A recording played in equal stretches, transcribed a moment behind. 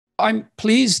I'm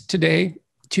pleased today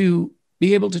to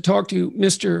be able to talk to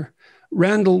Mr.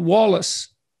 Randall Wallace.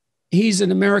 He's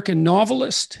an American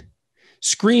novelist,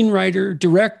 screenwriter,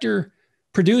 director,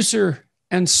 producer,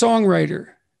 and songwriter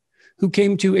who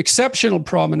came to exceptional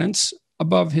prominence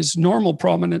above his normal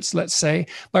prominence, let's say,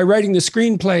 by writing the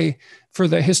screenplay for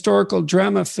the historical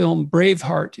drama film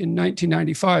Braveheart in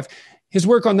 1995. His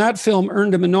work on that film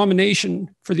earned him a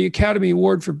nomination for the Academy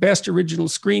Award for Best Original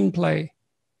Screenplay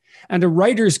and a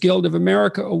Writers Guild of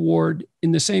America Award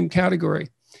in the same category.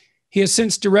 He has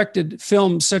since directed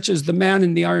films such as The Man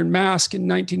in the Iron Mask in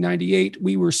 1998,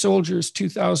 We Were Soldiers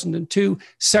 2002,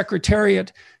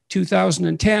 Secretariat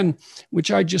 2010,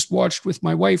 which I just watched with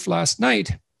my wife last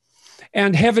night,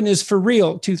 and Heaven is for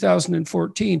Real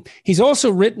 2014. He's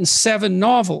also written 7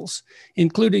 novels,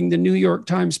 including the New York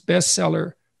Times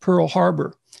bestseller Pearl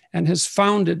Harbor, and has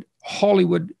founded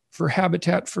Hollywood for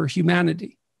Habitat for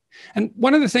Humanity. And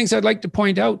one of the things I'd like to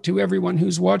point out to everyone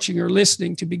who's watching or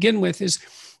listening to begin with is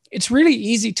it's really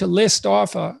easy to list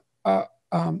off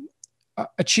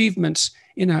achievements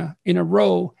in a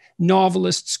row: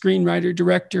 novelist, screenwriter,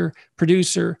 director,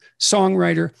 producer,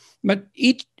 songwriter. But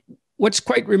what's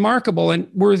quite remarkable and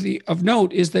worthy of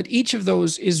note is that each of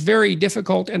those is very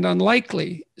difficult and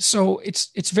unlikely. So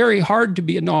it's very hard to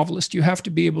be a novelist. You have to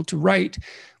be able to write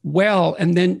well,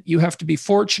 and then you have to be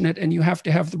fortunate, and you have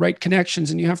to have the right connections,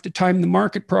 and you have to time the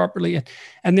market properly,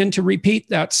 and then to repeat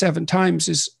that 7 times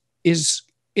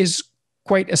is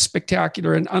quite a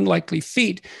spectacular and unlikely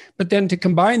feat. But then to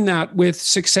combine that with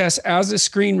success as a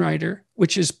screenwriter,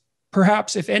 which is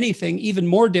perhaps, if anything, even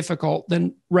more difficult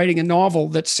than writing a novel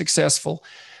that's successful,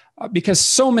 because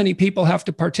so many people have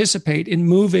to participate in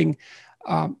moving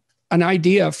an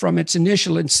idea from its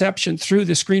initial inception through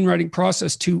the screenwriting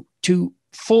process to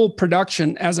full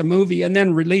production as a movie and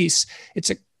then release. It's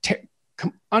a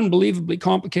unbelievably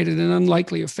complicated and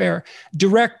unlikely affair.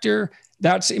 Director,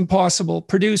 that's impossible.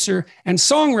 Producer and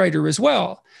songwriter as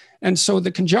well. And so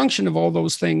the conjunction of all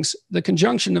those things, the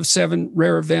conjunction of 7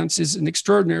 rare events is an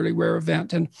extraordinarily rare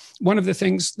event. And one of the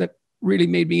things that really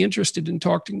made me interested in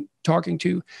talking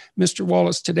to Mr.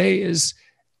 Wallace today is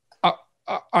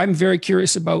I'm very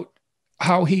curious about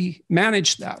how he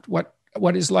managed that,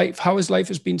 what his life, how his life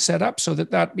has been set up so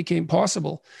that became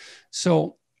possible.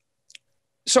 So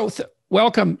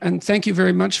welcome, and thank you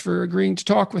very much for agreeing to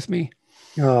talk with me.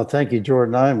 Oh, thank you,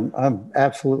 Jordan. I'm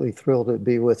absolutely thrilled to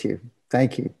be with you.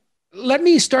 Thank you. Let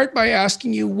me start by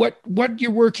asking you what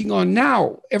you're working on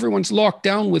now. Everyone's locked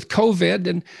down with COVID,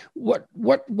 and what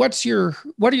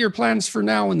are your plans for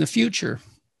now in the future?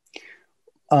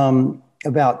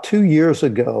 About 2 years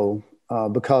ago,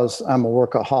 because I'm a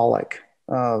workaholic,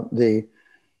 the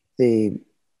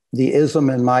ism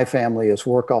in my family is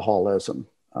workaholism,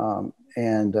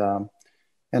 and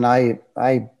I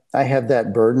have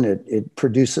that burden. It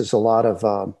produces a lot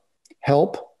of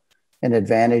help and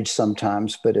advantage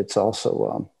sometimes, but it's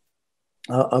also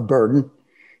a burden.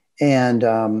 And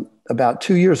about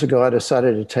 2 years ago, I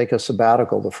decided to take a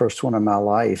sabbatical, the first one in my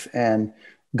life, and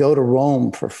go to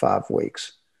Rome for 5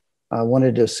 weeks. I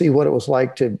wanted to see what it was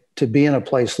like to be in a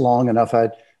place long enough.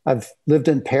 I've lived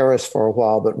in Paris for a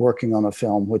while, but working on a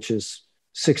film, which is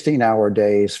 16-hour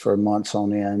days for months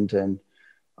on end. And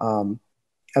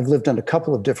I've lived in a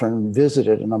couple of different,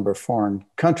 visited a number of foreign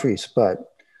countries, but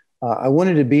I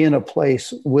wanted to be in a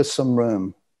place with some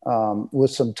room,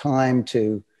 with some time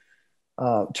to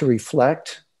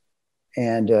reflect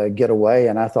and get away.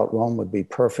 And I thought Rome would be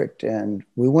perfect. And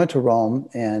we went to Rome,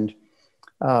 and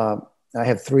I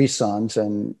have 3 sons,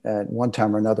 and at one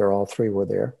time or another, all 3 were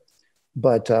there.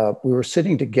 But we were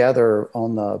sitting together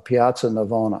on the Piazza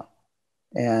Navona,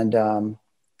 and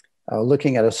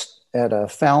looking at a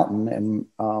fountain,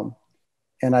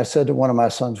 and I said to one of my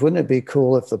sons, "Wouldn't it be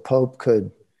cool if the Pope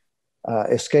could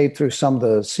escape through some of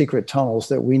the secret tunnels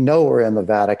that we know are in the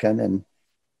Vatican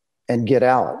and get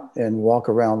out and walk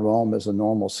around Rome as a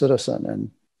normal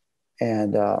citizen?"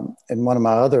 And one of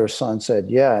my other sons said,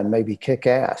 "Yeah, and maybe kick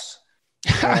ass."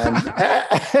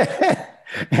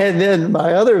 And then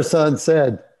my other son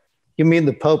said, "You mean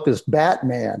the Pope is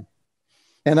Batman?"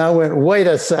 And I went, "Wait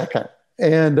a second."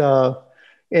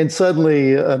 And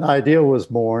suddenly an idea was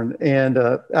born. And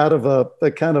out of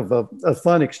a kind of a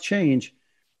fun exchange,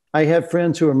 I have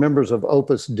friends who are members of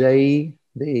Opus Dei,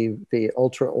 the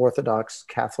ultra-Orthodox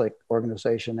Catholic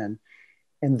organization.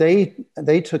 And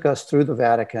they took us through the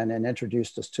Vatican and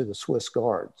introduced us to the Swiss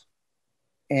Guards.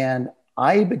 And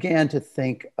I began to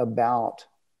think about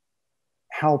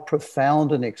how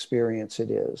profound an experience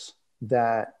it is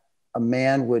that a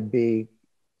man would be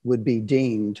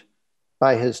deemed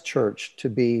by his church to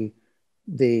be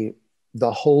the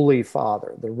the Holy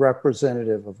Father, the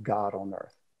representative of God on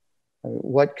earth. I mean,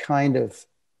 what kind of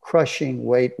crushing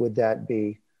weight would that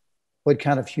be? What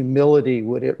kind of humility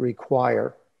would it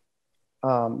require?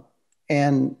 Um,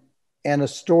 and a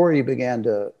story began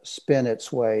to spin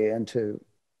its way into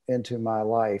my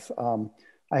life.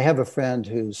 I have a friend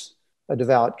who's a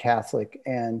devout Catholic,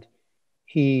 and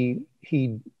he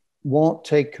won't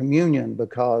take communion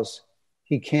because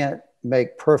he can't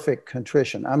make perfect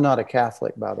contrition. I'm not a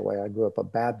Catholic, by the way. I grew up a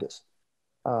Baptist,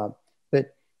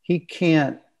 but he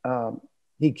can't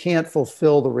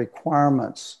fulfill the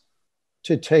requirements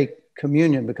to take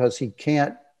communion because he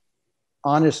can't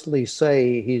honestly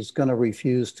say he's going to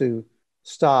refuse to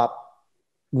stop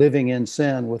living in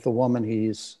sin with the woman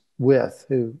he's with,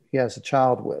 who he has a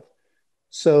child with.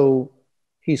 So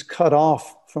he's cut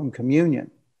off from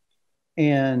communion.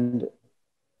 And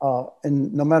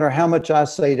no matter how much I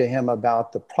say to him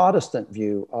about the Protestant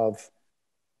view of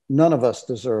none of us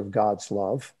deserve God's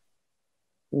love,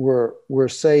 we're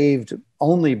saved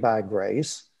only by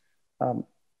grace,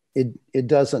 it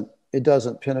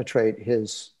doesn't penetrate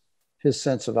his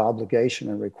sense of obligation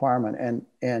and requirement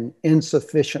and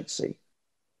insufficiency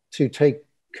to take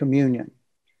communion.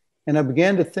 And I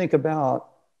began to think about,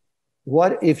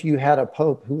 what if you had a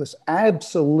pope who was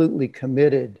absolutely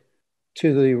committed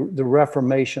to the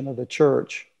reformation of the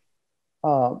church,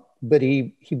 but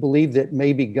he believed that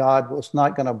maybe God was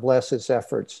not going to bless his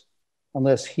efforts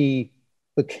unless he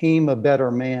became a better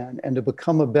man. And to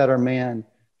become a better man,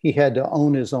 he had to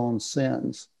own his own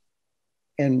sins.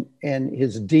 And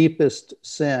his deepest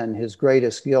sin, his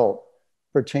greatest guilt,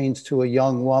 pertains to a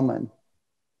young woman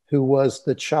who was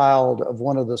the child of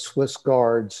one of the Swiss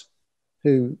guards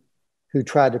who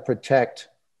tried to protect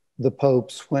the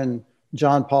popes when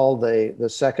John Paul II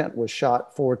was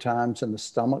shot 4 times in the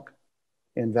stomach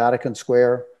in Vatican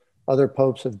Square. Other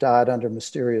popes have died under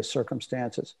mysterious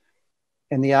circumstances.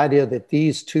 And the idea that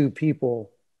these two people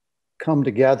come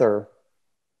together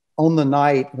on the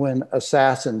night when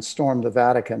assassins stormed the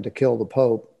Vatican to kill the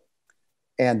Pope,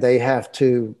 and they have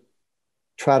to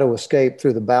try to escape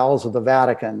through the bowels of the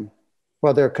Vatican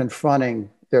while they're confronting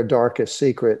their darkest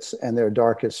secrets and their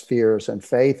darkest fears and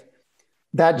faith.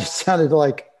 That just sounded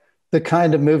like the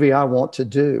kind of movie I want to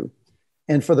do.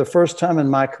 And for the first time in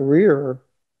my career,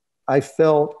 I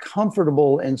felt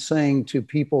comfortable in saying to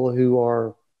people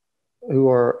who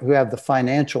have the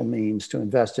financial means to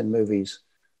invest in movies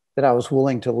that I was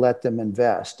willing to let them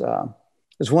invest.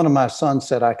 As one of my sons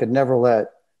said, I could never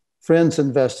let friends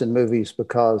invest in movies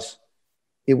because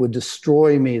it would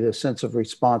destroy me the sense of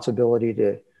responsibility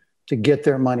to get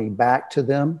their money back to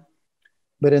them.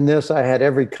 But in this, I had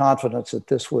every confidence that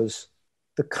this was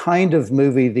the kind of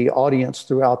movie the audience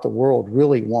throughout the world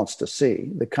really wants to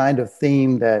see, the kind of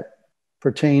theme that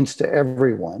pertains to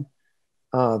everyone,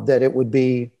 that it would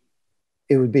be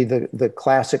the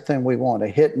classic thing we want, a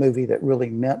hit movie that really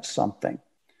meant something.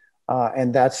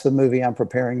 And that's the movie I'm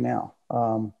preparing now.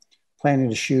 Planning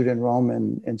to shoot in Rome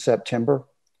in September.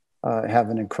 Have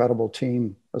an incredible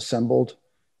team assembled.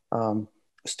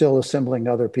 Still assembling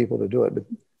other people to do it.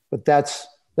 But that's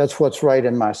what's right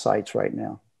in my sights right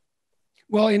now.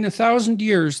 Well, in 1,000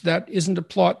 years, that isn't a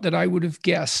plot that I would have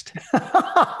guessed.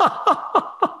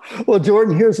 Well,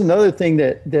 Jordan, here's another thing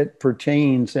that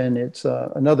pertains, and it's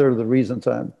another of the reasons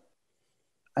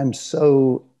I'm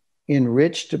so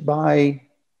enriched by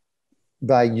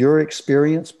your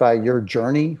experience, by your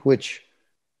journey, which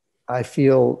I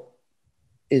feel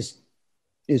is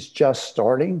just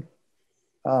starting.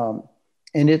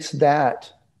 And it's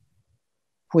that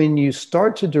when you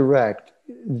start to direct,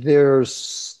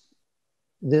 there's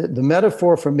the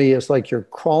metaphor for me is like you're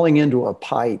crawling into a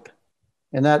pipe,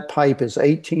 and that pipe is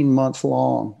 18 months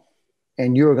long,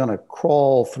 and you're going to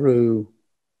crawl through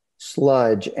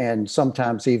sludge and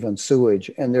sometimes even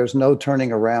sewage, and there's no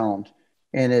turning around,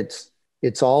 and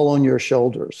it's all on your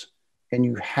shoulders, and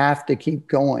you have to keep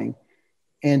going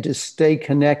and to stay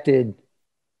connected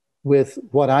with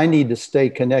what I need to stay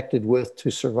connected with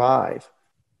to survive,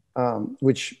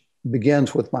 which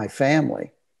begins with my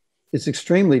family. It's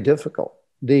extremely difficult.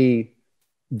 You're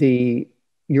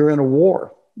in a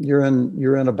war. You're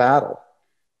in a battle,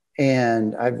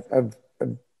 and I've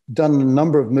done a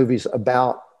number of movies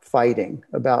about fighting,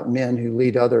 about men who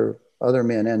lead other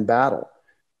men in battle,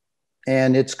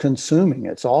 and it's consuming.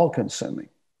 It's all consuming.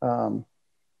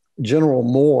 General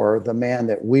Moore, the man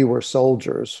that We Were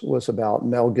Soldiers was about,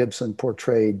 Mel Gibson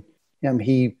portrayed him.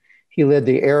 He led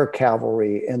the air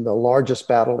cavalry in the largest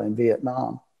battle in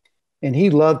Vietnam, and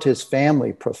he loved his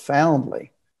family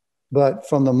profoundly. But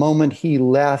from the moment he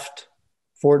left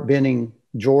Fort Benning,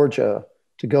 Georgia,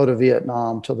 to go to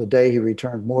Vietnam till the day he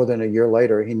returned more than a year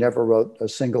later. He never wrote a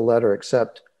single letter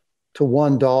except to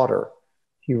one daughter.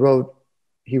 He wrote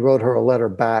her a letter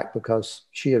back because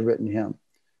she had written him.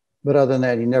 But other than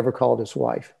that, he never called his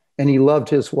wife. And he loved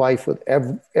his wife with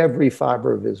every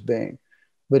fiber of his being.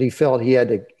 But he felt he had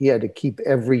to keep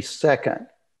every second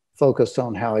focused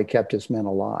on how he kept his men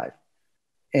alive.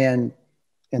 And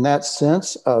in that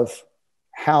sense of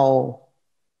how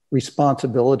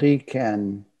responsibility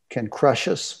can crush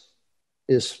us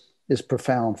is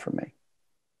profound for me.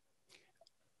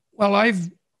 Well,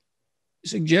 I've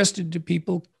suggested to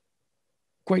people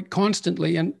quite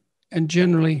constantly, and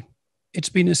generally it's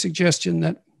been a suggestion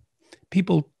that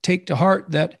people take to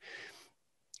heart, that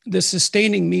the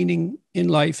sustaining meaning in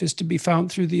life is to be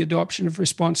found through the adoption of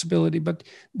responsibility. But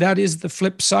that is the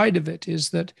flip side of it,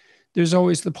 is that there's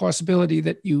always the possibility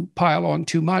that you pile on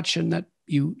too much and that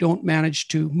you don't manage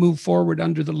to move forward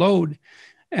under the load.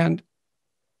 And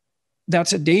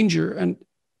that's a danger. And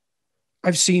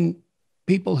I've seen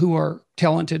people who are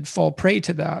talented fall prey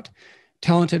to that,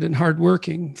 talented and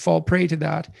hardworking fall prey to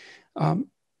that.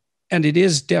 And it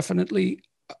is definitely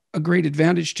a great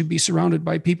advantage to be surrounded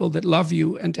by people that love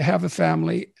you and to have a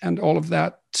family and all of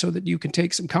that, so that you can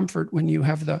take some comfort when you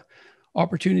have the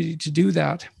opportunity to do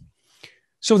that.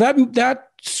 So that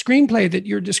screenplay that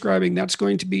you're describing, that's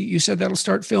going to be, you said that'll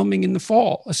start filming in the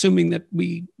fall, assuming that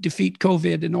we defeat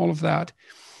COVID and all of that.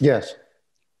 Yes.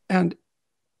 And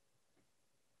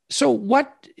so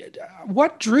what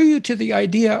drew you to the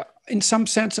idea, in some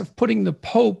sense, of putting the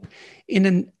Pope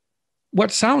in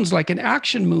what sounds like an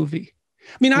action movie?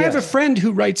 I mean, I have a friend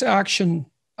who writes action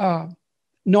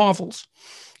novels,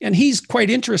 and he's quite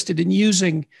interested in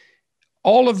using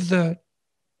all of the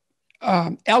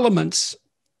elements,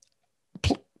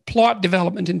 plot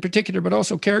development in particular, but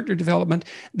also character development,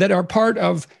 that are part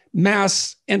of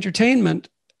mass entertainment,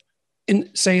 in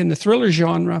the thriller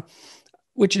genre,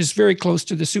 which is very close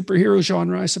to the superhero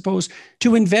genre, I suppose,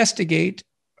 to investigate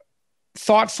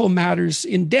thoughtful matters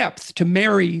in depth, to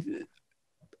marry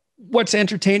what's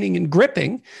entertaining and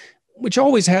gripping, which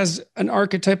always has an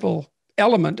archetypal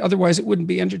element, otherwise it wouldn't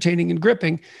be entertaining and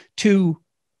gripping, to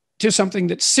something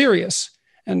that's serious.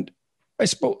 And I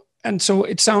suppose, and so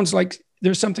it sounds like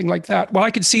there's something like that. Well,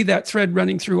 I could see that thread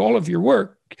running through all of your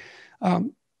work,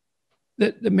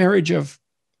 the marriage of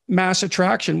mass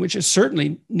attraction, which is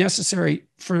certainly necessary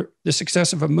for the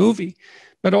success of a movie,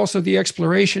 but also the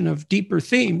exploration of deeper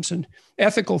themes and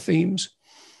ethical themes.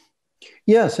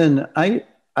 Yes, and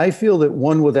I feel that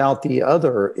one without the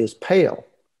other is pale.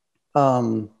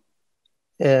 An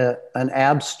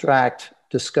abstract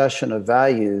discussion of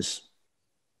values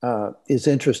is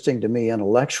interesting to me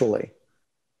intellectually,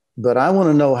 but I want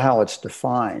to know how it's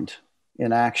defined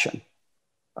in action.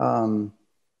 And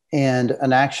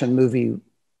an action movie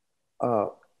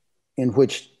in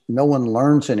which no one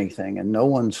learns anything and no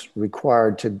one's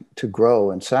required to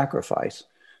grow and sacrifice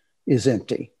is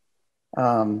empty.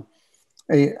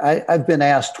 I've been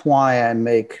asked why I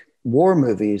make war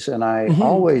movies, and I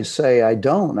always say I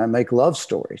don't. I make love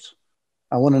stories.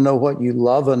 I want to know what you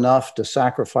love enough to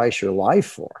sacrifice your life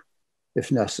for,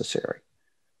 if necessary.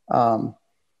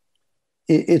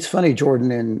 It's funny,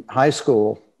 Jordan, in high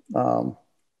school,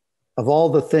 of all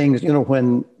the things,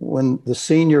 when the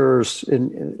seniors,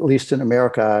 at least in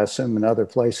America, I assume in other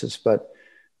places, but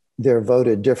they're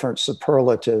voted different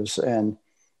superlatives, and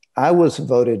I was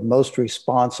voted most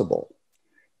responsible.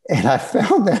 And I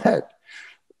found that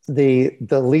the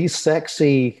least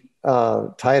sexy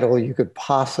title you could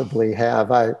possibly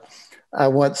have. I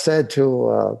once said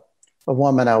to a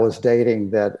woman I was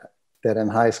dating that in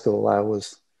high school I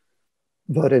was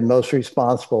voted most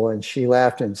responsible, and she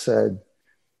laughed and said,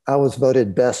 I was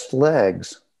voted best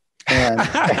legs. And,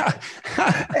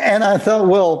 and I thought,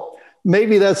 well,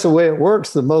 maybe that's the way it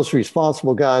works. The most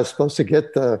responsible guy is supposed to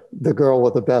get the girl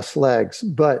with the best legs.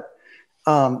 But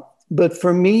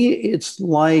for me, it's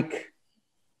like,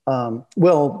 I'm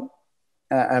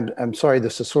sorry,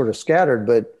 this is sort of scattered,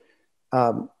 but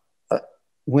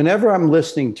whenever I'm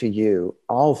listening to you,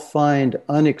 I'll find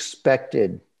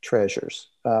unexpected treasures.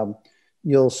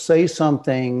 You'll say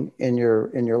something in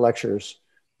your lectures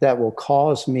that will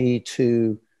cause me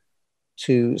to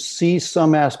see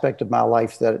some aspect of my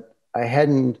life that I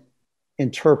hadn't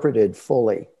interpreted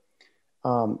fully.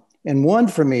 And one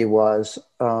for me was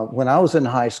when I was in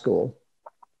high school,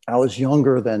 I was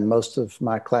younger than most of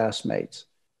my classmates.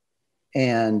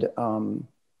 And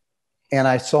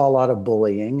I saw a lot of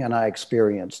bullying, and I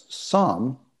experienced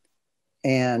some.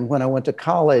 And when I went to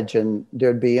college, and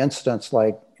there'd be incidents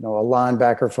like, a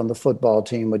linebacker from the football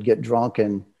team would get drunk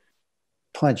and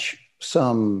punch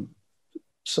some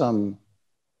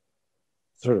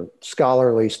sort of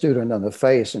scholarly student in the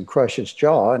face and crush its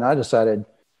jaw. And I decided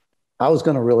I was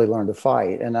going to really learn to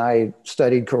fight. And I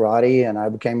studied karate and I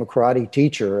became a karate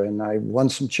teacher and I won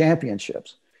some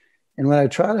championships. And when I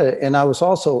tried to, and I was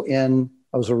also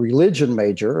I was a religion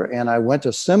major and I went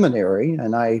to seminary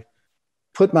and I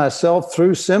put myself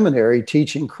through seminary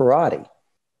teaching karate.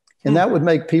 And that would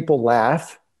make people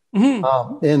laugh.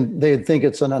 And they'd think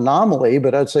it's an anomaly,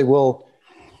 but I'd say, well,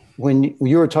 when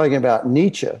you were talking about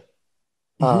Nietzsche,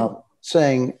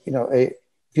 saying, if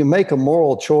you make a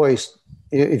moral choice,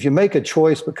 if you make a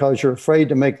choice because you're afraid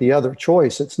to make the other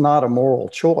choice, it's not a moral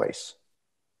choice.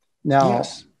 Now,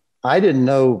 I didn't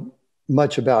know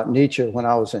much about Nietzsche when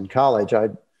I was in college. I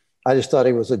just thought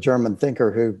he was a German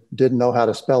thinker who didn't know how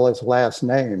to spell his last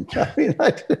name. I mean,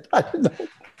 I didn't know,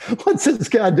 what's this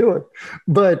guy doing?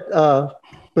 But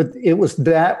it was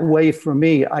that way for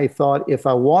me. I thought if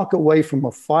I walk away from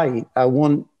a fight, I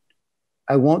want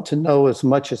to know as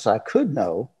much as I could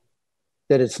know,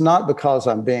 that it's not because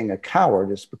I'm being a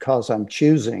coward, it's because I'm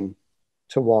choosing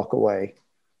to walk away,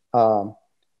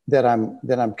 that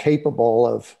I'm capable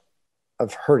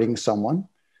of hurting someone.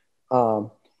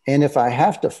 And if I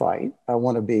have to fight, I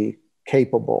want to be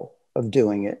capable of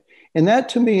doing it. And that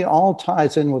to me all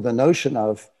ties in with the notion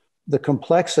of the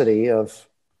complexity of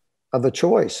a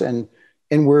choice. And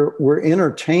we're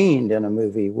entertained in a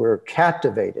movie, we're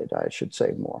captivated, I should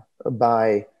say more,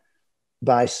 by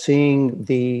seeing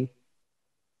the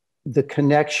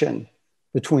connection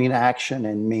between action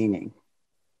and meaning.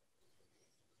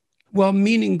 Well,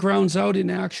 meaning grounds out in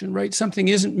action, right? Something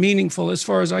isn't meaningful as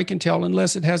far as I can tell,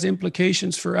 unless it has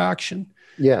implications for action.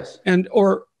 Yes. And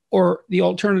or the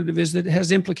alternative is that it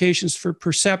has implications for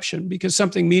perception, because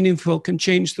something meaningful can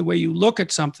change the way you look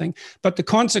at something. But the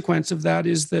consequence of that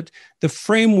is that the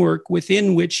framework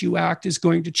within which you act is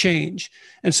going to change.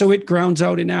 And so it grounds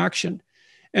out in action.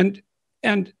 And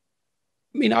I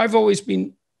mean, I've always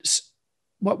been,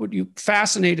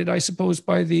 fascinated, I suppose,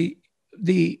 by the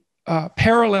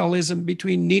parallelism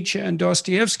between Nietzsche and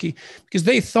Dostoevsky, because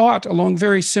they thought along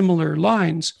very similar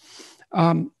lines.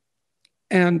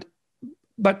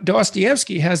 But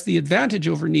Dostoevsky has the advantage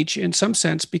over Nietzsche in some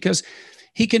sense, because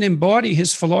he can embody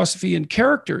his philosophy in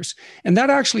characters. And that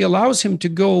actually allows him to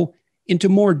go into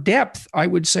more depth, I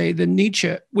would say, than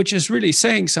Nietzsche, which is really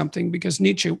saying something, because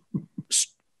Nietzsche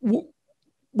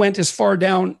went as far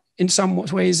down in some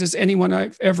ways as anyone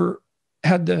I've ever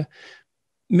had the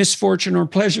misfortune or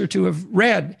pleasure to have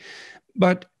read.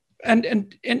 But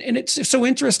and it's so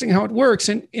interesting how it works.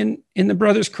 In the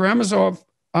Brothers Karamazov,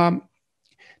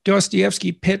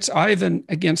 Dostoevsky pits Ivan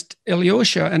against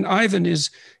Alyosha, and Ivan is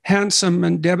handsome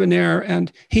and debonair,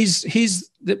 and he's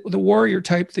the warrior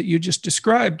type that you just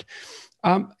described.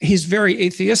 He's very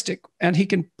atheistic, and he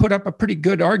can put up a pretty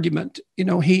good argument.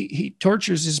 He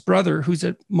tortures his brother, who's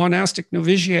a monastic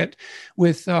novitiate,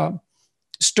 with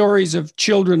stories of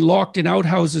children locked in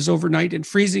outhouses overnight and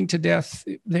freezing to death.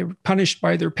 They were punished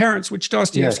by their parents, which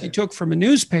Dostoevsky took from a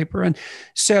newspaper and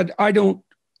said,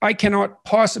 I cannot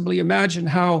possibly imagine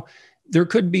how there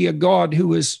could be a God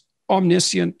who is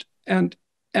omniscient and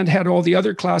had all the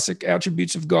other classic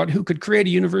attributes of God, who could create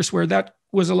a universe where that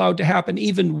was allowed to happen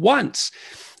even once.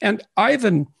 And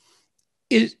Ivan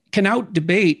can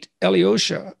out-debate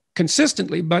Alyosha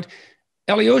consistently, but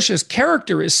Alyosha's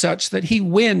character is such that he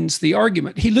wins the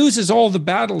argument. He loses all the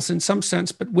battles in some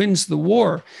sense, but wins the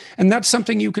war. And that's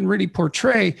something you can really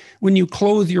portray when you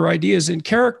clothe your ideas in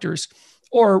characters.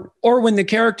 Or when the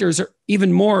characters are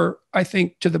even more, I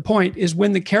think, to the point, is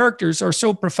when the characters are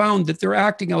so profound that they're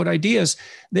acting out ideas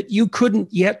that you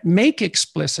couldn't yet make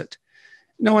explicit.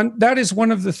 No, and that is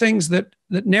one of the things that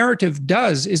narrative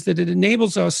does, is that it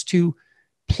enables us to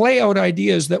play out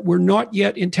ideas that we're not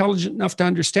yet intelligent enough to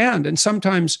understand. And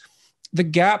sometimes the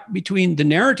gap between the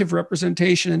narrative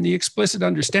representation and the explicit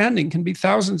understanding can be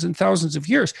thousands and thousands of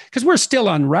years, because we're still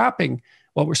unwrapping.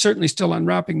 Well, we're certainly still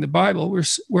unwrapping the Bible. We're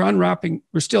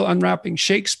still unwrapping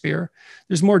Shakespeare.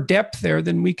 There's more depth there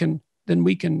than we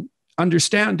can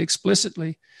understand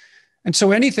explicitly. And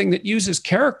so anything that uses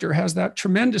character has that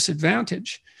tremendous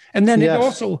advantage. And then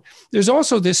there's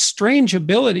also this strange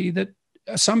ability that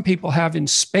some people have in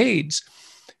spades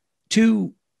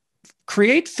to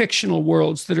create fictional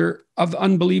worlds that are of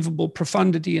unbelievable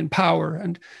profundity and power.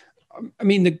 And I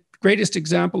mean, the greatest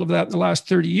example of that in the last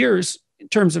 30 years, in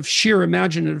terms of sheer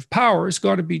imaginative power, has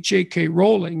got to be J.K.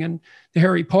 Rowling and the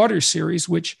Harry Potter series,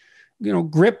 which,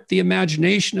 gripped the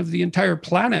imagination of the entire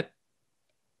planet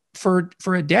for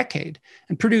a decade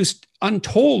and produced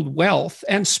untold wealth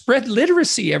and spread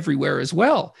literacy everywhere as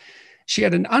well. She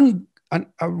had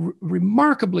a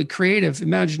remarkably creative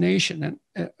imagination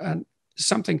and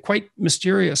something quite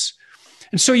mysterious.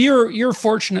 And so you're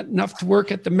fortunate enough to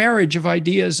work at the marriage of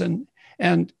ideas and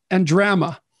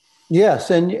drama.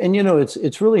 Yes, and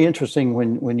it's really interesting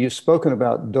when you've spoken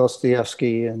about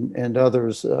Dostoevsky and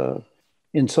others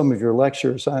in some of your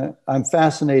lectures. I'm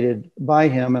fascinated by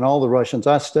him and all the Russians.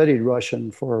 I studied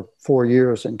Russian for 4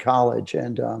 years in college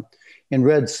and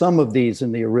read some of these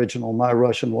in the original. My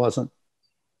Russian wasn't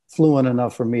fluent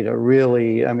enough for me to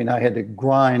really. I mean, I had to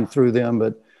grind through them.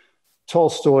 But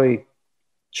Tolstoy,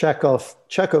 Chekhov,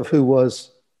 who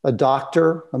was a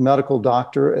doctor, a medical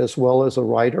doctor, as well as a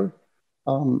writer.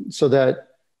 So that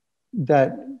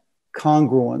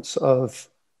congruence of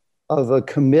a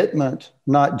commitment,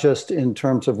 not just in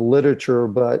terms of literature,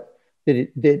 but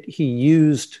that he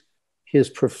used his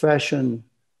profession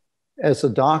as a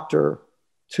doctor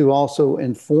to also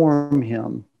inform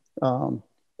him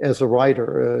as a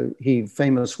writer. He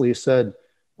famously said,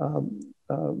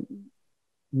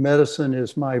 "Medicine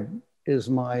is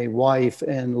my wife,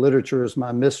 and literature is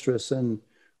my mistress. And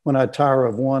when I tire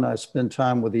of one, I spend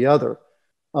time with the other."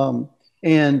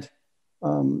 And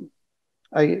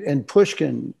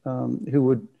Pushkin, who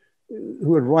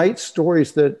would write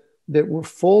stories that were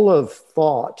full of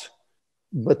thought,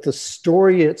 but the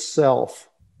story itself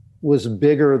was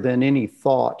bigger than any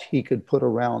thought he could put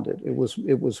around it. It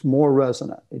was more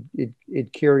resonant.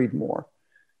 It carried more.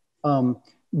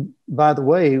 By the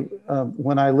way,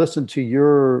 when I listened to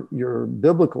your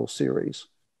biblical series,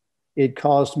 it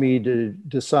caused me to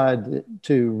decide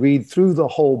to read through the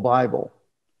whole Bible.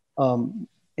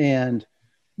 And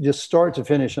just start to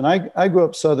finish. And I grew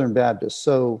up Southern Baptist.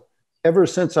 So ever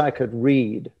since I could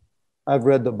read, I've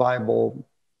read the Bible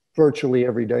virtually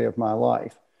every day of my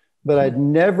life. But I'd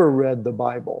never read the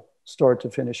Bible start to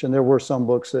finish. And there were some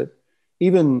books that,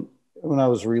 even when I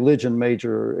was a religion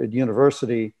major at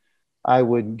university, I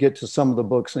would get to some of the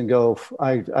books and go,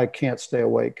 I can't stay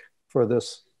awake for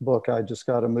this book. I just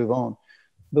got to move on.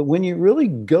 But when you really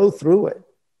go through it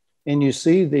and you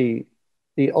see the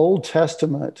Old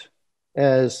Testament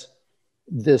as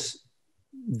this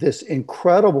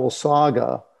incredible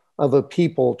saga of a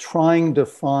people trying to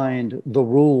find the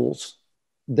rules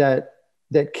that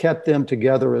kept them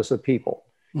together as a people,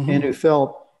 and who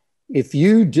felt, if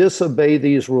you disobey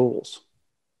these rules,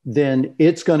 then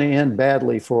it's going to end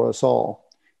badly for us all.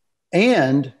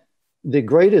 And the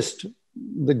greatest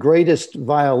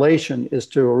violation is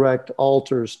to erect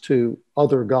altars to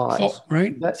other gods.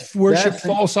 Right. Worship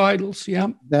false idols. Yeah.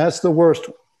 That's the worst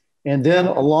one. And then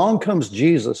along comes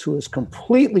Jesus, who is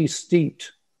completely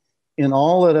steeped in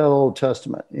all of that Old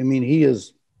Testament. I mean, he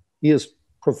is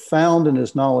profound in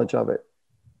his knowledge of it.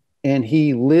 And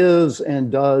he lives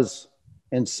and does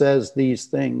and says these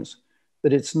things.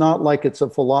 But it's not like it's a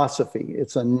philosophy.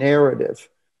 It's a narrative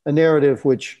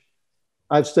which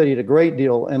I've studied a great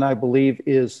deal, and I believe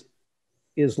is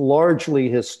largely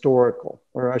historical,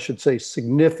 or I should say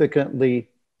significantly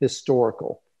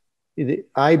historical.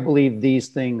 I believe these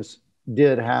things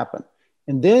did happen.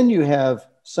 And then you have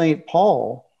St.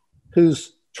 Paul,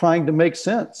 who's trying to make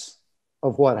sense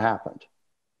of what happened.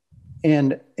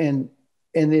 And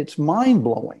it's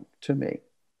mind-blowing to me.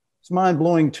 It's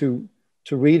mind-blowing to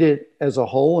read it as a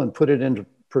whole and put it into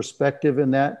perspective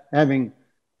in that, having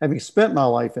spent my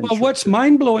life in church. What's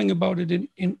mind-blowing about it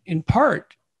in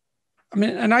part, I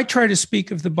mean, and I try to speak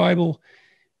of the Bible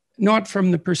not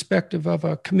from the perspective of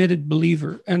a committed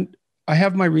believer, and I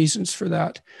have my reasons for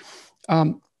that.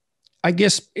 I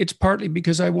guess it's partly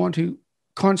because I want to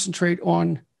concentrate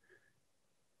on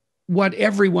what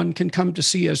everyone can come to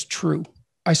see as true,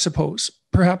 I suppose.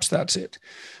 Perhaps that's it.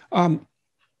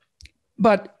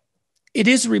 But it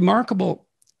is remarkable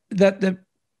that the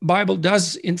Bible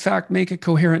does, in fact, make a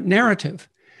coherent narrative,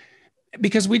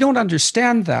 because we don't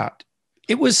understand that.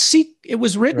 It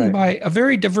was written by a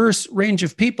very diverse range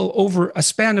of people over a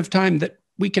span of time that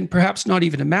we can perhaps not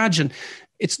even imagine.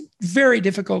 It's very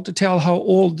difficult to tell how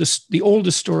old the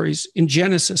oldest stories in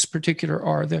Genesis, particular,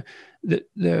 are. The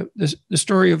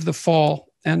story of the fall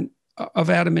and of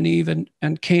Adam and Eve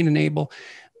and Cain and Abel.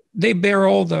 They bear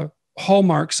all the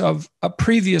hallmarks of a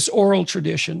previous oral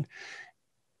tradition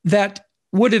that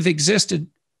would have existed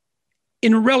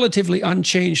in a relatively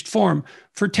unchanged form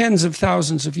for tens of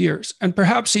thousands of years, and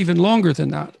perhaps even longer than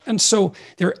that. And so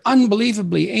they're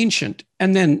unbelievably ancient.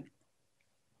 And then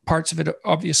parts of it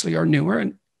obviously are newer,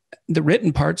 and the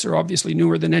written parts are obviously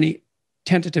newer than any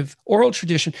tentative oral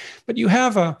tradition. But you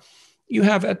have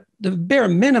at the bare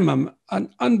minimum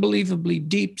an unbelievably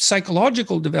deep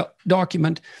psychological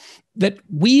document that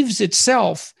weaves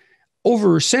itself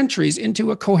over centuries into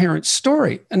a coherent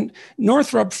story. And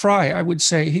Northrop Frye, I would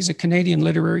say, he's a Canadian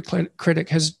literary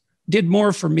critic, did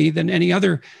more for me than any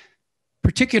other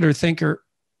particular thinker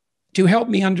to help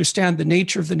me understand the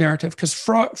nature of the narrative. Because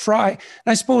Fry, and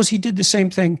I suppose he did the same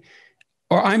thing,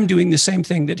 or I'm doing the same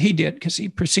thing that he did, because he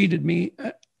preceded me,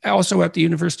 also at the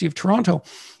University of Toronto.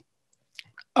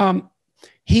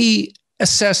 He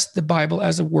assessed the Bible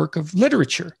as a work of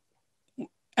literature,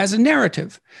 as a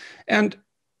narrative. And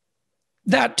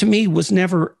that to me was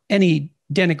never any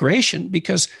denigration,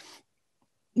 because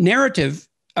narrative,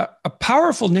 a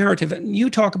powerful narrative, and you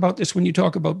talk about this when you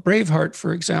talk about Braveheart,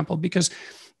 for example, because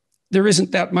there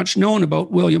isn't that much known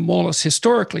about William Wallace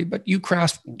historically, but you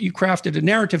crafted a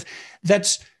narrative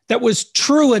that was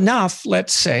true enough,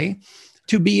 let's say,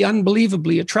 to be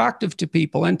unbelievably attractive to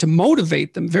people and to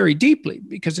motivate them very deeply,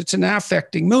 because it's an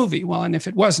affecting movie. Well, and if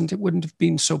it wasn't, it wouldn't have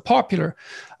been so popular.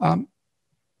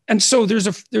 And so there's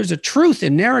a truth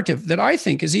in narrative that I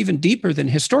think is even deeper than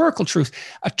historical truth.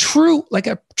 A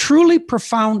truly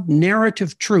profound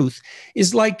narrative truth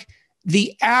is like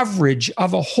the average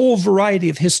of a whole variety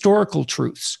of historical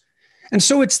truths. And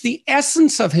so it's the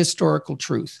essence of historical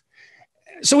truth.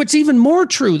 So it's even more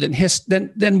true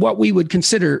than what we would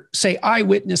consider, say,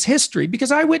 eyewitness history,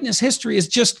 because eyewitness history is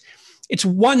it's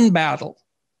one battle,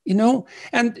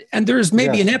 and there's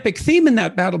maybe an epic theme in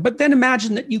that battle. But then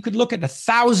imagine that you could look at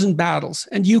 1,000 battles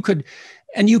and you could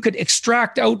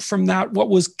extract out from that what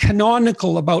was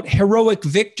canonical about heroic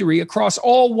victory across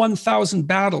all 1,000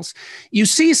 battles. You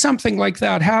see something like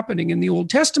that happening in the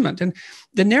Old Testament, and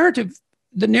the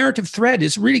narrative thread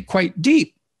is really quite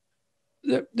deep.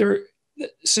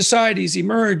 Societies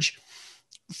emerge,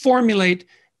 formulate,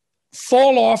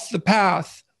 fall off the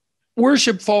path,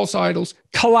 worship false idols,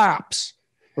 collapse.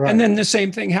 Right. And then the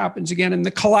same thing happens again, and the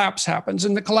collapse happens.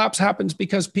 And the collapse happens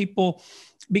because people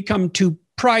become too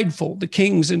prideful, the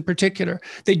kings in particular.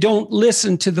 They don't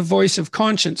listen to the voice of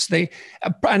conscience.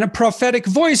 And a prophetic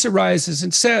voice arises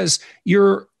and says,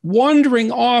 you're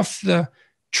wandering off the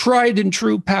tried and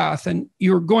true path, and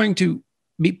you're going to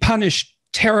be punished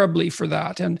terribly for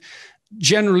that. And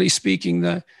generally speaking,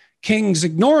 the kings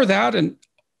ignore that, and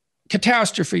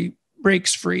catastrophe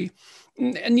breaks free.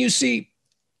 And you see,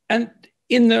 and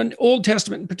in the Old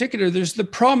Testament in particular, there's the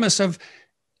promise of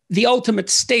the ultimate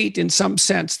state in some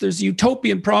sense. There's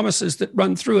utopian promises that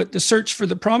run through it, the search for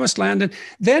the promised land. And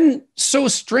then so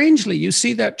strangely, you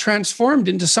see that transformed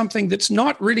into something that's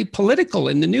not really political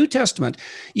in the New Testament.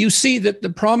 You see that the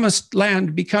promised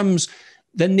land becomes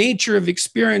the nature of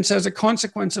experience as a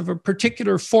consequence of a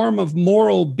particular form of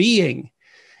moral being.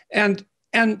 And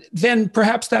then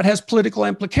perhaps that has political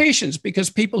implications, because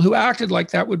people who acted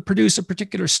like that would produce a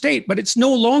particular state, but it's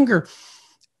no longer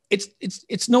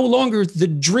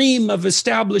the dream of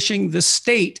establishing the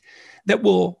state that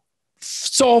will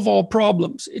solve all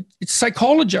problems. It's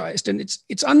psychologized, and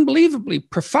it's unbelievably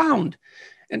profound.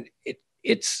 And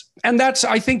that's,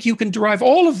 I think you can derive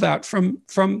all of that from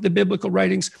the biblical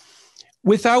writings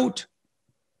without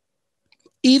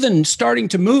even starting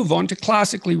to move onto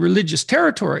classically religious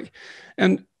territory.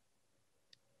 And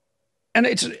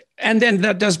then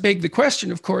that does beg the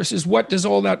question, of course, is what does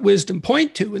all that wisdom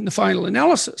point to in the final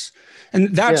analysis?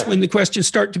 And that's when the questions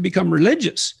start to become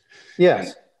religious.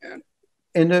 Yes.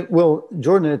 Well,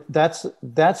 Jordan, that's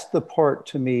the part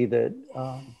to me that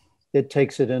it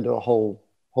takes it into a whole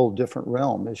different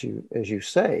realm, as you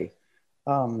say.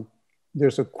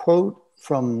 There's a quote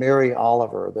from Mary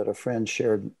Oliver that a friend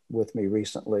shared with me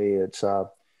recently. It's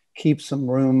keep some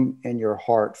room in your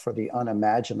heart for the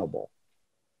unimaginable.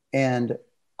 And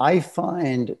I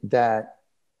find that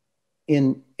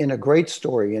in a great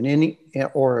story, in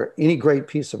any great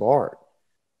piece of art,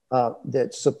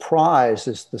 that surprise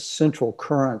is the central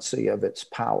currency of its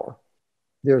power.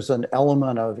 There's an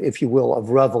element of, if you will,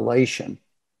 of revelation,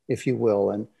 if you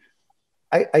will. And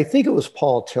I think it was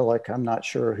Paul Tillich, I'm not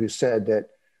sure, who said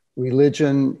that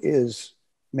religion is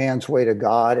man's way to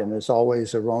God and is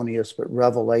always erroneous, but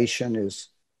revelation is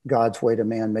God's way to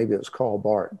man. Maybe it was Karl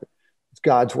Barth. It's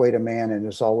God's way to man and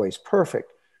is always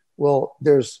perfect. Well,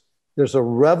 there's a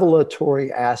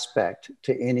revelatory aspect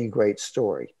to any great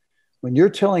story. When you're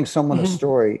telling someone a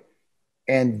story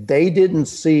and they didn't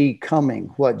see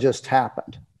coming what just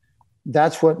happened,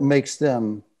 that's what makes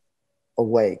them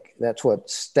awake. That's what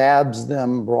stabs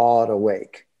them broad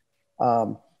awake.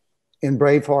 In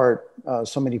Braveheart,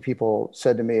 so many people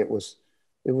said to me it was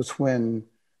when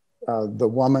the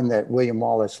woman that William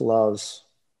Wallace loves,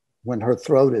 when her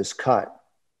throat is cut,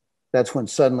 that's when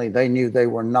suddenly they knew they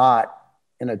were not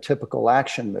in a typical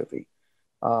action movie.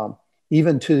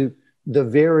 Even to the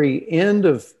very end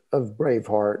of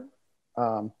Braveheart,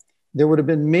 there would have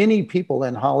been many people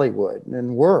in Hollywood,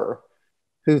 and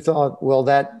who thought, well,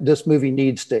 this movie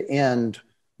needs to end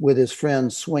with his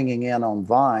friends swinging in on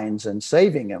vines and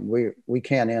saving him. We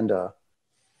can't end a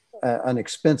an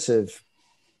expensive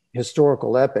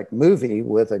historical epic movie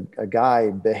with a guy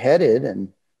beheaded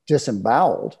and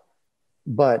disemboweled,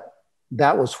 but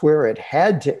that was where it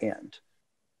had to end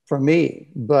for me.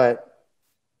 But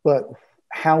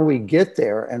how we get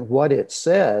there and what it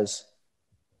says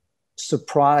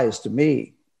surprised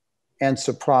me and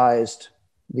surprised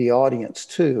the audience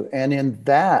too. And in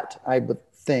that, I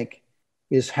think,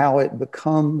 is how it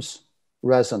becomes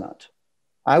resonant.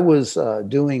 I was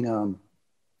doing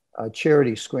a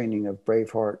charity screening of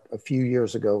Braveheart a few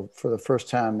years ago for the first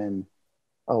time in,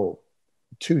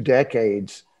 2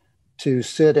 decades, to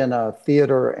sit in a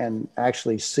theater and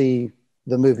actually see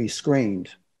the movie screened,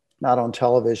 not on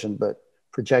television, but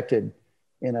projected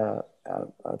in a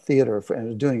theater,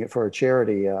 and doing it for a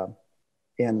charity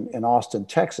in Austin,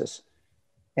 Texas.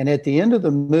 And at the end of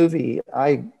the movie,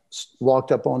 I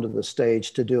walked up onto the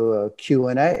stage to do a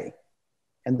Q&A.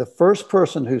 And the first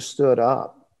person who stood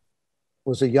up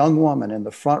was a young woman in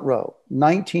the front row,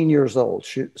 19 years old.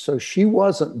 So she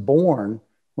wasn't born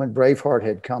when Braveheart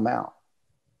had come out.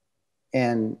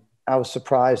 And I was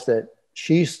surprised that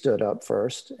she stood up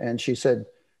first. And she said,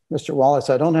 "Mr. Wallace,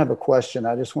 I don't have a question.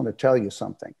 I just want to tell you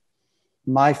something.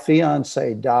 My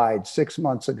fiance died 6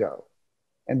 months ago.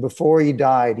 And before he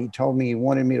died, he told me he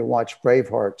wanted me to watch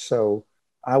Braveheart so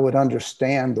I would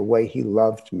understand the way he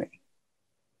loved me."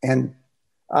 And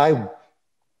I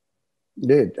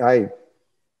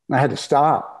had to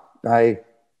stop. I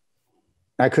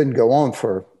couldn't go on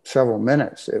for several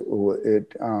minutes.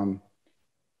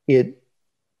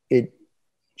 It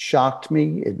shocked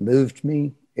me. It moved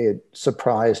me. It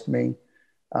surprised me.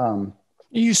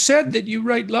 You said that you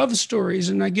write love stories,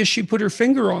 and I guess she put her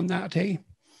finger on that, hey?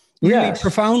 Really yes.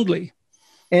 Profoundly.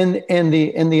 And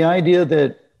the idea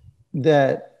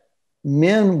that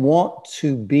men want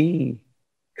to be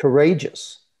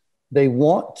courageous. They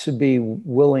want to be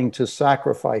willing to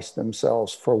sacrifice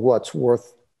themselves for what's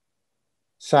worth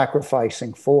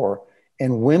sacrificing for.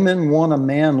 And women want a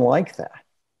man like that.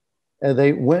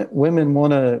 Women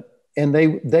want to, and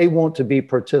they want to be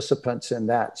participants in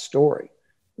that story,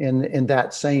 in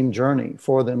that same journey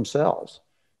for themselves.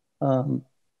 And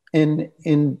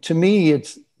to me,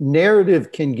 it's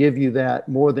narrative can give you that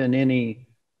more than any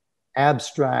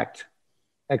abstract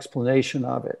explanation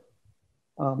of it.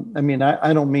 I mean,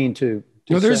 I don't mean to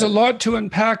no, there's a lot to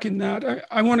unpack in that.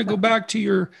 I want to go back to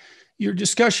your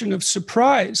discussion of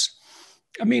surprise.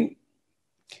 I mean,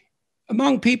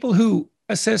 among people who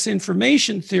assess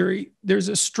information theory, there's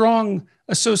a strong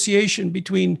association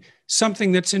between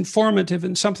something that's informative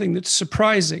and something that's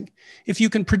surprising. If you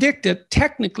can predict it,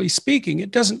 technically speaking,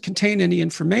 it doesn't contain any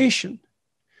information.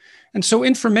 And so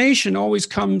information always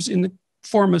comes in the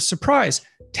form of surprise,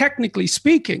 technically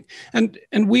speaking. And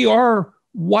we are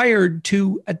wired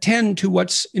to attend to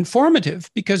what's informative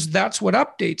because that's what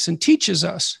updates and teaches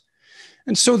us.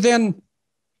 And so then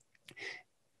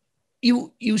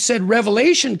you said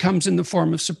revelation comes in the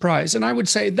form of surprise. And I would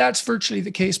say that's virtually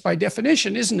the case by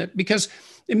definition, isn't it? Because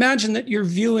imagine that you're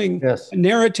viewing a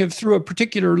narrative through a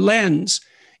particular lens.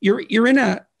 You're in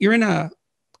a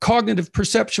cognitive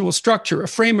perceptual structure, a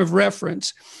frame of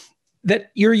reference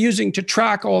that you're using to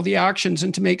track all the actions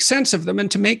and to make sense of them and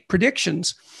to make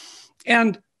predictions.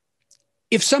 And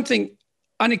if something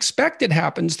unexpected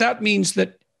happens, that means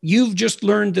that you've just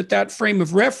learned that frame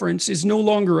of reference is no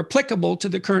longer applicable to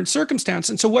the current circumstance.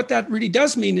 And so what that really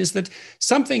does mean is that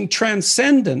something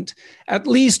transcendent, at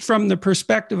least from the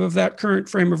perspective of that current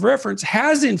frame of reference,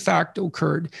 has in fact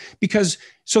occurred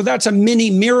so that's a mini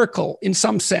miracle in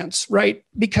some sense, right?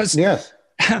 Because yes.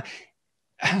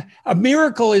 A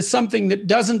miracle is something that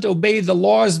doesn't obey the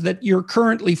laws that you're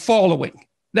currently following.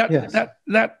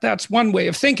 That's one way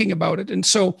of thinking about it. And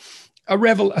so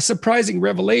a surprising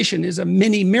revelation is a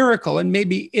mini miracle, and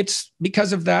maybe it's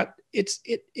because of that.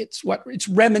 It's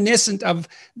reminiscent of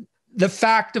the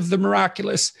fact of the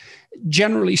miraculous,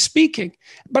 generally speaking.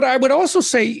 But I would also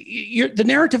say the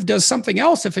narrative does something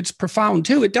else if it's profound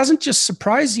too. It doesn't just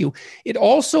surprise you. It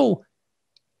also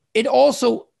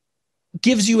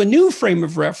gives you a new frame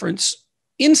of reference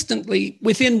instantly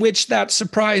within which that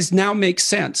surprise now makes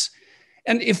sense.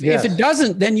 And if it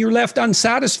doesn't, then you're left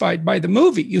unsatisfied by the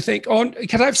movie. You think,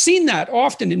 because I've seen that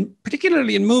often,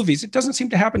 particularly in movies. It doesn't seem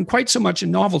to happen quite so much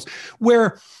in novels,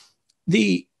 where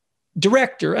the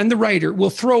director and the writer will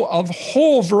throw a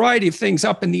whole variety of things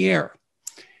up in the air.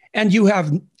 And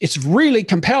it's really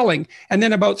compelling. And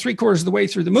then about 3/4 of the way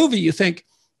through the movie, you think,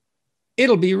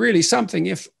 it'll be really something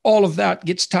if all of that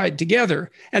gets tied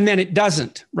together, and then it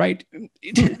doesn't, right?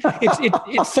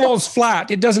 It falls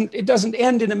flat. It doesn't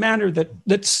end in a manner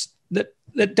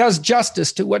that does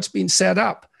justice to what's being set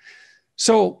up.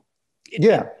 So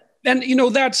yeah, and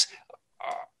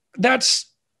that's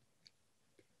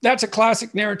a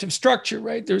classic narrative structure,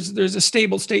 right? There's a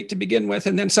stable state to begin with,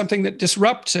 and then something that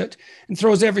disrupts it and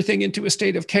throws everything into a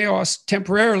state of chaos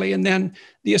temporarily, and then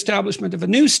the establishment of a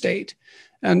new state.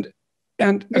 And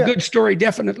a good story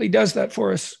definitely does that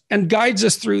for us and guides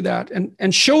us through that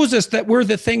and shows us that we're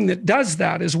the thing that does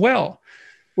that as well.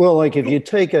 Well, like if you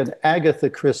take an Agatha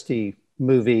Christie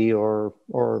movie or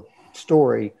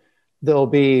story, there'll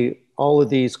be all of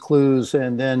these clues,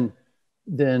 and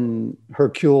then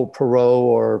Hercule Poirot,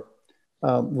 or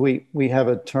we have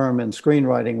a term in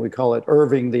screenwriting, we call it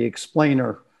Irving the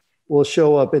Explainer, will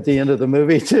show up at the end of the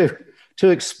movie to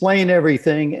explain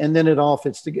everything, and then it all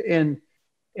fits together.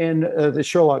 And the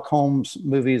Sherlock Holmes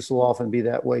movies will often be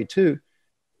that way too.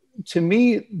 To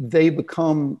me, they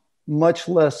become much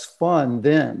less fun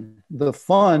then. The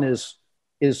fun is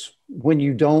when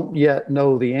you don't yet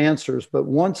know the answers, but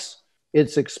once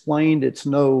it's explained, it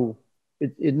no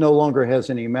longer has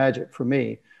any magic for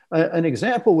me. An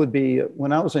example would be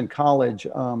when I was in college,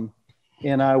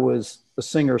 and I was a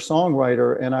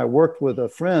singer-songwriter, and I worked with a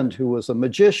friend who was a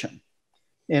magician,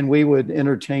 and we would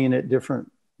entertain at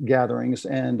different gatherings,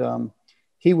 and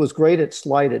he was great at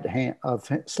sleight of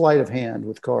hand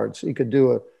with cards. He could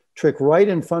do a trick right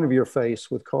in front of your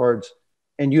face with cards,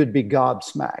 and you'd be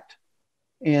gobsmacked.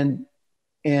 And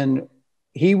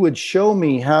he would show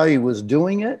me how he was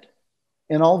doing it,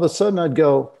 and all of a sudden I'd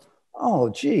go, "Oh,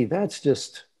 gee, that's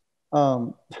just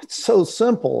that's so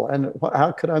simple, and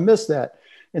how could I miss that?"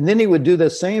 And then he would do the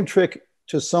same trick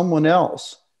to someone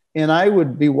else, and I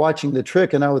would be watching the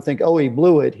trick, and I would think, "Oh, he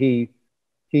blew it. He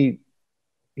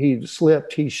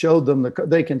slipped. He showed them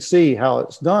they can see how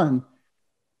it's done,"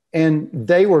 and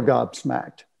they were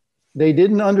gobsmacked. They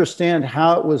didn't understand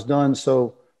how it was done,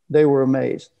 so they were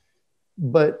amazed.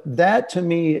 But that to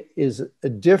me is a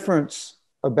difference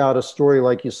about a story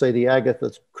like, you say, the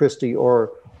Agatha Christie,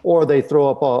 or they throw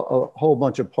up a whole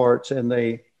bunch of parts and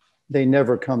they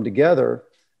never come together.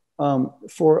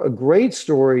 For a great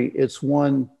story, it's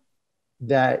one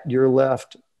that you're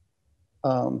left,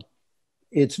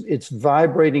 it's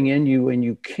vibrating in you and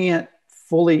you can't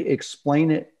fully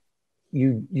explain it.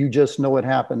 You just know it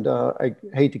happened. I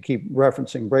hate to keep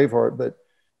referencing Braveheart,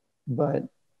 but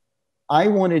I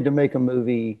wanted to make a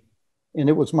movie, and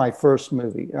it was my first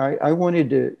movie. I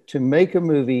wanted to make a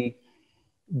movie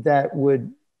that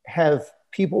would have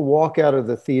people walk out of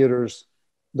the theaters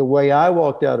the way I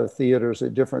walked out of theaters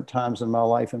at different times in my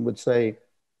life, and would say,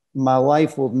 my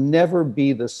life will never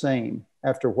be the same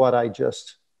after what I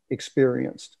just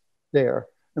experienced there.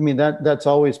 I mean, that's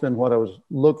always been what I was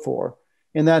looked for.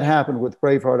 And that happened with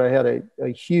Braveheart. I had a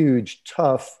huge,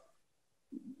 tough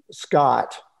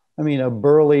Scot, I mean, a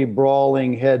burly,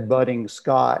 brawling, head-butting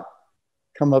Scot,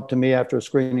 come up to me after a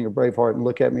screening of Braveheart and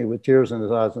look at me with tears in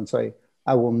his eyes and say,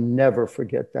 "I will never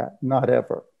forget that, not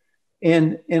ever."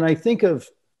 And I think of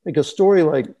like a story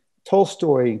like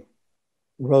Tolstoy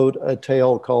wrote a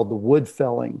tale called The Wood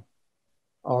Felling,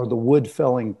 or The Wood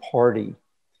Felling Party.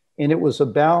 And it was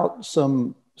about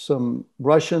some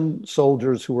Russian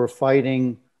soldiers who were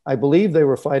fighting, I believe they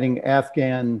were fighting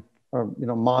Afghan or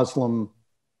Muslim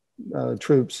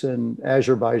troops in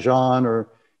Azerbaijan or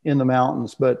in the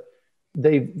mountains, but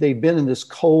they've been in this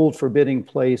cold, forbidding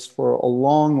place for a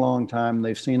long, long time.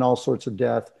 They've seen all sorts of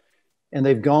death, and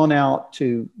they've gone out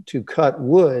to cut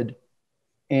wood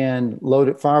and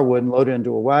firewood and load it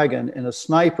into a wagon, and a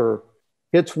sniper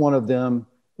hits one of them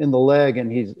in the leg,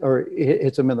 and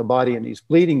hits him in the body, and he's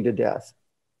bleeding to death.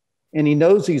 And he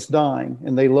knows he's dying,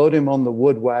 and they load him on the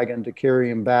wood wagon to carry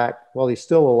him back while he's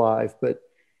still alive. But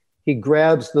he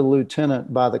grabs the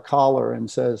lieutenant by the collar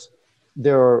and says,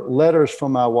 "There are letters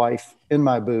from my wife in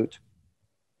my boot.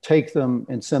 Take them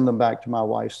and send them back to my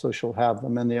wife so she'll have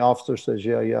them." And the officer says,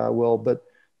 yeah, I will. But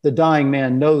the dying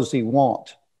man knows he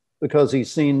won't, because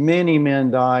he's seen many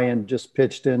men die and just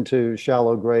pitched into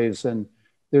shallow graves, and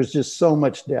there's just so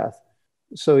much death.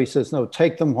 So he says, "No,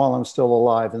 take them while I'm still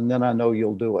alive, and then I know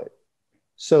you'll do it."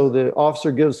 So the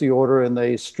officer gives the order, and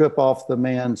they strip off the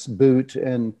man's boot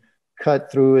and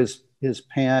cut through his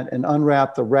pant and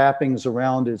unwrap the wrappings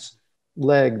around his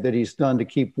leg that he's done to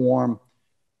keep warm.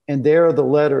 And there are the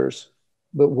letters.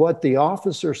 But what the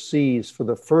officer sees for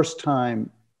the first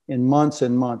time in months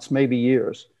and months, maybe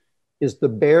years, is the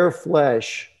bare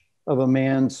flesh of a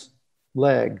man's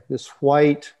leg, this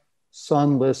white,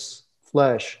 sunless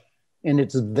flesh. And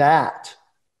it's that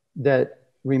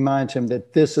reminds him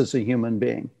that this is a human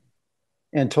being.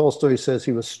 And Tolstoy says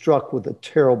he was struck with a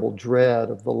terrible dread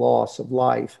of the loss of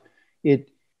life.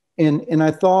 And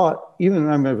I thought, even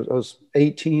I remember I was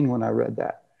 18 when I read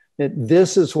that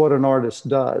this is what an artist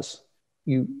does.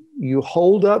 You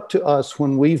hold up to us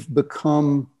when we've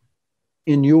become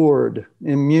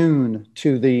immune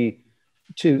to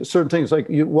certain things. Like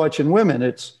you watch in women,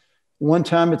 it's one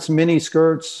time it's mini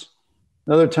skirts,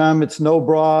 another time it's no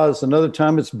bras, another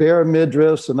time it's bare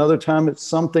midriffs, another time it's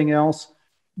something else.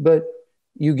 But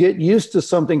you get used to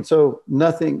something, so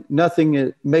nothing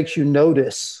makes you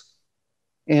notice.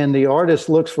 And the artist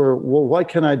looks for, well, what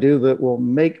can I do that will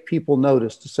make people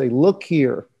notice, to say, look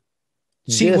here.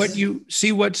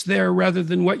 See what's there rather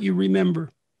than what you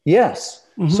remember. Yes.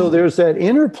 Mm-hmm. So there's that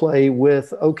interplay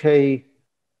with, okay,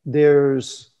 there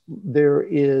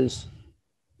is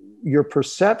your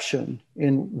perception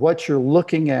in what you're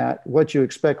looking at, what you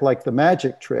expect, like the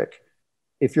magic trick.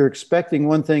 If you're expecting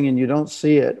one thing and you don't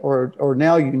see it, or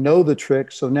now you know the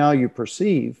trick, so now you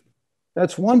perceive,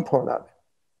 that's one part of it.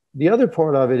 The other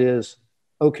part of it is,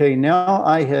 okay, now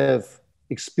I have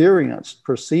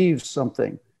perceived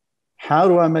something. How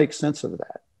do I make sense of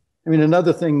that? I mean,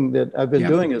 another thing that I've been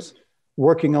doing is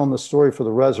working on the story for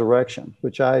the resurrection,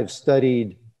 which I've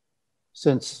studied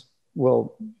since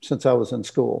I was in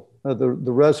school. The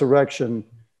resurrection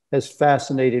has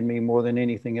fascinated me more than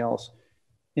anything else,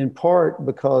 in part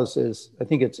because, as I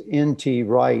think it's N.T.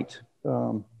 Wright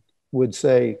would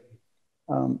say,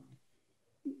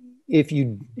 if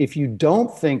you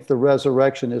don't think the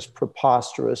resurrection is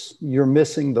preposterous, you're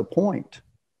missing the point.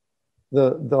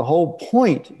 The whole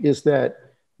point is that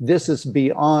this is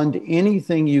beyond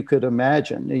anything you could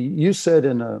imagine. You said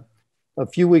a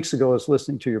few weeks ago, I was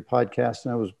listening to your podcast,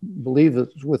 and I believe it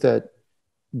was with that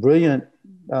brilliant,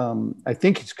 I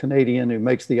think it's Canadian, who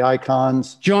makes the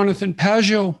icons. Jonathan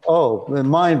Pajot. Oh,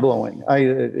 mind blowing.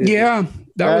 That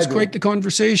was quite the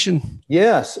conversation.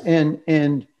 Yes.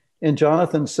 And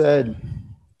Jonathan said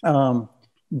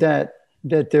that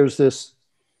there's this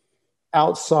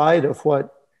outside of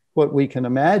what we can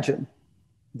imagine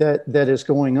that is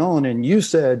going on. And you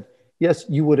said, yes,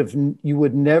 you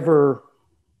would never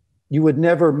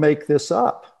make this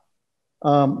up.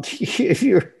 If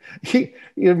you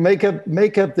make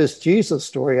up this Jesus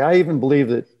story. I even believe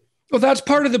that. Well, that's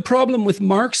part of the problem with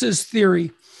Marx's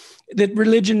theory that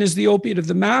religion is the opiate of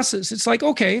the masses. It's like,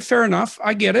 okay, fair enough,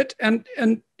 I get it, and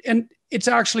it's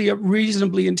actually a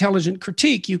reasonably intelligent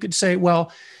critique. You could say,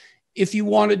 well, if you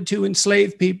wanted to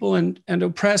enslave people and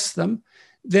oppress them,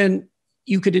 then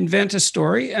you could invent a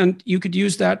story and you could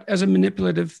use that as a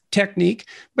manipulative technique.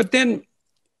 But then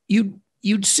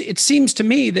it seems to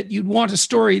me that you'd want a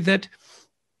story that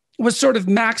was sort of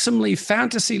maximally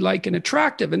fantasy-like and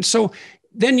attractive. And so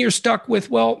then you're stuck with,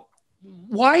 well,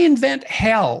 why invent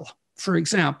hell, for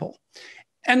example?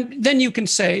 And then you can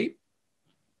say,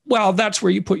 well, that's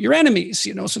where you put your enemies,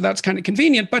 so that's kind of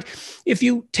convenient. But if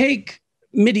you take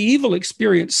medieval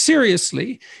experience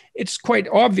seriously, it's quite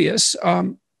obvious.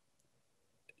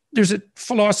 There's a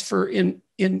philosopher in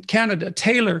Canada,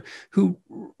 Taylor, who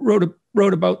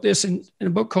wrote about this in a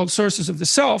book called Sources of the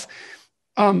Self.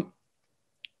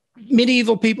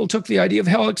 Medieval people took the idea of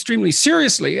hell extremely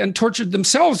seriously and tortured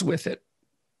themselves with it,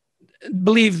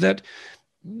 believed that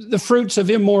the fruits of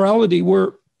immorality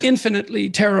were infinitely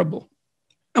terrible.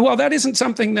 And well, that isn't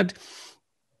something that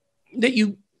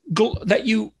you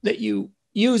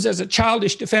use as a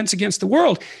childish defense against the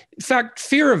world. In fact,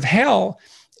 fear of hell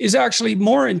is actually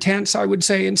more intense, I would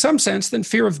say, in some sense, than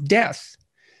fear of death.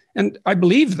 And I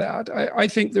believe that. I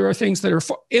think there are things that are,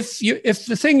 if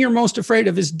the thing you're most afraid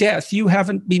of is death, you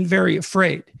haven't been very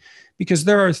afraid, because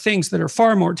there are things that are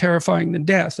far more terrifying than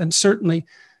death. And certainly,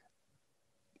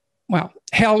 well,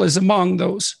 hell is among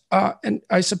those. And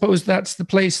I suppose that's the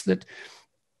place that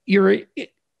you're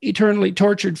eternally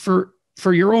tortured for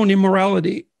your own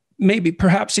immorality, maybe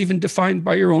perhaps even defined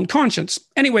by your own conscience.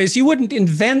 Anyways, you wouldn't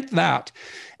invent that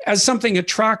as something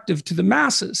attractive to the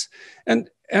masses. And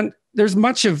there's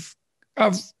much of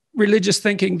religious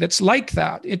thinking that's like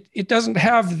that. It doesn't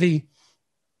have the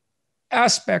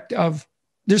aspect of,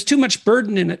 there's too much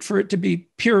burden in it for it to be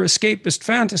pure escapist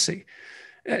fantasy.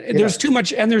 There's too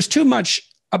much, and there's too much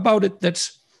about it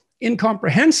that's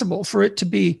incomprehensible for it to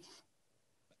be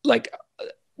like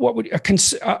a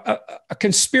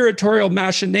conspiratorial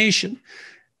machination.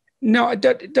 No,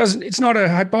 it doesn't. It's not a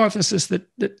hypothesis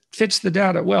that fits the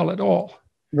data well at all.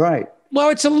 Right. Well,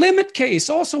 it's a limit case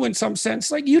also in some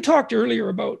sense. Like you talked earlier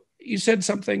about, you said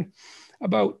something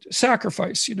about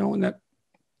sacrifice, and that,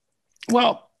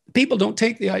 well, people don't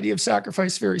take the idea of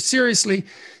sacrifice very seriously.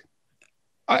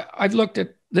 I've looked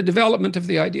at the development of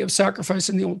the idea of sacrifice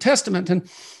in the Old Testament. And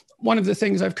one of the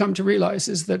things I've come to realize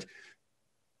is that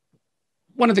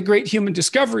one of the great human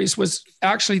discoveries was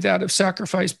actually that of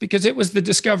sacrifice, because it was the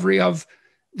discovery of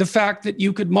the fact that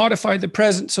you could modify the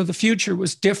present so the future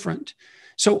was different.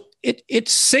 So it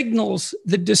signals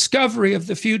the discovery of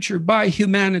the future by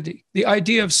humanity, the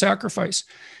idea of sacrifice,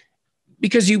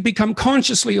 because you become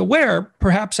consciously aware,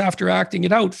 perhaps after acting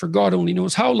it out for God only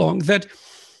knows how long, that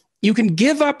you can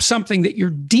give up something that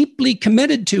you're deeply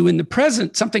committed to in the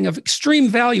present, something of extreme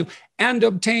value, and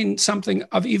obtain something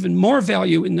of even more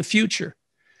value in the future.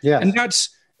 Yes. And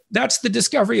that's the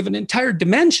discovery of an entire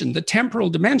dimension, the temporal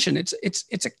dimension. It's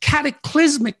a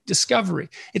cataclysmic discovery.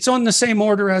 It's on the same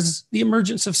order as the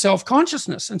emergence of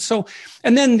self-consciousness.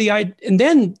 And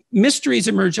then mysteries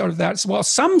emerge out of that. So, well,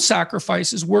 some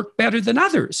sacrifices work better than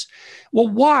others. Well,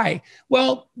 why?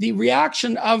 Well, the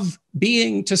reaction of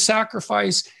being to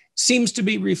sacrifice seems to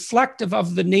be reflective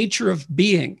of the nature of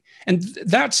being. And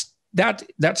that's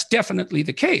definitely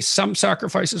the case. Some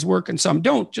sacrifices work and some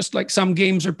don't, just like some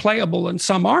games are playable and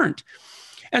some aren't.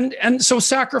 And so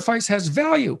sacrifice has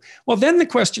value. Well, then the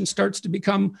question starts to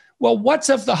become, well, what's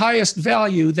of the highest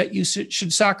value that you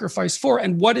should sacrifice for?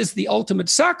 And what is the ultimate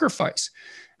sacrifice?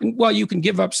 And well, you can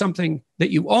give up something that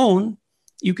you own.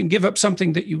 You can give up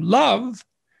something that you love.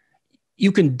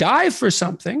 You can die for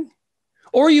something,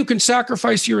 or you can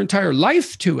sacrifice your entire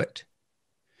life to it.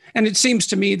 And it seems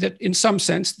to me that in some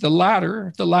sense, the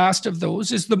latter, the last of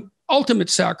those, is the ultimate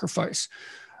sacrifice,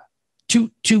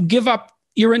 to give up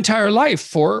your entire life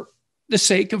for the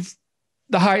sake of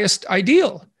the highest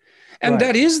ideal. And Right.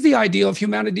 that is the ideal of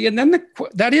humanity. And then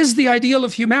that is the ideal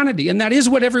of humanity. And that is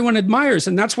what everyone admires.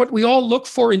 And that's what we all look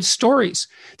for in stories.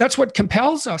 That's what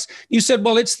compels us. You said,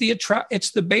 well, it's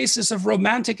the basis of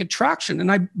romantic attraction.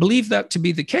 And I believe that to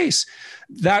be the case.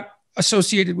 That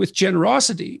associated with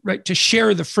generosity, right? To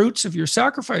share the fruits of your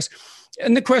sacrifice.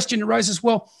 And the question arises,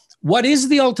 well, what is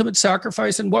the ultimate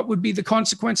sacrifice and what would be the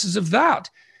consequences of that?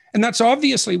 And that's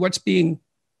obviously what's being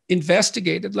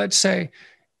investigated, let's say,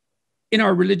 in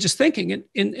our religious thinking.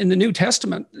 In the New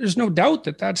Testament, there's no doubt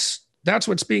that that's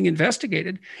what's being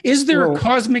investigated. Is there a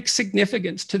cosmic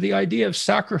significance to the idea of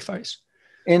sacrifice?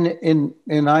 And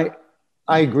I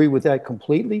agree with that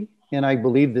completely. And I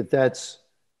believe that's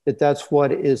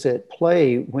what is at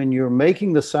play when you're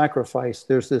making the sacrifice.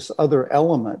 There's this other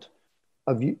element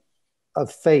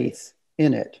of faith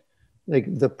in it.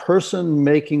 Like the person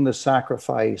making the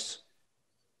sacrifice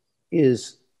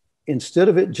is, instead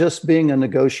of it just being a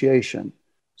negotiation,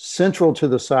 central to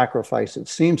the sacrifice, it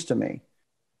seems to me,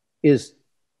 is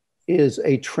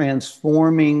a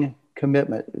transforming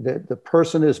commitment. That the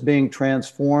person is being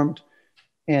transformed,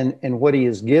 and what he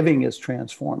is giving is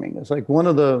transforming. It's like one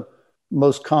of the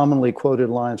most commonly quoted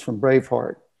lines from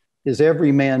Braveheart is,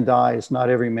 "Every man dies, not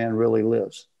every man really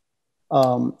lives."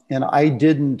 And I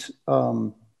didn't,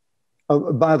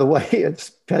 by the way, it's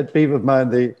a pet peeve of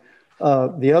mine.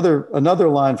 Another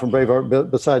line from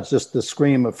Braveheart, besides just the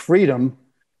scream of freedom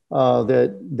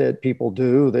that people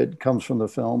do, that comes from the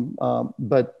film,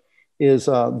 but is,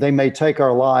 "They may take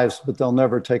our lives, but they'll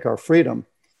never take our freedom."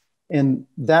 And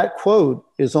that quote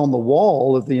is on the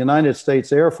wall of the United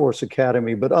States Air Force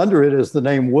Academy, but under it is the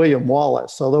name William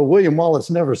Wallace, although William Wallace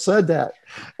never said that.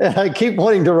 And I keep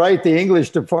wanting to write the English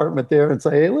department there and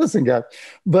say, "Hey, listen, guys."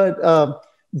 But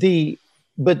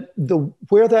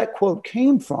where that quote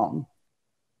came from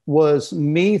was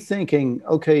me thinking,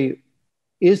 okay,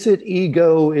 is it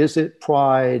ego? Is it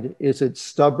pride? Is it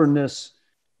stubbornness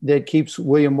that keeps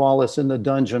William Wallace in the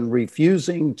dungeon,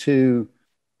 refusing to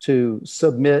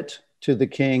submit to the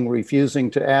king,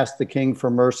 refusing to ask the king for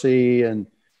mercy and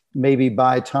maybe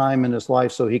buy time in his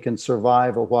life so he can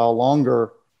survive a while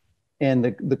longer? And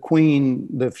the queen,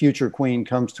 the future queen,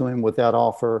 comes to him with that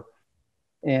offer.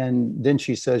 And then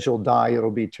she says, "You'll die,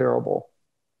 it'll be terrible."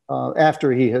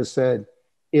 After he has said,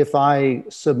 "If I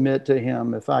submit to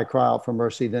him, if I cry out for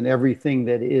mercy, then everything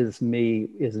that is me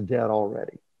is dead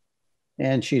already."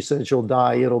 And she says, "You'll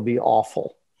die, it'll be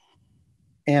awful."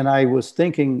 And I was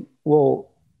thinking,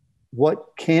 well,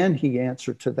 what can he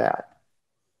answer to that?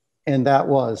 And that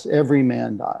was, every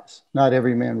man dies, not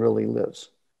every man really lives.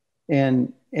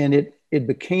 And it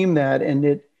became that,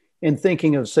 and in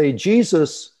thinking of, say,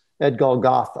 Jesus at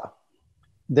Golgotha,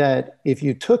 that if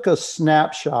you took a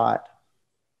snapshot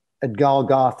at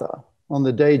Golgotha on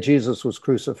the day Jesus was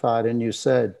crucified and you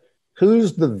said,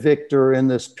 "Who's the victor in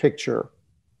this picture?"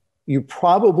 you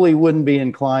probably wouldn't be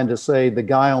inclined to say the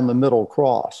guy on the middle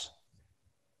cross.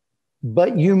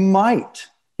 But you might,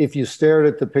 if you stared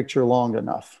at the picture long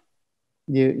enough.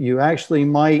 You actually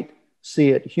might see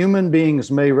it. Human beings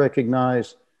may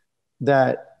recognize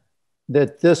that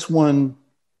this one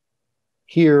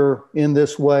here in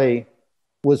this way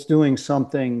was doing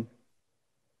something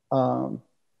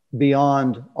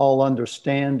beyond all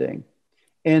understanding.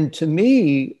 And to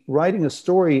me, writing a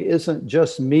story isn't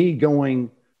just me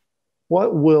going,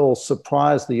 what will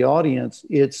surprise the audience.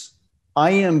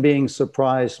 I am being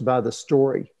surprised by the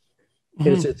story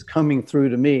as it's coming through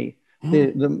to me.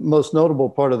 The most notable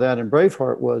part of that in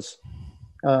Braveheart was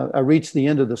I reached the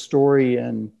end of the story,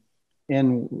 and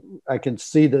I can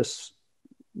see this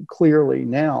clearly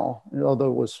now,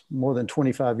 although it was more than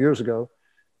 25 years ago.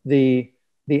 The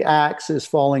axe is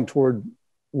falling toward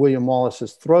William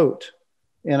Wallace's throat.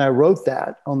 And I wrote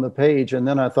that on the page. And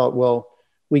then I thought, well,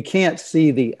 we can't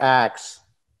see the axe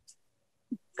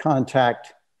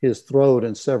contact his throat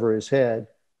and sever his head.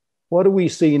 What do we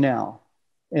see now?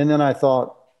 And then I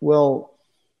thought, well,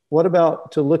 what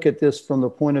about to look at this from the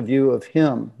point of view of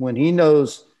him? When he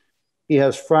knows he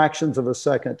has fractions of a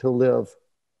second to live,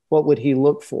 what would he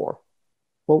look for?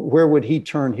 Where would he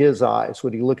turn his eyes?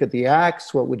 Would he look at the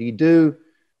axe? What would he do?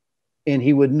 And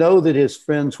he would know that his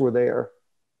friends were there.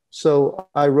 So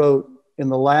I wrote, in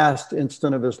the last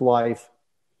instant of his life,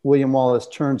 William Wallace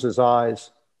turns his eyes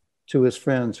to his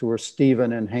friends, who were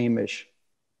Stephen and Hamish.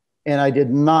 And I did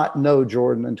not know,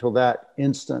 Jordan, until that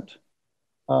instant,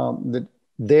 that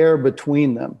there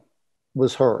between them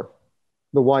was her,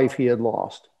 the wife he had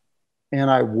lost. And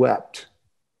I wept.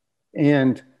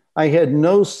 And I had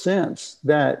no sense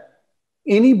that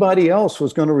anybody else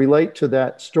was going to relate to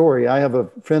that story. I have a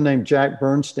friend named Jack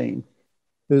Bernstein,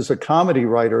 who's a comedy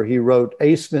writer. He wrote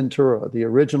Ace Ventura, the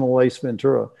original Ace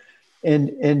Ventura.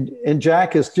 And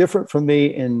Jack is different from me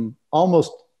in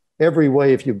almost every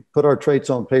way. If you put our traits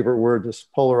on paper, we're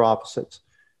just polar opposites.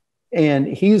 And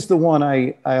he's the one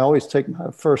I always take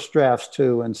my first drafts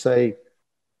to and say,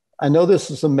 I know this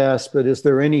is a mess, but is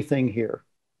there anything here?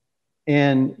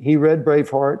 And he read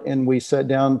Braveheart, and we sat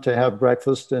down to have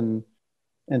breakfast and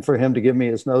for him to give me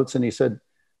his notes. And he said,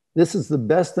 this is the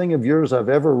best thing of yours I've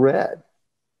ever read.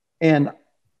 And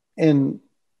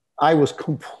I was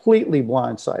completely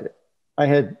blindsided. I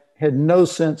had no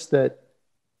sense that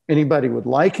anybody would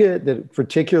like it, that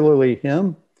particularly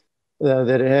him,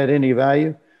 that it had any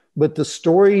value. But the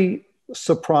story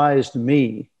surprised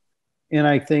me. And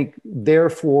I think,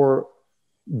 therefore,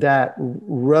 that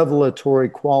revelatory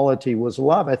quality was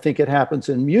alive. I think it happens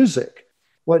in music.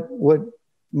 What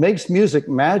makes music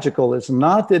magical is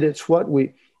not that it's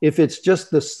if it's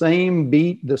just the same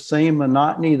beat, the same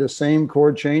monotony, the same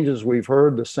chord changes we've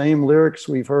heard, the same lyrics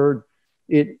we've heard,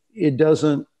 it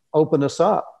doesn't open us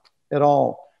up at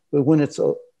all. But when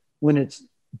it's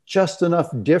just enough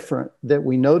different that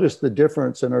we notice the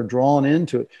difference and are drawn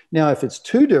into it. Now, if it's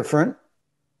too different,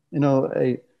 when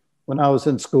I was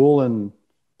in school and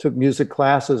took music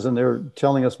classes and they're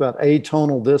telling us about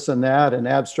atonal this and that and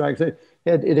abstract,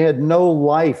 it had no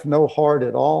life, no heart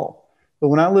at all. But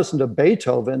when I listen to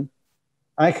Beethoven,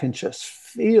 I can just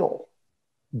feel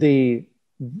the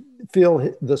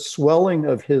swelling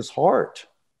of his heart,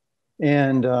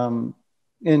 and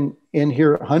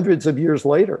here hundreds of years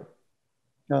later.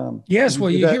 Yes, well,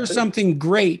 you hear something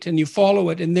great and you follow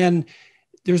it, and then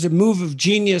there's a move of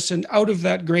genius, and out of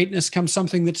that greatness comes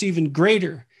something that's even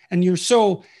greater. And you're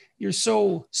so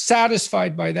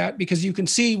satisfied by that because you can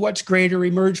see what's greater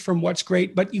emerge from what's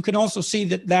great, but you can also see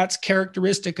that that's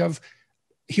characteristic of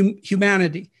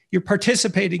humanity. You're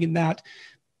participating in that.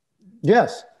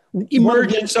 Yes.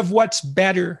 Emergence of what's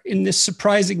better in this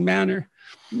surprising manner.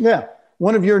 Yeah.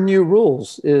 One of your new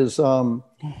rules is to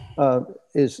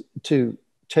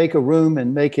take a room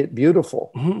and make it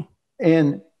beautiful. Mm-hmm.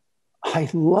 And I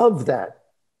love that.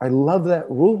 I love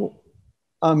that rule.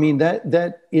 I mean,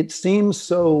 that it seems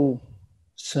so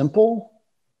simple,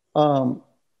 but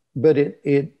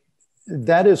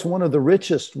that is one of the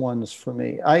richest ones for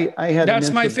me.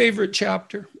 That's my favorite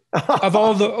chapter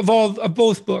of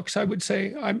both books. I would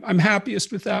say I'm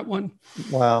happiest with that one.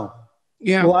 Wow.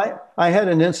 Yeah. Well, I had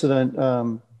an incident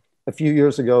a few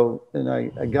years ago, and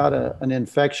I got an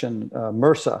infection,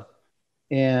 MRSA,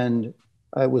 and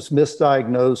I was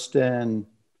misdiagnosed, and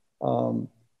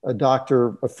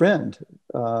a friend,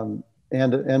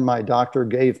 and my doctor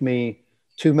gave me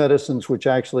 2 medicines, which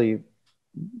actually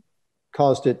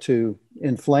caused it to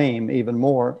inflame even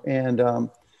more. And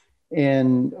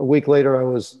a week later, I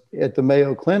was at the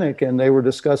Mayo Clinic, and they were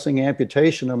discussing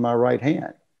amputation of my right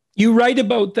hand. You write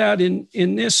about that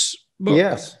in this book.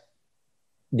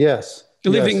 Yes.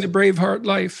 Living the Braveheart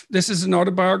Life. This is an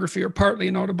autobiography, or partly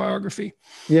an autobiography.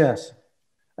 Yes.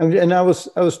 And I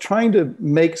was trying to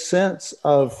make sense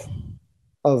of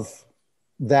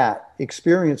that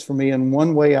experience for me. And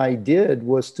one way I did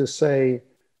was to say,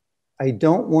 I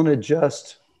don't want to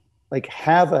just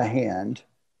have a hand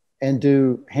and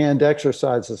do hand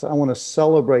exercises. I want to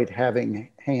celebrate having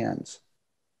hands.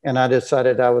 And I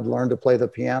decided I would learn to play the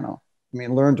piano.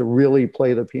 Learn to really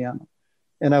play the piano.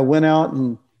 And I went out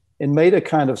and and made a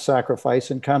kind of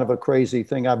sacrifice and kind of a crazy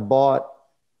thing. I bought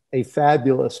a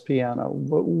fabulous piano,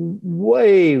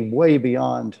 way, way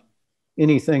beyond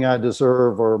anything I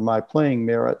deserve or my playing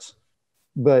merits.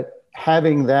 But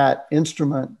having that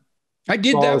instrument. I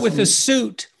did that with a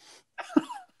suit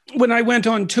when I went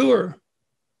on tour.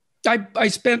 I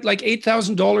spent like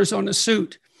 $8,000 on a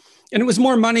suit, and it was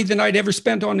more money than I'd ever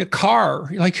spent on a car.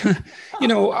 Like, you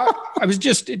know, I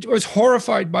was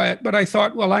horrified by it, but I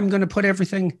thought, well, I'm going to put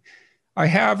everything I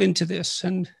have into this,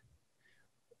 and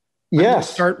yes,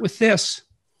 start with this.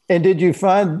 And did you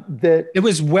find that it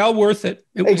was well worth it?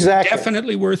 It was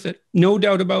definitely worth it, no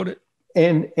doubt about it.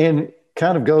 And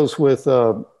kind of goes with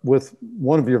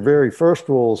one of your very first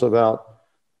rules about,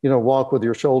 you know, walk with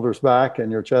your shoulders back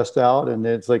and your chest out. And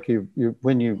it's like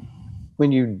when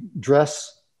you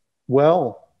dress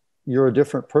well, you're a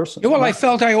different person. Well, I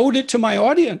felt I owed it to my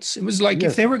audience. It was like,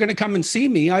 if they were going to come and see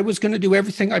me, I was going to do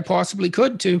everything I possibly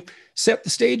could to set the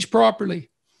stage properly.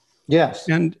 Yes.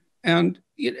 And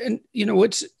you know,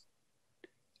 it's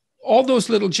all those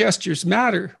little gestures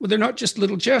matter. Well, they're not just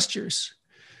little gestures.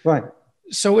 Right.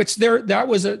 So it's there. That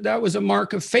was a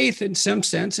mark of faith in some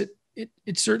sense. It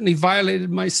certainly violated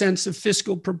my sense of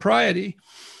fiscal propriety.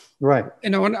 Right. You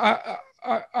know, and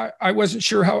I wasn't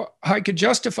sure how I could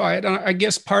justify it. And I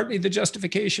guess partly the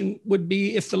justification would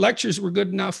be if the lectures were good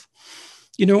enough,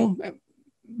 you know,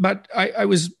 but I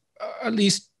was at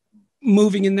least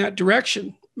moving in that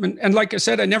direction. And like I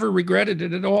said, I never regretted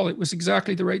it at all. It was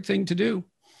exactly the right thing to do.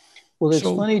 Well, it's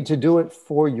funny to do it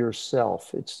for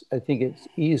yourself. I think it's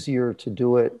easier to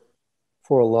do it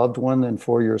for a loved one than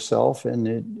for yourself.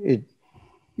 And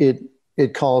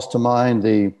it calls to mind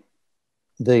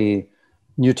the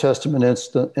New Testament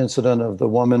incident of the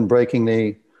woman breaking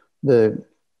the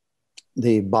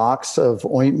box of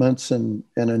ointments and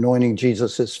anointing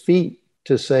Jesus's feet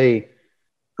to say,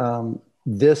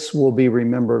 this will be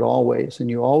remembered always. And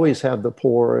you always have the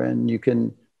poor and you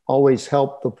can always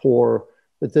help the poor,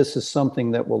 but this is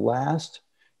something that will last.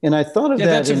 And I thought of that.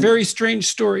 That's a very strange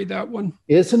story, that one.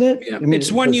 Isn't it? Yeah. I mean,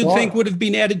 it's one you'd think would have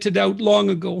been edited out long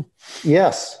ago.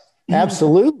 Yes,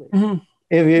 absolutely. Mm-hmm.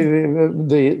 If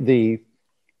the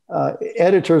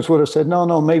editors would have said,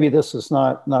 no, maybe this is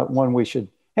not one we should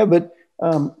have. But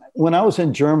when I was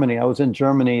in Germany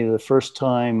the first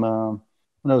time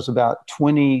when I was about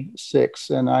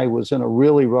 26, and I was in a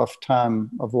really rough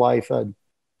time of life. I'd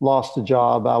lost a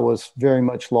job. I was very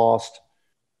much lost.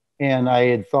 And I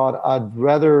had thought I'd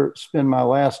rather spend my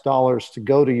last dollars to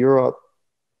go to Europe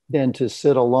than to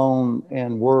sit alone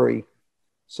and worry.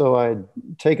 So I'd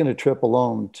taken a trip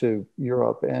alone to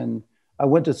Europe, and I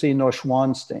went to see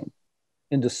Neuschwanstein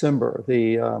in December,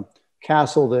 the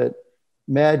castle that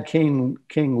Mad King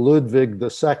Ludwig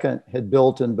II had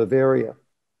built in Bavaria.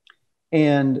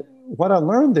 And what I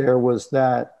learned there was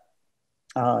that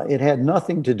it had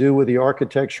nothing to do with the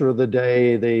architecture of the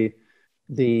day,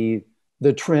 the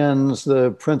trends,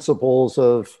 the principles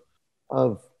of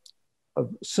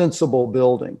sensible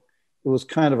building. It was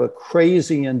kind of a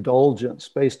crazy indulgence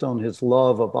based on his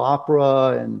love of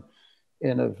opera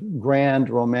and of grand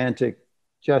romantic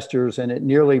gestures, and it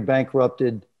nearly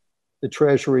bankrupted the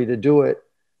treasury to do it.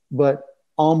 But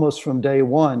almost from day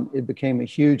one, it became a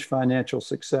huge financial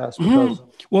success. Because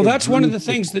well, that's one of the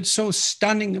things that's so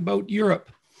stunning about Europe,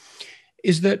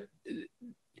 is that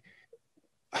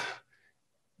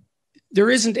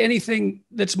there isn't anything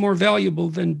that's more valuable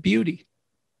than beauty.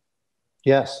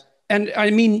 Yes. And I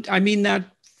mean that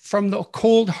from the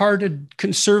cold-hearted,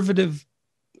 conservative,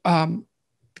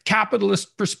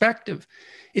 capitalist perspective.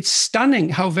 It's stunning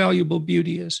how valuable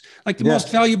beauty is. Like the most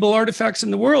valuable artifacts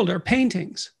in the world are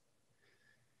paintings.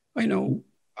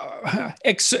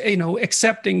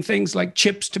 Accepting things like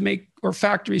chips to make, or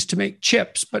factories to make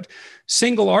chips, but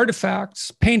single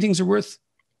artifacts, paintings are worth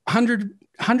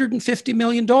 $150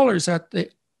 million at the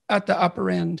upper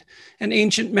end, and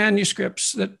ancient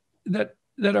manuscripts that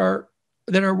are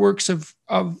works of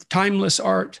timeless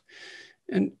art.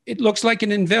 And it looks like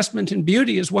an investment in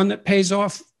beauty is one that pays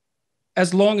off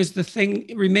as long as the thing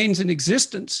remains in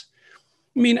existence.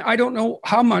 I mean, I don't know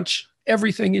how much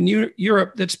everything in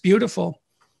Europe that's beautiful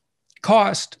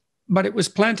cost, but it was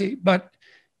plenty. But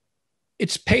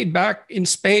it's paid back in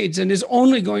spades and is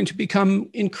only going to become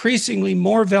increasingly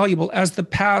more valuable as the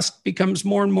past becomes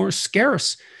more and more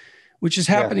scarce, which is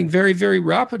happening very, very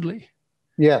rapidly.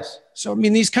 Yes. So, I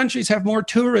mean, these countries have more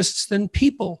tourists than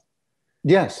people.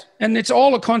 Yes. And it's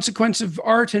all a consequence of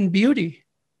art and beauty.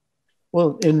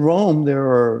 Well, in Rome, there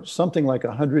are something like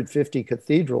 150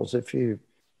 cathedrals. If you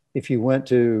went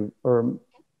to, or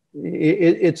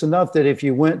it's enough that if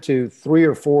you went to 3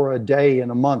 or 4 a day in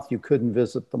a month, you couldn't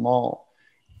visit them all.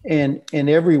 and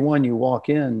every one you walk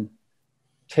in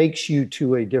takes you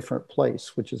to a different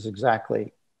place, which is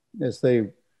exactly as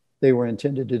they were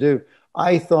intended to do.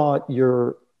 I thought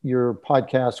your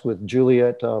podcast with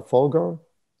Juliet Folger,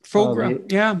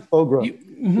 Fogra, yeah. Fogra,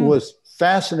 was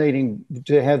fascinating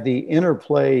to have the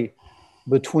interplay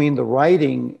between the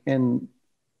writing and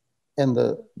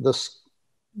the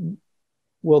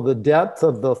the depth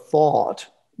of the thought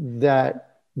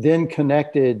that then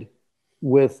connected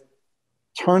with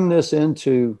turn this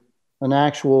into an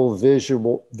actual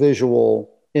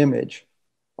visual image.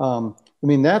 I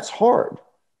mean, that's hard.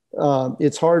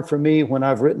 It's hard for me when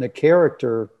I've written a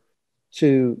character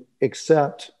to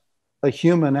accept a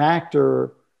human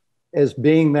actor as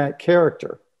being that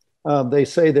character. They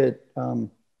say that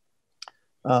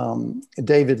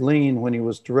David Lean, when he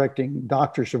was directing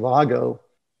Dr. Zhivago,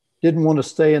 didn't want to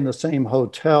stay in the same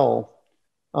hotel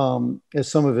as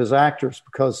some of his actors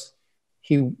because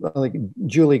like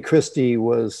Julie Christie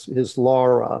was his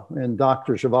Laura and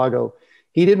Dr. Zhivago.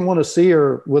 He didn't want to see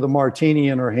her with a martini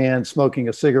in her hand, smoking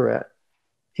a cigarette.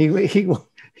 He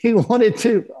wanted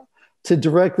to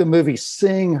direct the movie,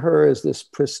 seeing her as this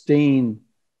pristine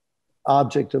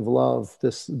object of love,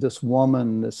 this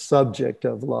woman, this subject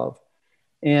of love.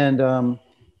 And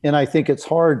I think it's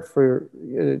hard for,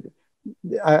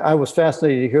 I was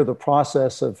fascinated to hear the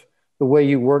process of the way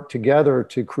you work together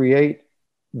to create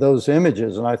those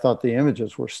images. And I thought the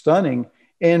images were stunning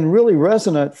and really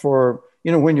resonant for,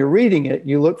 when you're reading it,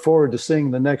 you look forward to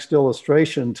seeing the next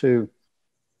illustration to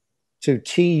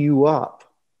tee you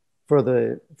up for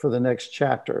the next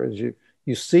chapter. As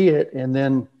you see it, and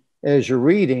then as you're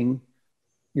reading,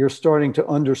 you're starting to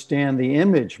understand the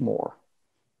image more.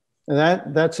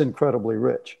 And that's incredibly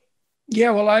rich. Yeah,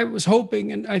 well, I was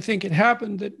hoping, and I think it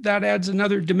happened, that adds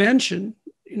another dimension.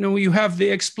 You have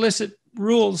the explicit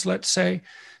rules, let's say,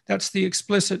 that's the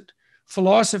explicit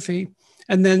philosophy.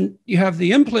 And then you have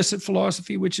the implicit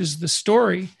philosophy, which is the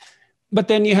story. But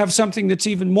then you have something that's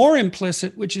even more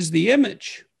implicit, which is the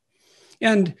image.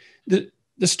 And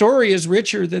the story is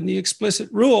richer than the explicit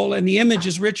rule, and the image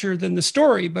is richer than the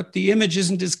story, but the image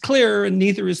isn't as clear, and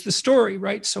neither is the story,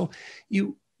 right? So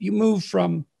you move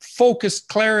from focused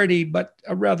clarity, but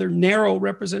a rather narrow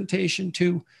representation,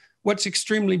 to what's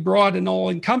extremely broad and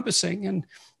all-encompassing. And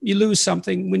you lose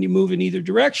something when you move in either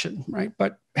direction, right?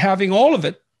 But having all of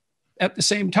it at the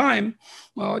same time,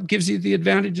 well, it gives you the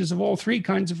advantages of all three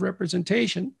kinds of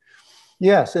representation.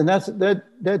 Yes, and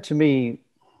that to me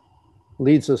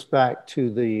leads us back to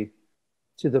the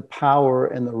power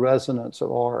and the resonance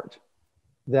of art.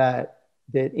 That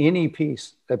any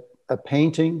piece, a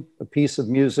painting, a piece of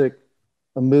music,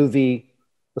 a movie,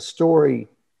 a story,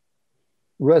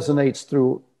 resonates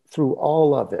through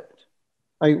all of it.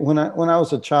 When I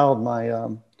was a child,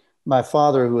 my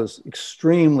father, who was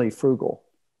extremely frugal,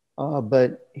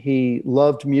 but he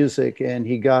loved music, and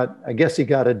he got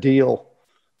a deal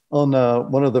on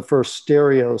one of the first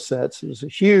stereo sets. It was a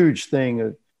huge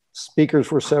thing. Speakers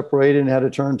were separated and had a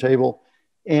turntable,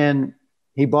 and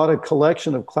he bought a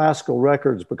collection of classical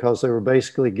records because they were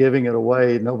basically giving it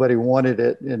away. Nobody wanted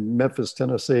it in Memphis,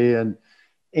 Tennessee,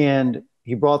 and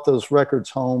he brought those records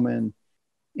home,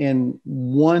 and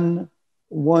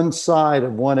one side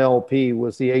of one LP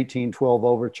was the 1812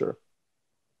 Overture.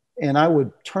 And I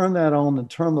would turn that on and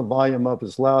turn the volume up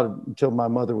as loud until my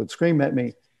mother would scream at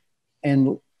me,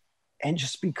 and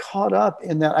just be caught up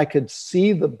in that. I could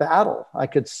see the battle. I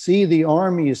could see the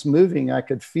armies moving. I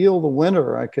could feel the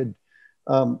winter. I could,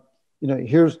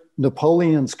 here's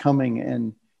Napoleon's coming,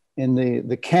 and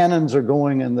the cannons are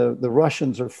going, and the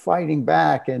Russians are fighting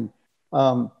back. And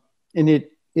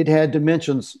it had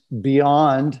dimensions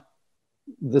beyond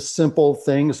the simple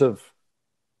things of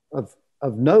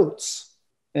notes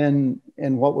and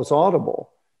what was audible.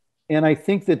 And I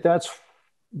think that's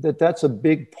a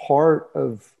big part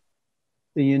of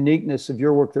the uniqueness of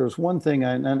your work. There's one thing,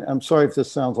 and I'm sorry if this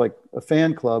sounds like a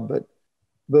fan club,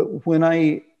 but when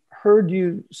I heard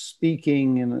you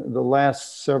speaking in the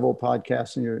last several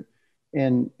podcasts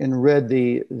and read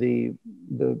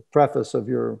the preface of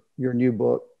your new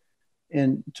book,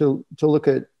 and to look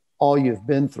at all you've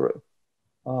been through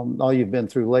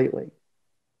lately,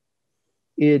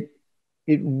 it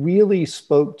really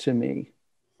spoke to me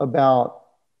about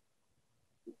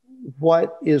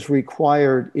what is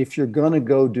required if you're going to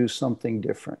go do something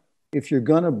different. If you're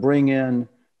going to bring in,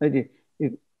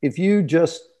 if you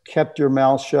just kept your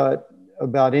mouth shut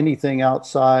about anything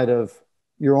outside of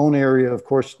your own area, of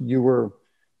course, you were,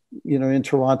 in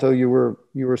Toronto, you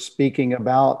were speaking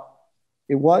about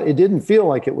it. It didn't feel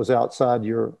like it was outside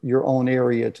your own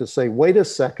area to say, wait a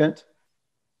second,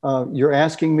 you're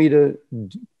asking me to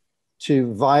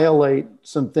to violate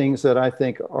some things that I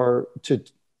think are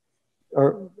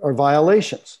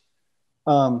violations.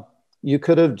 You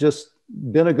could have just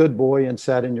been a good boy and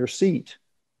sat in your seat.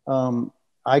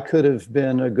 I could have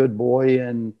been a good boy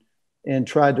and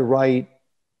tried to write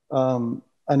an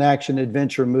action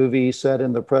adventure movie set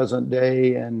in the present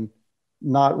day and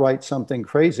not write something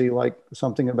crazy, like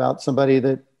something about somebody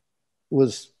that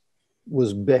was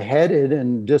beheaded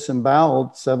and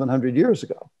disemboweled 700 years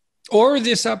ago. Or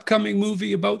this upcoming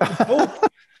movie about the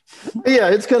Pope. Yeah,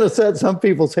 it's going to set some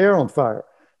people's hair on fire,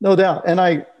 no doubt. And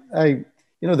I,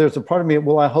 there's a part of me,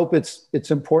 well, I hope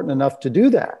it's important enough to do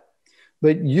that.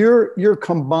 But you're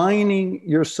combining,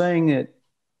 you're saying that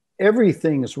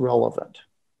everything is relevant,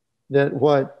 that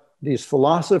what these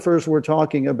philosophers were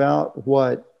talking about,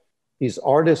 what these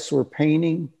artists were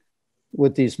painting,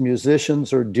 what these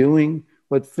musicians are doing,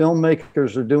 what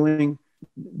filmmakers are doing,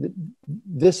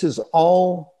 this is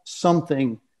all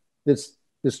something that's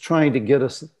trying to get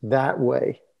us that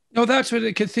way. No, that's what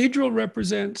a cathedral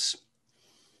represents.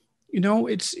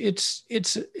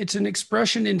 It's an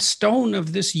expression in stone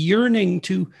of this yearning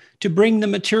to bring the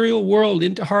material world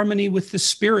into harmony with the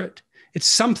spirit. It's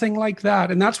something like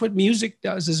that. And that's what music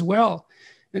does as well.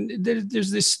 And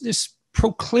there's this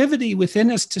proclivity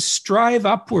within us to strive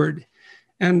upward.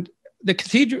 And the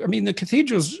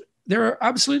cathedrals, they're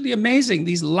absolutely amazing.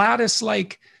 These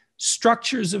lattice-like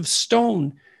structures of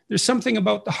stone. There's something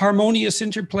about the harmonious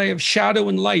interplay of shadow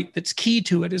and light that's key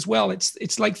to it as well.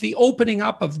 It's like the opening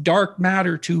up of dark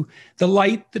matter to the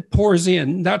light that pours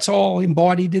in. That's all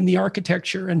embodied in the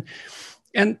architecture.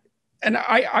 And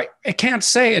I can't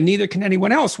say, and neither can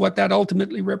anyone else, what that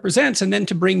ultimately represents. And then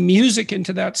to bring music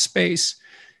into that space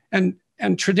and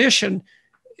tradition,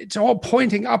 it's all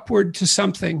pointing upward to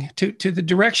something, to the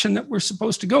direction that we're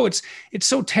supposed to go. It's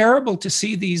so terrible to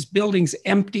see these buildings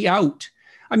empty out.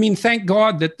 I mean, thank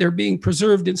God that they're being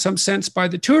preserved in some sense by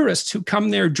the tourists who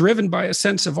come there driven by a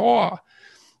sense of awe.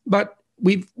 But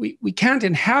we can't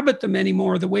inhabit them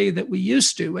anymore the way that we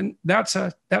used to. And that's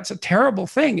a terrible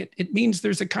thing. It means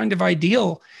there's a kind of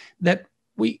ideal that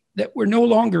we're no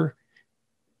longer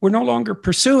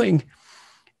pursuing.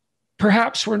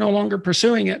 Perhaps we're no longer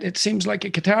pursuing it. It seems like a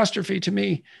catastrophe to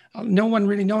me. No one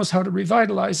really knows how to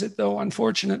revitalize it, though,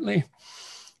 unfortunately.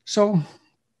 So,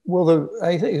 well,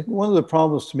 I think one of the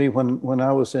problems to me when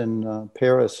I was in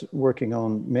Paris working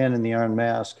on Man in the Iron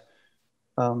Mask,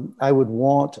 I would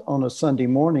want on a Sunday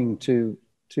morning to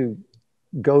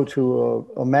go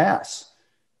to a mass,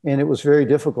 and it was very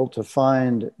difficult to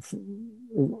find.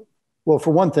 Well, for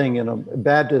one thing,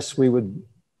 Baptists,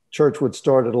 church would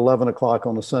start at 11 o'clock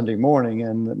on a Sunday morning,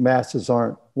 and the masses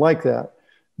aren't like that.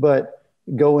 But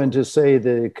go into, say,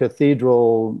 the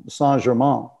Cathedral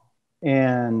Saint-Germain,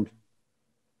 and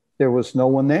there was no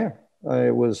one there.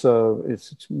 It's a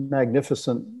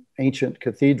magnificent ancient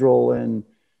cathedral, and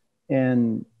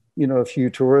a few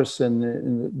tourists,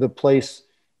 and the place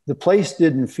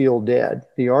didn't feel dead.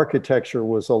 The architecture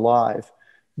was alive,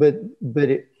 but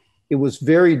it was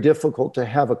very difficult to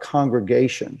have a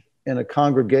congregation. And a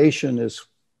congregation is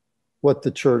what the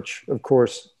church, of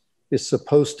course, is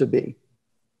supposed to be.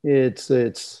 It's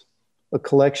a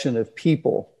collection of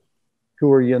people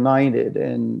who are united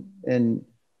and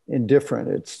indifferent.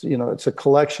 It's a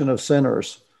collection of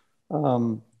sinners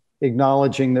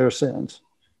acknowledging their sins.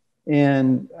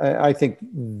 And I think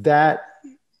that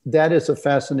is a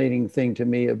fascinating thing to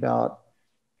me about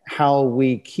how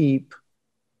we keep.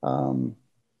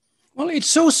 Well, it's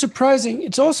so surprising.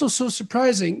 It's also so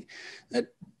surprising that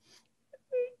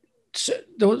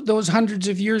those hundreds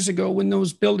of years ago, when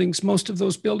most of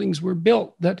those buildings were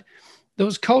built, that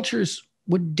those cultures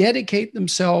would dedicate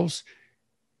themselves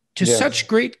to such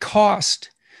great cost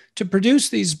to produce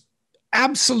these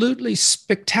absolutely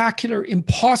spectacular,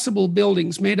 impossible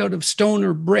buildings made out of stone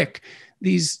or brick.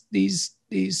 They're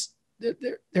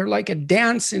like a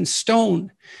dance in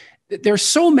stone. They're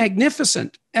so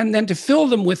magnificent, and then to fill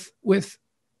them with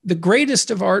the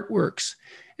greatest of artworks,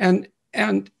 and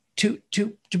to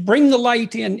bring the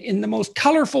light in the most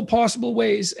colorful possible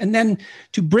ways, and then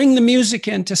to bring the music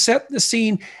in to set the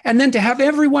scene, and then to have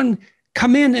everyone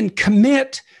come in and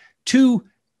commit to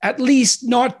at least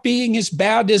not being as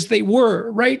bad as they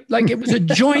were, right? Like it was a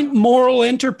joint moral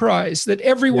enterprise that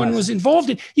everyone was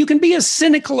involved in. You can be as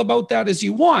cynical about that as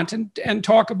you want and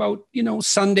talk about,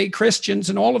 Sunday Christians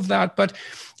and all of that, but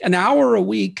an hour a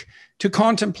week to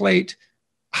contemplate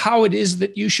how it is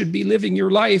that you should be living your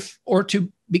life, or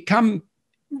to become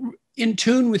in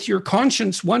tune with your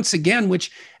conscience once again,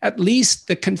 which at least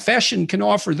the confession can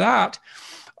offer that.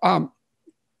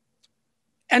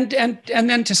 And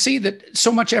then to see that so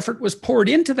much effort was poured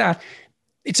into that.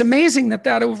 it's amazing that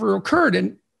that ever occurred.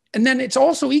 And then it's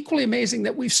also equally amazing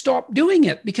that we've stopped doing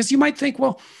it, because you might think,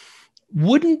 well,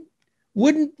 wouldn't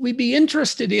we be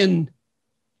interested in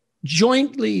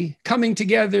jointly coming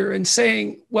together and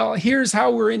saying, well, here's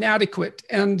how we're inadequate,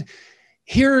 and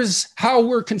here's how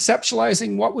we're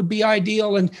conceptualizing what would be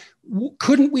ideal, and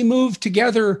couldn't we move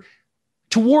together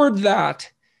toward that?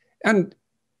 And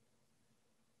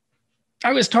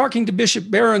I was talking to Bishop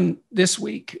Barron this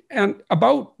week and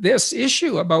about this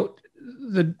issue, about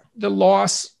the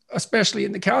loss, especially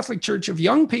in the Catholic Church, of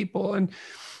young people. And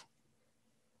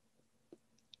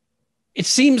it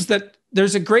seems that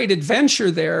there's a great adventure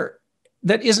there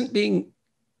that isn't being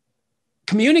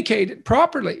communicated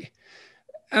properly.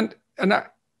 And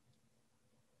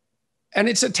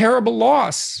it's a terrible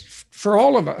loss for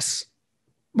all of us.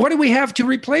 What do we have to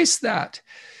replace that?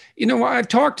 You know, I've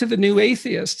talked to the new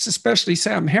atheists, especially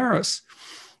Sam Harris,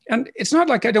 and it's not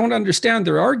like I don't understand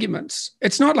their arguments.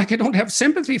 It's not like I don't have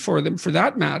sympathy for them, for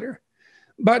that matter.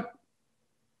 But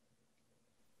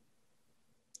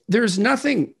there's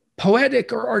nothing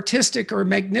poetic or artistic or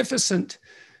magnificent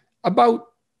about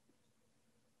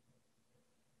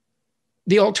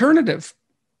the alternative.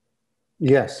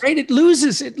 Yes. Right? It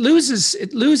loses.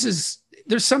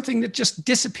 There's something that just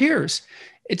disappears.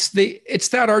 It's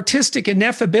that artistic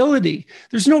ineffability.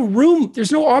 There's no room.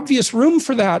 There's no obvious room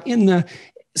for that in the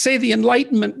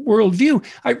Enlightenment worldview.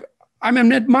 I'm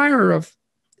an admirer of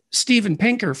Steven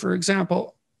Pinker, for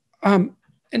example, and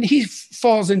he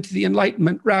falls into the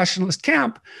Enlightenment rationalist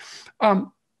camp. And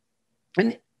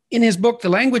in his book, The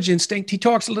Language Instinct, he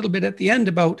talks a little bit at the end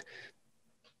about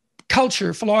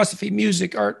culture, philosophy,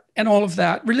 music, art, and all of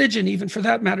that, religion, even for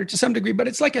that matter, to some degree. But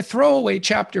it's like a throwaway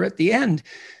chapter at the end.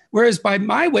 Whereas by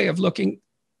my way of looking,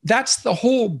 that's the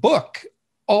whole book,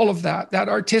 all of that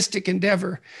artistic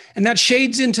endeavor, and that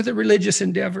shades into the religious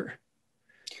endeavor.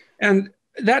 And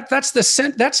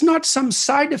that's not some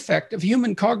side effect of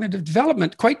human cognitive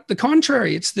development. Quite the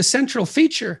contrary, it's the central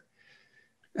feature.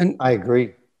 And I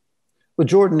agree. Well,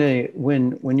 Jordan,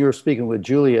 when you were speaking with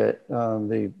Juliet,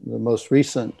 the most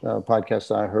recent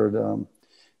podcast I heard,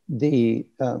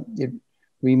 it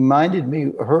reminded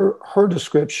me, her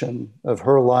description of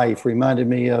her life reminded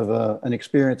me of an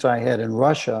experience I had in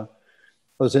Russia.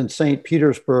 I was in St.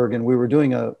 Petersburg, and we were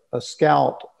doing a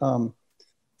scout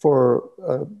for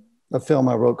a film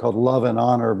I wrote called Love and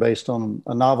Honor, based on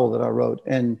a novel that I wrote.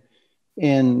 And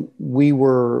we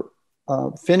were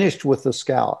finished with the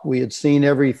scout. We had seen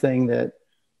everything that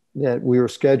we were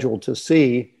scheduled to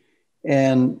see.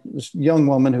 And this young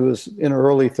woman who was in her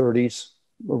early 30s,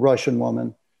 a Russian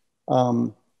woman,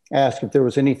 asked if there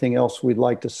was anything else we'd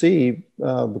like to see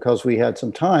because we had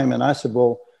some time. And I said,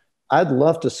 well, I'd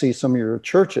love to see some of your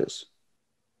churches.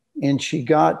 And she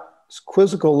got this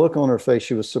quizzical look on her face.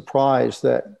 She was surprised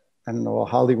that, I don't know, a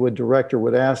Hollywood director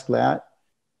would ask that.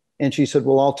 And she said,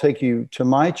 well, I'll take you to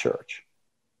my church.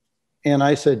 And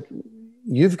I said,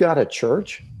 you've got a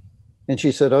church? And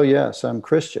she said, oh, yes, I'm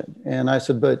Christian. And I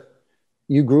said, but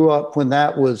you grew up when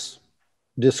that was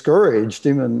discouraged,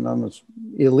 even almost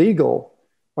illegal.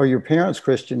 Are your parents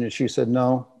Christian? And she said,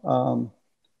 no.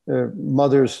 Their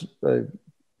mother's a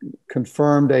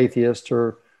confirmed atheist.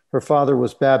 Her father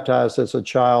was baptized as a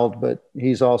child, but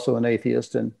he's also an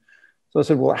atheist. And so I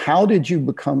said, well, how did you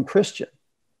become Christian?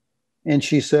 And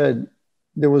she said,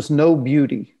 there was no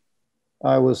beauty.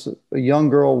 I was a young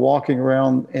girl walking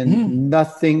around and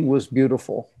nothing was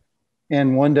beautiful.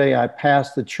 And one day I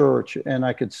passed the church and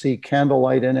I could see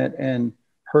candlelight in it and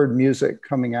heard music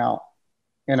coming out.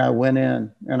 And I went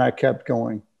in and I kept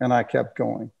going and I kept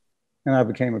going and I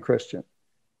became a Christian.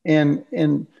 And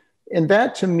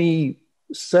that to me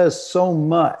says so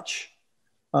much.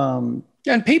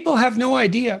 And people have no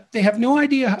idea. They have no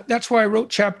idea. That's why I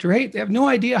wrote chapter 8. They have no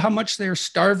idea how much they're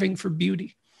starving for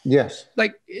beauty. Yes.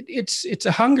 Like it's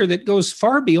a hunger that goes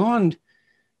far beyond,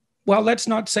 well, let's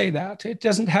not say that. It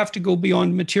doesn't have to go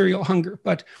beyond material hunger,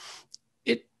 but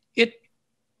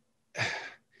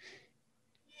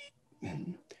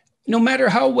no matter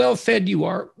how well fed you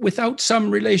are, without some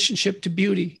relationship to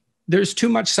beauty, there's too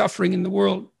much suffering in the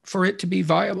world for it to be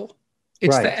viable.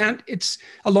 It's right. It's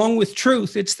along with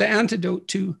truth, it's the antidote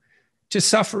to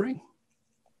suffering.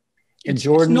 It's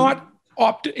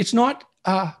not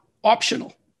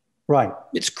optional. Right.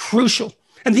 It's crucial.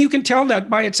 And you can tell that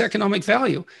by its economic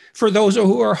value. For those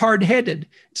who are hard-headed,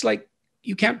 it's like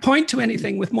you can't point to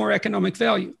anything with more economic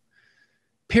value.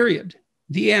 Period.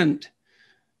 The end.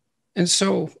 And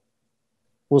so.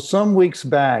 Well, some weeks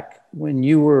back when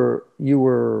you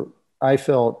were, I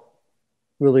felt,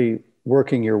 really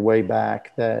working your way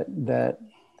back, that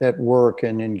work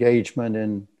and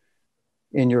engagement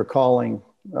in your calling.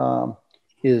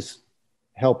 is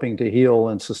helping to heal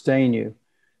and sustain you.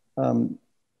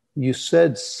 You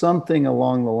said something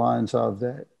along the lines of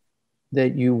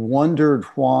that you wondered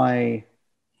why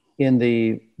in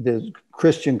the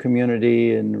Christian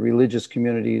community and religious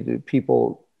community, the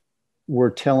people were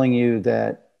telling you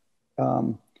that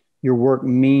your work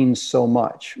means so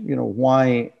much. You know,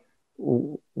 why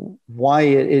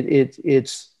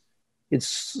it's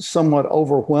somewhat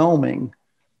overwhelming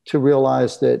to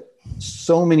realize that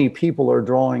so many people are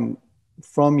drawing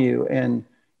from you. And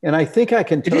I think I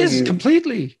can tell you. It is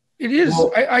completely. It is.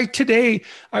 Well, today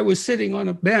I was sitting on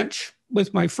a bench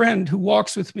with my friend who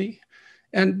walks with me,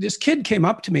 and this kid came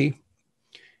up to me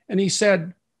and he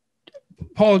said,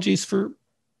 apologies for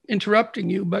interrupting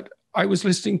you, but I was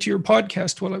listening to your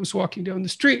podcast while I was walking down the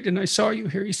street and I saw you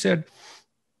here. He said,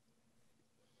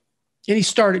 and he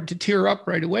started to tear up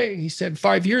right away. He said,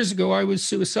 5 years ago, I was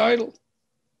suicidal.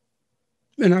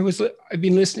 And I've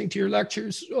been listening to your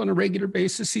lectures on a regular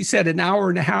basis. He said an hour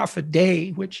and a half a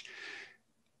day, which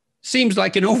seems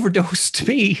like an overdose to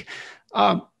me.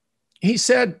 He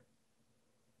said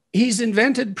he's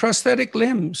invented prosthetic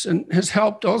limbs and has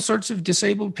helped all sorts of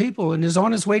disabled people and is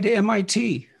on his way to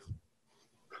MIT.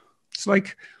 It's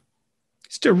like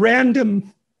just a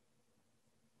random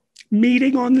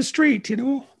meeting on the street, you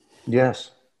know? Yes.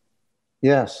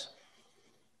 Yes.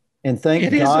 And thank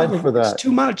God for that. It's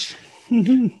too much.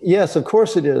 Yes, of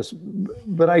course it is.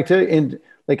 But I tell you, and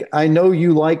like, I know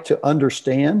you like to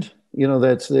understand, you know,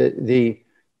 that's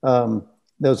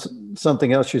there's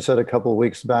something else you said a couple of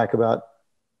weeks back about,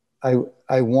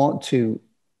 I want to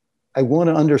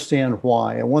understand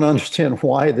why. I want to understand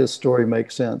why this story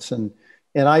makes sense. And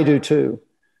I do too.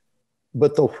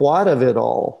 But the what of it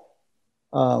all,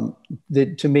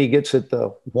 that to me gets at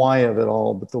the why of it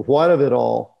all. But the what of it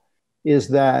all is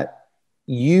that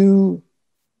you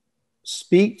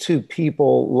speak to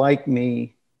people like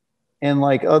me and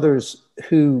like others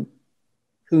who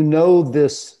know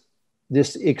this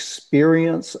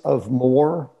experience of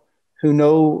more, who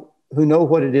know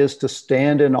what it is to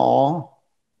stand in awe,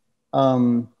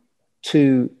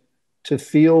 to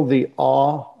feel the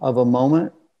awe of a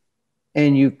moment,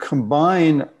 and you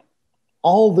combine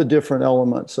all the different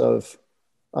elements of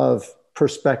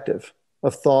perspective,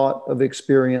 of thought, of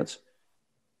experience,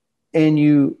 and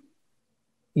you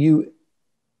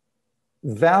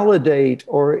validate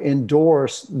or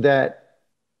endorse that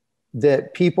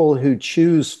people who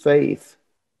choose faith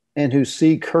and who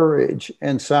see courage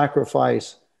and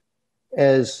sacrifice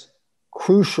as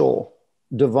crucial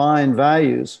divine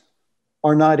values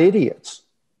are not idiots.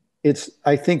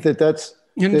 I think that's.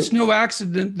 And it's no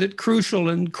accident that crucial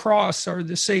and cross are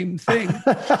the same thing.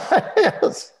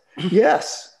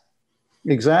 Yes,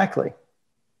 exactly.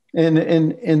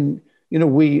 And you know,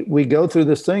 we go through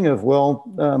this thing of,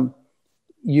 well,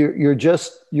 you're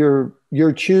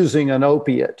choosing an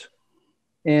opiate.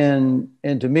 And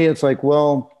to me, it's like,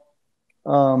 well,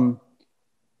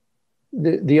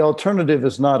 the alternative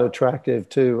is not attractive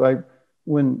too.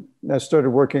 When I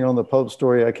started working on the Pope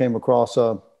story, I came across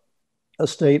a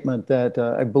statement that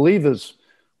I believe is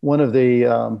one of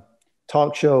the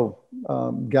talk show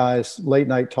guys, late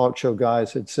night talk show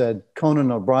guys, had said,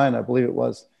 Conan O'Brien, I believe it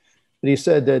was, but he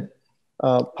said that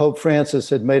Pope Francis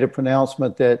had made a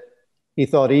pronouncement that he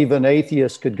thought even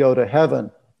atheists could go to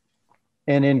heaven.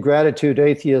 And in gratitude,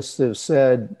 atheists have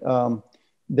said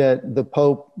that the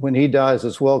Pope, when he dies,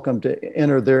 is welcome to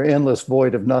enter their endless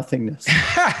void of nothingness.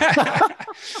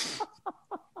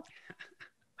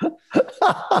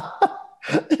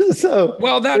 So,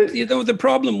 well, the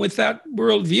problem with that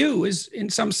worldview is, in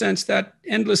some sense, that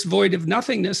endless void of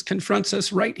nothingness confronts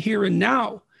us right here and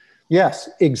now. Yes,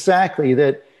 exactly.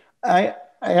 That I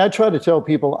try to tell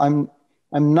people I'm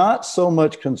not so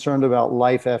much concerned about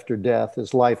life after death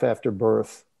as life after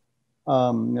birth.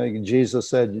 Like Jesus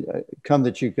said, "Come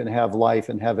that you can have life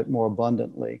and have it more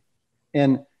abundantly."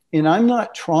 And I'm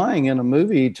not trying in a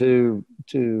movie to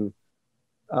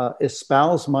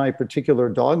espouse my particular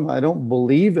dogma. I don't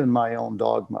believe in my own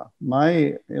dogma.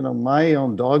 My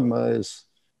own dogma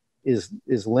is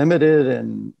limited,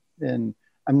 and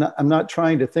I'm not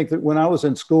trying to think that. When I was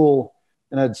in school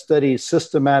and I'd study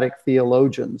systematic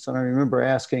theologians, and I remember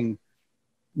asking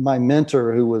my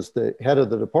mentor, who was the head of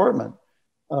the department,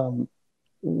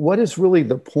 what is really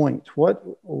the point?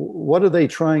 What are they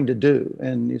trying to do?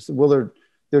 And he said, well,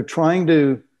 they're trying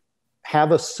to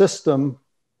have a system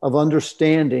of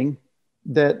understanding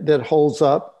that holds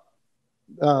up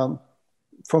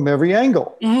from every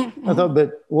angle. Mm-hmm. I thought,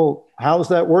 but well, how's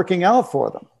that working out for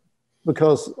them?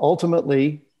 Because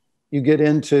ultimately you get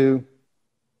into,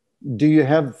 do you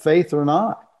have faith or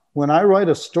not? When I write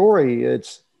a story,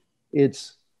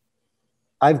 it's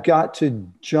I've got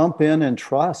to jump in and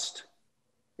trust.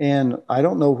 And I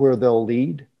don't know where they'll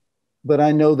lead, but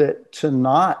I know that to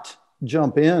not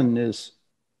jump in is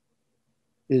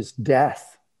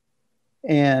death.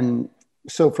 And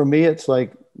so for me, it's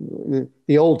like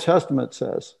the Old Testament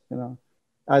says, you know,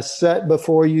 I set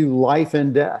before you life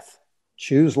and death.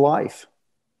 Choose life.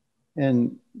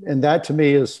 And that to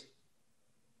me is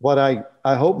what I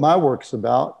hope my work's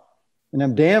about. And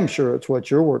I'm damn sure it's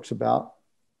what your work's about.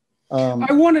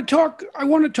 I want to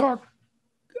talk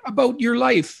about your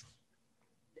life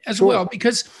as Sure. well,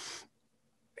 because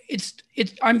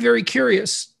I'm very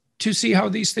curious to see how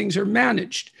these things are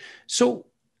managed. So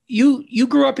you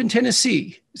grew up in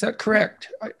Tennessee, is that correct?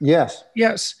 Yes.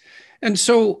 Yes. And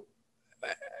so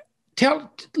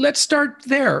let's start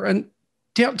there and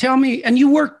tell me, and you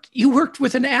worked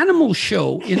with an animal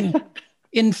show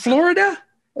in Florida?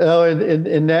 Oh,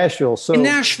 in Nashville. So in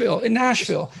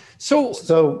Nashville.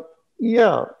 So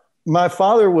yeah, my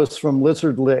father was from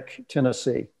Lizard Lick,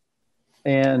 Tennessee.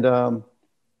 And the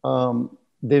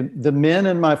men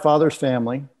in my father's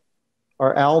family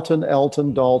are Alton,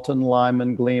 Elton, Dalton,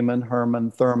 Lyman, Gleeman,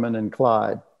 Herman, Thurman, and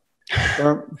Clyde.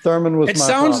 Thurman was it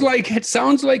sounds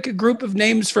like a group of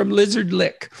names from Lizard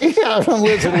Lick. Yeah, from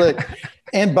Lizard Lick.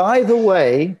 And by the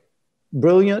way,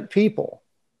 brilliant people.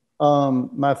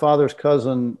 My father's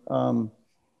cousin,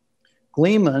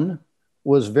 Gleeman,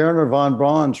 was Werner von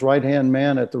Braun's right-hand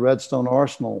man at the Redstone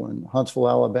Arsenal in Huntsville,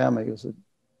 Alabama. He was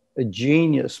a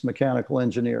genius mechanical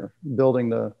engineer building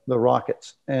the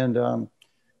rockets. And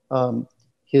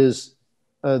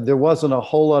there wasn't a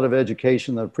whole lot of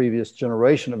education in the previous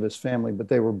generation of his family, but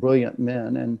they were brilliant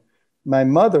men. And my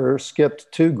mother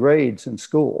skipped 2 grades in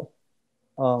school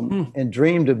and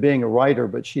dreamed of being a writer,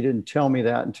 but she didn't tell me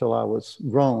that until I was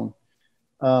grown.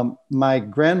 My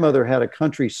grandmother had a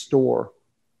country store,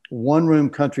 one-room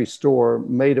country store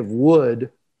made of wood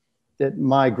that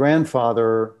my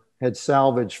grandfather had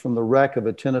salvaged from the wreck of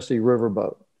a Tennessee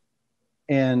riverboat.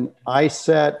 And I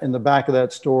sat in the back of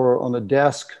that store on a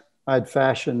desk I'd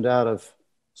fashioned out of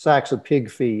sacks of pig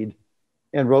feed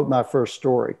and wrote my first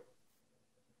story.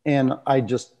 And I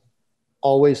just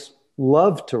always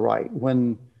loved to write.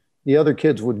 When the other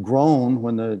kids would groan,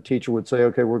 when the teacher would say,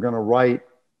 okay, we're going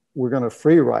to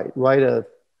free write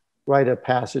a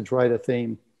passage, write a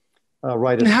theme,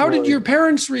 write a story. How did your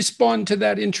parents respond to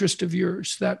that interest of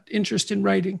yours, that interest in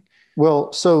writing?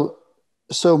 Well, so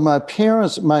my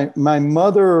parents, my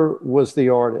mother was the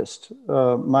artist.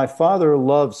 My father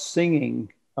loved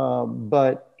singing,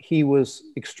 but he was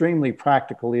extremely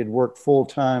practical. He had worked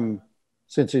full-time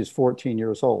since he was 14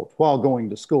 years old while going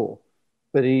to school.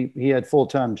 But he had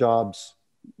full-time jobs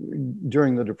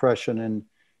during the Depression,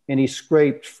 and he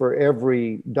scraped for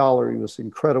every dollar. He was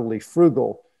incredibly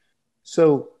frugal.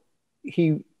 So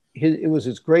it was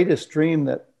his greatest dream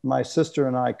that my sister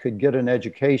and I could get an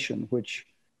education, which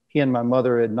he and my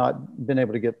mother had not been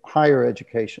able to get higher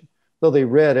education, though they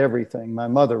read everything. My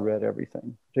mother read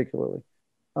everything, particularly.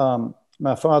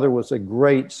 My father was a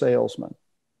great salesman.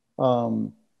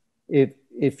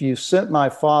 If you sent my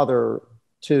father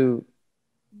to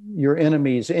your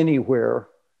enemies anywhere,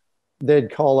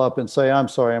 they'd call up and say, I'm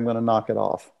sorry, I'm going to knock it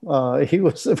off.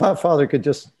 My father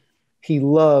he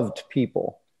loved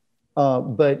people,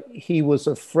 but he was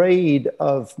afraid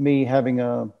of me having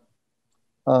an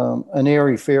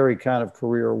airy-fairy kind of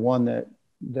career, one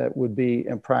that would be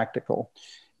impractical.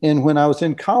 And when I was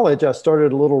in college, I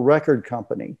started a little record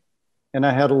company, and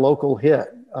I had a local hit.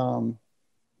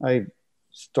 I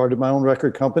started my own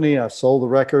record company. I sold the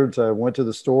records. I went to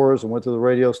the stores and went to the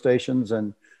radio stations,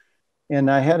 and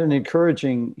I had an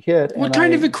encouraging hit. What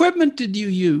kind of equipment did you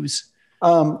use?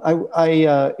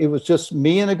 It was just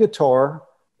me and a guitar,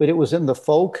 but it was in the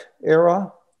folk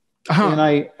era.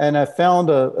 Uh-huh. And I found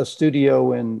a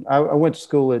studio I went to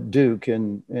school at Duke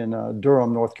in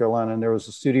Durham, North Carolina, and there was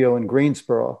a studio in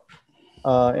Greensboro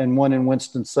and one in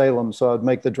Winston-Salem. So I'd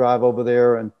make the drive over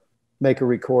there and make a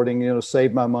recording,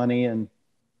 save my money and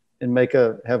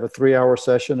have a 3-hour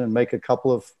session and make a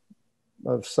couple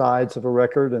of sides of a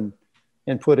record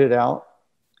and put it out.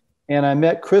 And I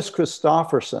met Chris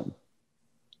Christopherson,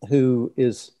 who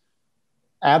is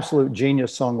absolute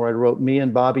genius songwriter, wrote Me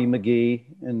and Bobby McGee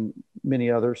and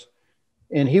many others.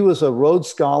 And he was a Rhodes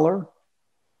Scholar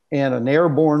and an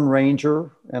airborne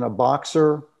ranger and a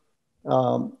boxer.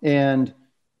 And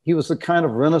he was the kind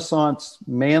of Renaissance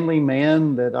manly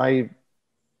man that I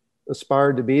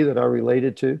aspired to be, that I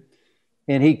related to.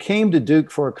 And he came to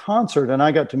Duke for a concert, and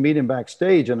I got to meet him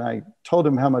backstage, and I told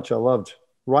him how much I loved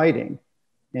writing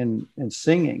and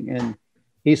singing. And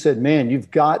he said, man,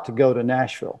 you've got to go to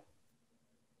Nashville.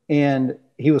 And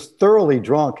he was thoroughly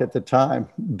drunk at the time,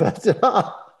 but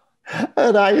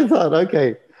and I thought,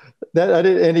 okay, that I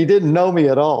did, and he didn't know me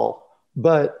at all.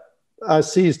 But I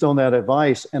seized on that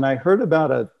advice, and I heard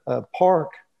about a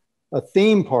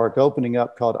theme park opening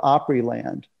up called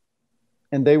Opryland,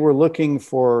 and they were looking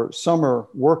for summer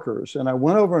workers. And I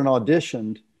went over and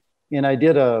auditioned, and I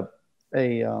did a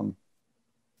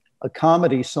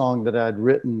comedy song that I'd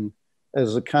written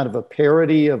as a kind of a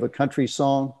parody of a country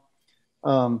song.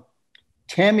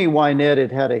 Tammy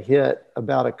Wynette had a hit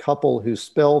about a couple who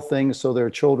spell things so their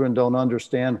children don't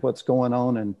understand what's going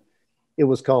on. And it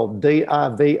was called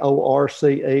Divorce.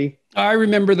 I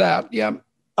remember that. Yeah.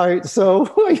 All right.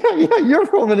 So yeah, you're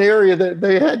from an area that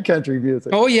they had country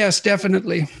music. Oh, yes,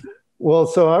 definitely. Well,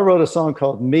 so I wrote a song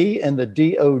called Me and the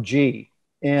DOG.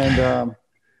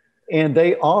 And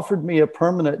they offered me a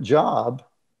permanent job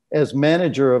as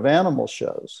manager of animal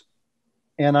shows.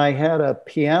 And I had a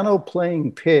piano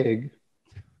playing pig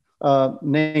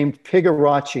named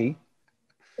Pigarachi.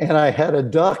 And I had a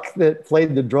duck that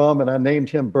played the drum, and I named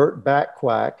him Bert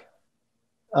Backquack.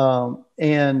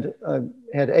 And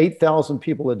had 8,000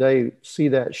 people a day see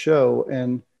that show.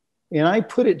 And I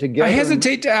put it together. I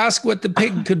hesitate to ask what the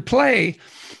pig could play.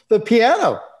 The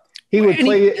piano. He would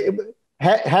play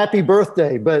Happy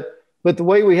Birthday. But the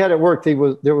way we had it work, there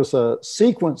was a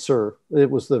sequencer. It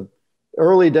was the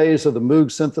early days of the Moog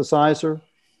synthesizer.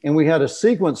 And we had a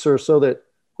sequencer so that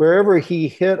wherever he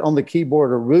hit on the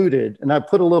keyboard or rooted, and I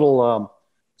put a little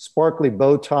sparkly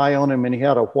bow tie on him, and he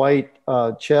had a white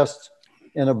chest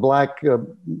and a black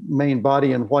main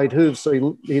body and white hooves.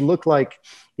 So he looked like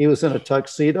he was in a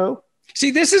tuxedo. See,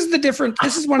 this is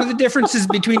one of the differences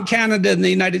between Canada and the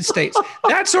United States.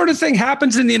 That sort of thing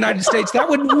happens in the United States. That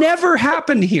would never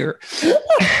happen here.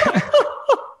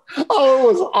 Oh,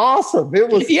 it was awesome. It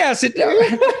was. Yes, it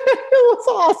was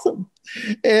awesome.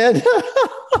 And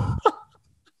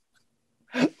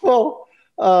well,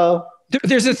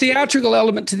 there's a theatrical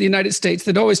element to the United States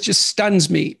that always just stuns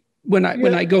me when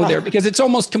I go there, because it's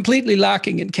almost completely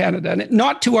lacking in Canada, and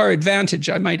not to our advantage,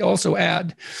 I might also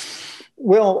add.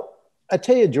 Well, I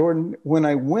tell you, Jordan, when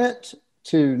I went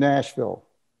to Nashville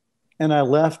and I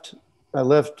left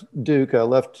Duke,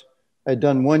 I'd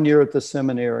done 1 year at the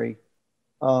seminary.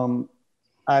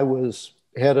 I was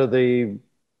head of the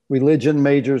religion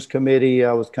majors committee.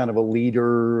 I was kind of a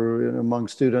leader among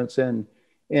students. And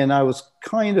I was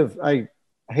I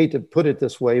hate to put it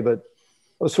this way, but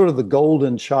I was sort of the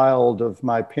golden child of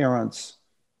my parents'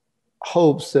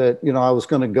 hopes that, I was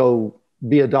going to go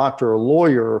be a doctor or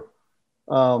lawyer.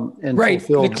 And right.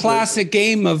 The classic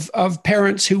game of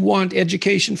parents who want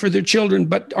education for their children,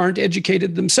 but aren't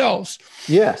educated themselves.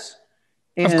 Yes.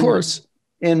 Of course.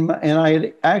 And I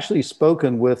had actually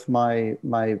spoken with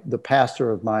the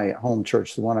pastor of my home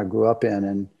church, the one I grew up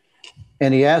in.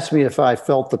 And he asked me if I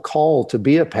felt the call to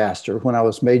be a pastor when I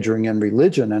was majoring in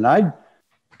religion. And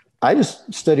I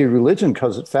just studied religion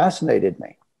because it fascinated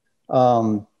me.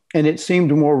 And it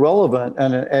seemed more relevant.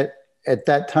 And at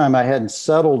that time, I hadn't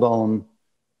settled on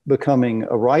becoming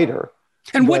a writer.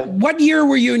 And what year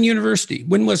were you in university?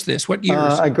 When was this? What year?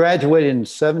 I graduated in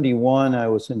 71. I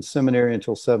was in seminary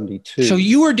until 72. So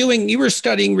you were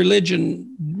studying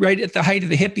religion right at the height of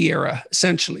the hippie era,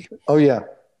 essentially. Oh, yeah.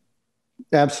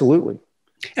 Absolutely.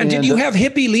 And did you have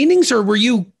hippie leanings, or were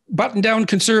you buttoned down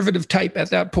conservative type at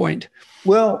that point?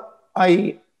 Well,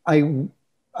 I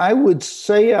would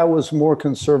say I was more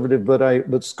conservative,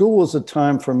 but school was a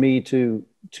time for me to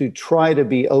try to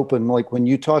be open. Like when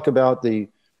you talk about the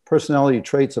personality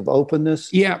traits of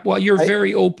openness. Yeah, well, you're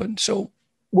very open. So,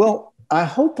 well, I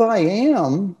hope I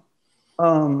am.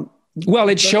 Well,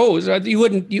 it shows. You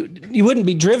wouldn't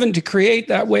be driven to create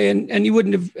that way, and you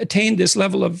wouldn't have attained this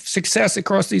level of success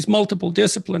across these multiple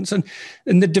disciplines and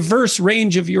the diverse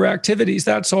range of your activities.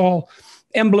 That's all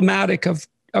emblematic of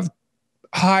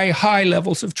high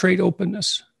levels of trait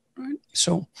openness. Right?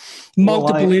 So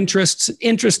multiple interests,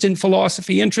 interest in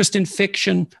philosophy, interest in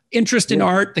fiction, interest in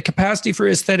art, the capacity for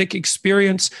aesthetic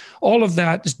experience, all of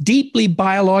that is deeply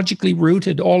biologically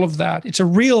rooted, all of that. It's a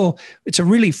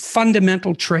really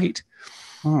fundamental trait.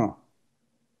 Huh.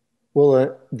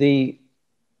 Well, the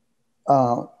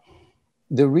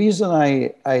reason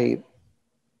I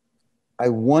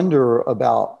wonder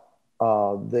about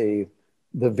the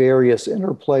various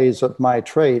interplays of my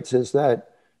traits is that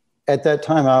at that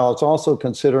time, I was also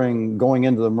considering going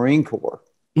into the Marine Corps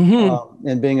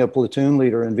and being a platoon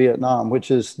leader in Vietnam,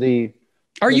 which is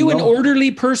Are you an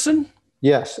orderly person?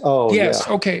 Yes. Oh, yes.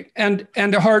 Yeah. Okay. And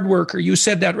a hard worker. You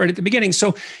said that right at the beginning.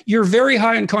 So you're very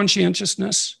high in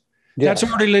conscientiousness. Yes.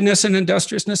 That's orderliness and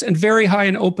industriousness, and very high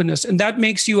in openness. And that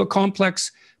makes you a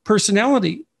complex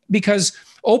personality, because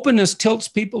Openness tilts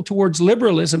people towards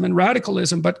liberalism and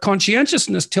radicalism, but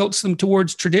conscientiousness tilts them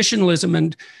towards traditionalism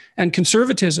and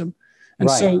conservatism. And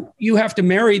Right. so you have to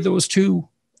marry those two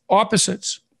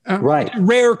opposites. Right. It's a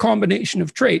rare combination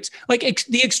of traits. Like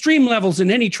the extreme levels in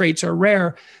any traits are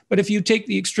rare, but if you take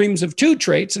the extremes of two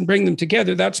traits and bring them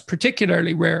together, that's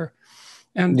particularly rare.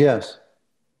 And yes.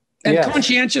 And yes.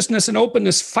 conscientiousness and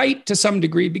openness fight to some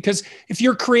degree, because if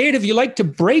you're creative, you like to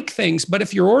break things, but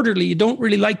if you're orderly, you don't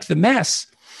really like the mess.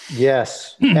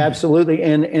 Yes, absolutely.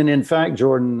 And in fact,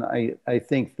 Jordan, I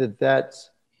think that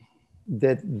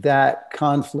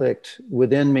conflict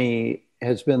within me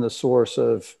has been the source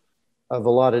of a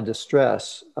lot of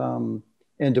distress and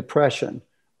depression.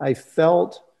 I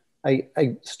started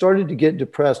to get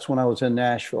depressed when I was in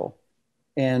Nashville.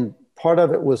 And part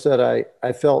of it was that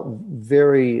I felt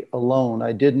very alone.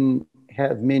 I didn't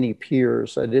have many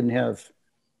peers. I didn't have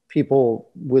people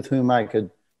with whom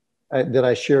that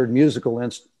I shared musical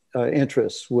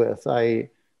interests with.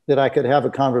 That I could have a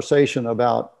conversation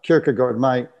about Kierkegaard.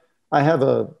 I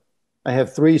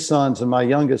have three sons, and my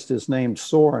youngest is named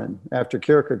Soren after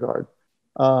Kierkegaard.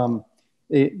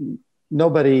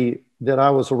 Nobody that I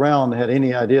was around had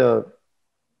any idea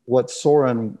what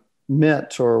Soren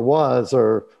meant or was,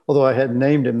 or although I hadn't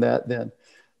named him that then.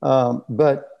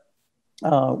 But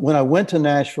when I went to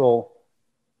Nashville,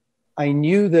 I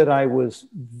knew that I was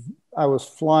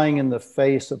flying in the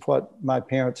face of what my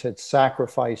parents had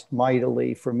sacrificed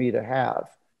mightily for me to have.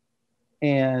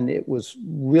 And it was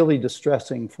really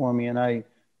distressing for me. And I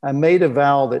made a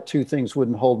vow that two things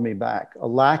wouldn't hold me back: a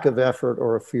lack of effort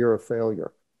or a fear of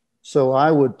failure. So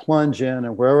I would plunge in,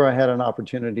 and wherever I had an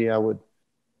opportunity, I would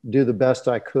do the best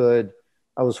I could.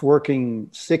 I was working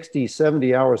 60,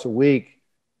 70 hours a week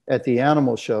at the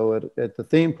animal show at the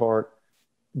theme park,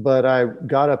 but I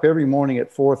got up every morning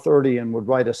at 4:30 and would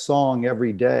write a song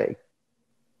every day.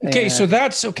 So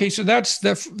that's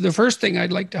the first thing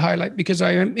I'd like to highlight, because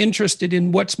I am interested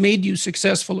in what's made you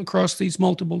successful across these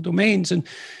multiple domains. And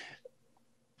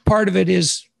part of it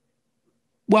is,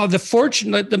 well,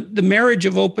 the marriage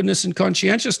of openness and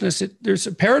conscientiousness, there's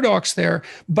a paradox there,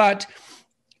 but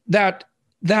that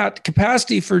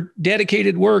capacity for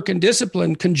dedicated work and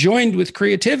discipline conjoined with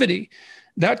creativity,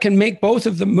 that can make both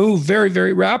of them move very,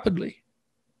 very rapidly.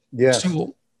 Yes.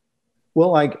 So,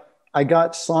 well, I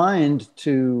got signed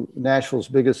to Nashville's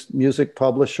biggest music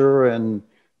publisher, and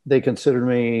they considered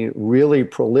me really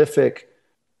prolific.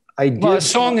 Well, a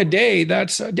song a day,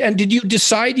 and did you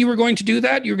decide you were going to do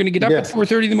that? You were going to get up at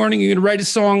 4:30 in the morning, you're going to write a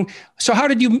song. So how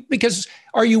did you, because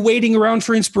are you waiting around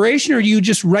for inspiration, or do you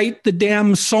just write the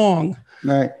damn song?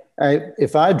 Right.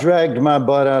 If I dragged my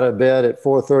butt out of bed at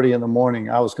 4:30 in the morning,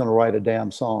 I was going to write a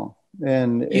damn song.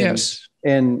 And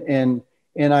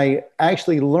I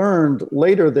actually learned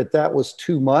later that was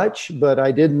too much, but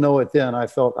I didn't know it then. I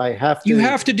felt you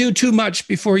have to do too much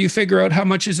before you figure out how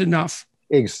much is enough.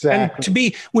 Exactly.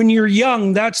 And when you're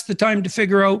young, that's the time to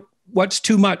figure out what's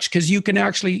too much, because you can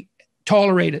actually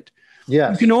tolerate it.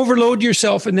 Yes. You can overload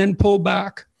yourself and then pull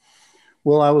back.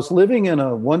 Well, I was living in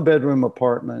a one-bedroom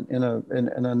apartment in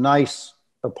a nice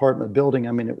apartment building.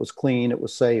 I mean, it was clean, it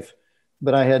was safe,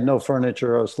 but I had no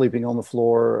furniture. I was sleeping on the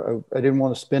floor. I didn't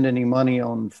want to spend any money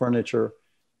on furniture.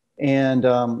 And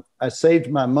I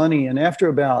saved my money. And after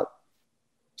about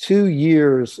 2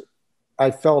 years, I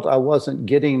felt I wasn't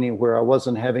getting anywhere. I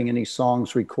wasn't having any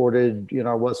songs recorded. You know,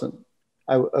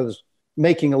 I was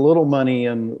making a little money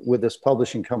with this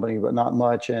publishing company, but not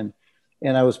much. And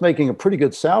I was making a pretty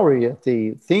good salary at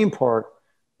the theme park,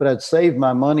 but I'd saved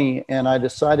my money, and I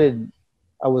decided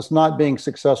I was not being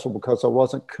successful because I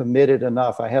wasn't committed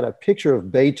enough. I had a picture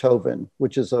of Beethoven,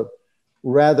 which is a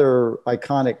rather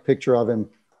iconic picture of him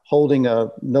holding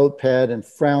a notepad and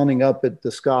frowning up at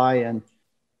the sky.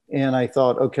 And I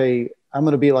thought, okay, I'm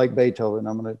going to be like Beethoven.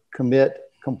 I'm going to commit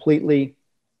completely.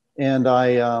 And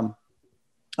I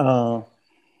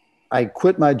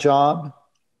quit my job.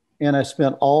 And I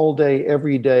spent all day,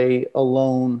 every day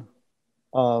alone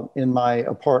in my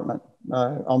apartment.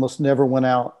 Almost never went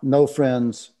out, no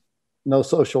friends, no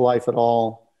social life at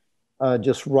all.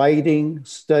 Just writing,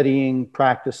 studying,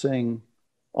 practicing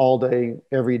all day,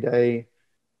 every day.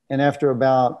 And after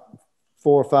about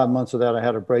 4 or 5 months of that, I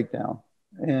had a breakdown.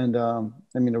 And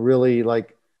really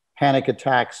like panic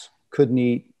attacks, couldn't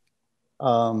eat,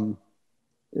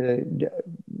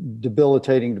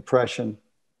 debilitating depression.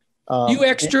 Are you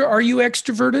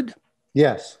extroverted?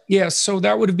 Yes. Yes. So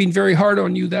that would have been very hard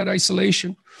on you, that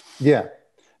isolation. Yeah.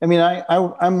 I mean,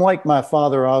 I'm like my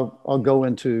father. I'll go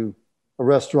into a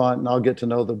restaurant and I'll get to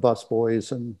know the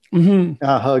busboys and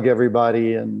I hug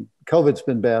everybody, and COVID's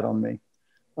been bad on me.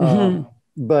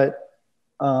 But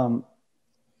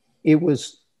it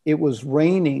was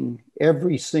raining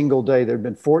every single day. There'd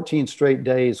been 14 straight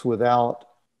days without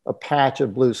a patch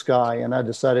of blue sky. And I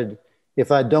decided,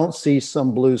 if I don't see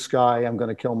some blue sky, I'm going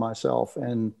to kill myself.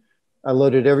 And I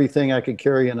loaded everything I could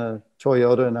carry in a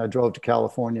Toyota, and I drove to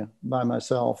California by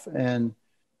myself and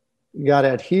got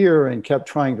out here and kept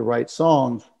trying to write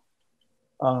songs.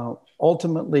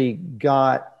 Ultimately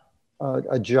got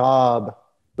a job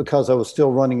because I was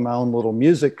still running my own little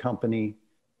music company.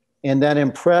 And that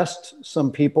impressed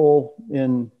some people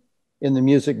in the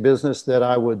music business that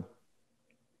I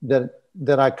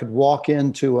could walk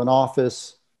into an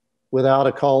office without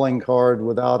a calling card,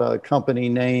 without a company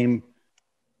name,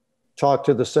 talk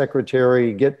to the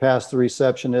secretary, get past the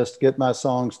receptionist, get my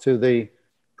songs to the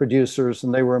producers,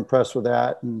 and they were impressed with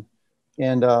that. And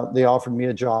they offered me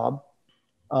a job.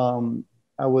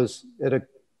 I was at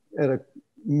a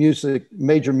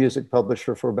major music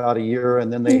publisher for about a year,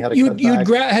 and then they had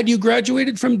had you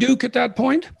graduated from Duke at that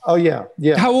point? Oh yeah.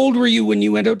 How old were you when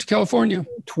you went out to California?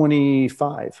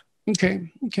 25. Okay.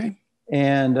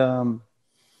 And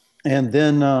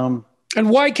then and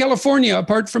why California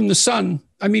apart from the sun?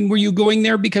 I mean, were you going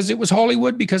there because it was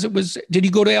Hollywood? Because it was? Did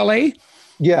you go to LA?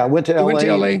 Yeah, I went to LA. Went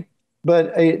to LA.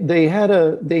 But they had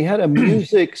a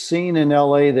music scene in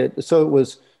LA so it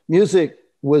was music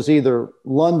was either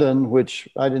London, which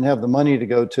I didn't have the money to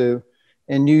go to,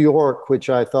 and New York, which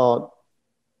I thought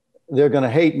they're going to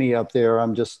hate me up there.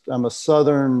 I'm a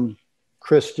Southern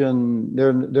Christian.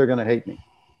 They're going to hate me.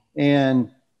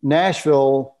 And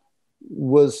Nashville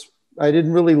I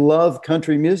didn't really love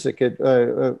country music.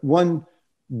 One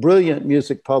brilliant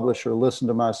music publisher listened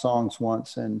to my songs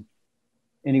once, and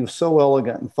he was so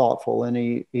elegant and thoughtful. And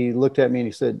he looked at me and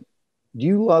he said, "Do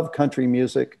you love country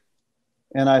music?"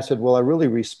 And I said, "Well, I really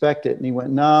respect it." And he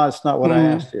went, "Nah, it's not what I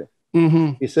asked you."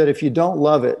 Mm-hmm. He said, "If you don't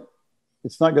love it,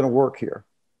 it's not going to work here.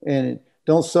 And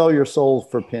don't sell your soul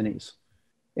for pennies."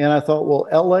 And I thought, well,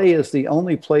 LA is the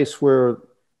only place where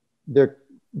that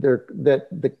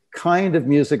the kind of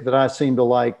music that I seem to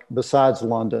like besides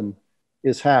London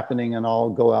is happening, and I'll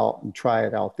go out and try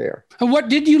it out there. And what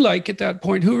did you like at that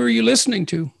point? Who were you listening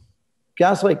to?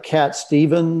 Guys like Cat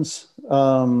Stevens.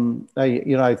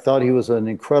 I thought he was an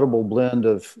incredible blend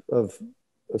of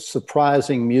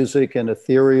surprising music and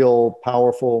ethereal,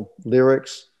 powerful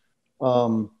lyrics.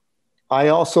 I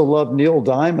also loved Neil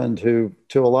Diamond, who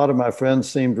to a lot of my friends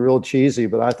seemed real cheesy,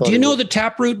 but I thought. Do you know the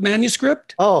Taproot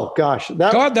manuscript? Oh gosh,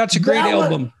 that's a great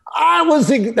album.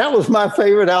 That was my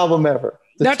favorite album ever.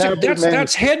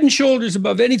 That's head and shoulders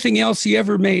above anything else he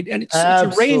ever made. And it's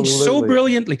arranged so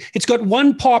brilliantly. It's got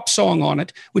one pop song on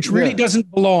it, which really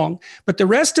doesn't belong. But the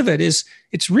rest of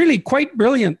it's really quite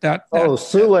brilliant.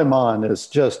 Suleiman is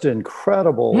just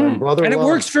incredible. And Brother and it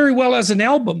works very well as an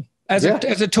album, as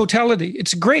a totality.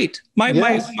 It's great. My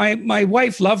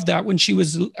wife loved that when she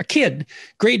was a kid,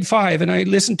 grade 5, and I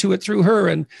listened to it through her.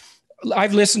 And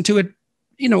I've listened to it,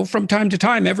 from time to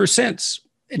time ever since.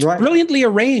 It's brilliantly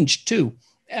arranged too.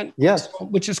 And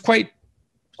which is quite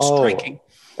striking.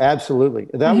 Absolutely.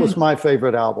 That was my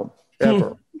favorite album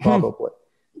ever, probably.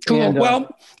 Cool. And,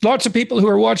 lots of people who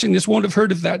are watching this won't have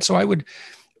heard of that. So I would,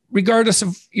 regardless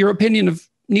of your opinion of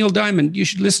Neil Diamond, you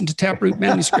should listen to Taproot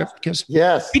Manuscript, because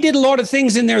he did a lot of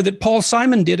things in there that Paul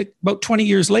Simon did about 20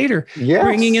 years later,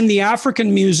 bringing in the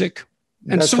African music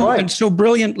and so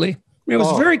brilliantly. It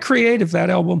was very creative, that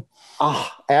album.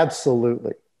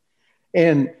 Absolutely.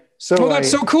 And so that's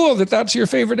so cool that's your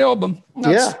favorite album.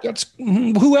 That's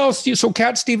who else? So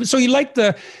Cat Stevens. So you like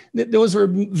those were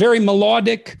very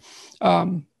melodic,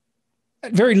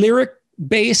 very lyric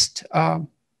based.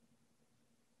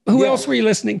 Who else were you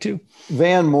listening to?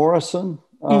 Van Morrison.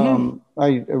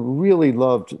 I really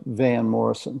loved Van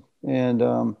Morrison, and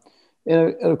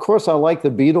of course I like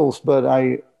the Beatles, but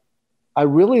I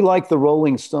really like the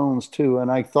Rolling Stones too,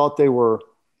 and I thought they were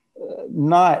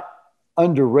not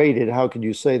underrated. How could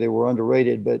you say they were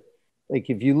underrated? But like,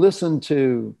 if you listen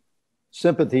to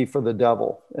Sympathy for the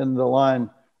Devil and the line,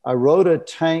 "I rode a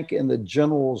tank in the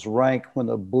general's rank when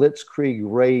the blitzkrieg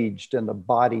raged and the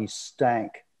body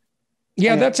stank."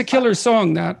 Yeah, that's a killer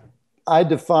song. That I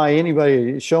defy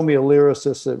anybody. Show me a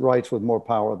lyricist that writes with more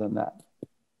power than that.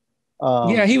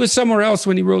 He was somewhere else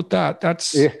when he wrote that.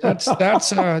 That's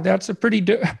a pretty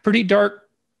dark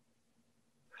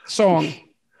song.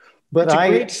 But it's a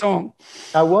great song.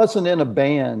 I wasn't in a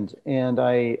band, and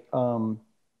I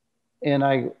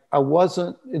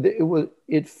wasn't.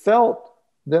 It felt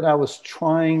that I was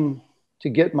trying to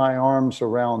get my arms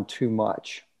around too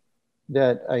much.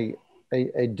 That I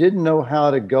didn't know how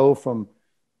to go from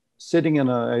sitting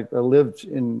I lived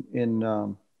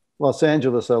in Los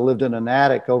Angeles. I lived in an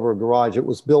attic over a garage. It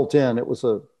was built in. It was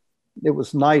it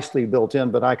was nicely built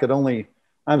in, but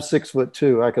I'm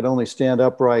 6'2". I could only stand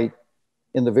upright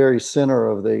in the very center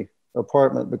of the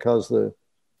apartment because the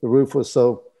roof was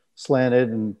so slanted.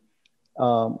 And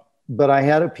but I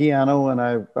had a piano, and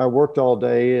I worked all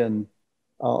day and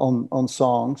on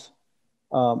songs,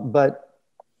 but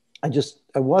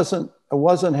I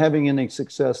wasn't having any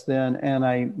success then. And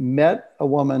I met a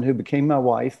woman who became my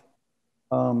wife,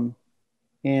 and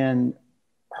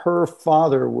her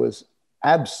father was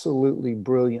absolutely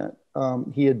brilliant.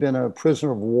 He had been a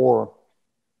prisoner of war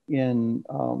in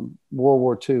World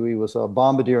War II. He was a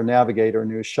bombardier navigator,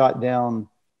 and he was shot down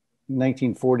in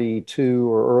 1942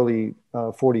 or early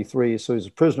 43. So he was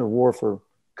a prisoner of war for a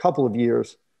couple of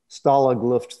years, Stalag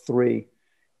Luft 3.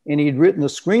 And he'd written a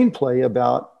screenplay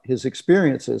about his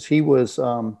experiences. He was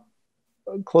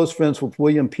close friends with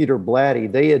William Peter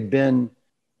Blatty. They had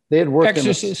worked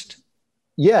Exorcist.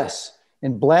 Yes.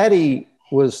 And Blatty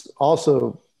was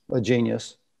also a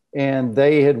genius. And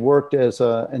they had worked as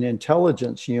an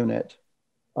intelligence unit,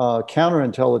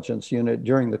 counterintelligence unit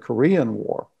during the Korean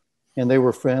War. And they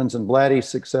were friends. And Blatty's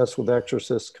success with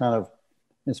Exorcist kind of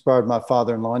inspired my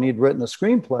father-in-law. And he'd written a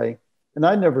screenplay, and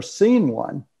I'd never seen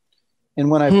one.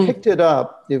 And when I picked it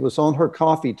up, it was on her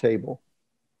coffee table.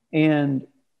 And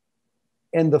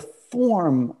the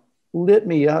form lit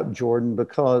me up, Jordan,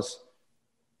 because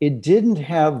it didn't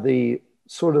have the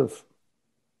sort of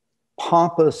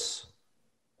pompous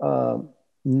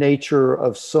nature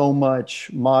of so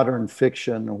much modern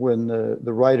fiction when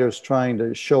the writer's trying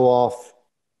to show off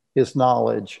his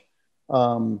knowledge.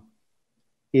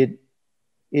 It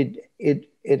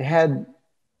had,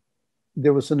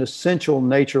 there was an essential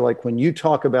nature, like when you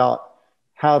talk about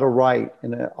how to write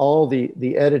and all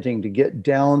the editing to get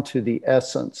down to the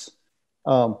essence.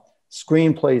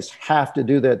 Screenplays have to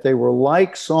do that. They were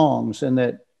like songs in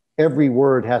that every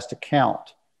word has to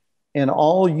count. And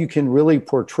all you can really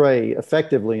portray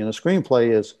effectively in a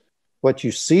screenplay is what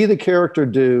you see the character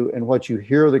do and what you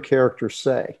hear the character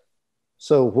say.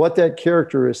 So what that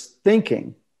character is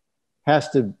thinking has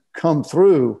to come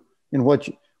through in which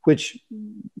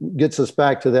gets us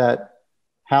back to that,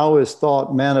 how is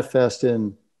thought manifest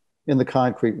in the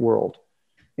concrete world?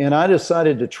 And I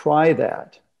decided to try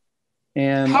that.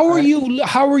 And how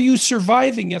are you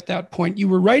surviving at that point? You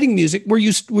were writing music. Were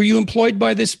you employed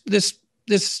by the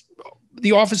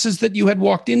offices that you had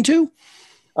walked into?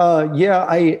 Yeah,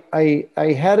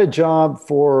 I had a job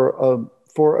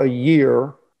for a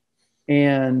year,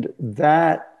 and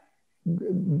that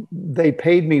they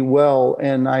paid me well,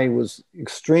 and I was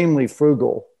extremely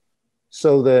frugal.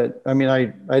 So that, I mean,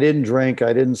 I didn't drink,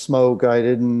 I didn't smoke, I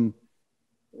didn't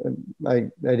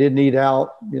eat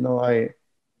out. You know, I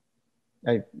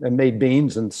made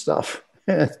beans and stuff.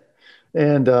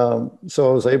 And so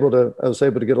I was able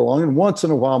to get along. And once in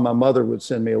a while, my mother would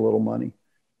send me a little money,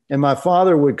 and my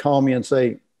father would call me and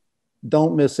say,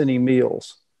 "Don't miss any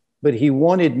meals." But he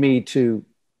wanted me to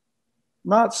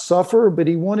not suffer, but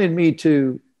he wanted me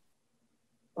to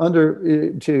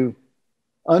undergo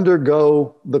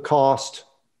the cost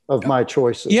of my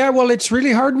choices. Yeah, well, it's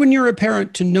really hard when you're a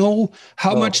parent to know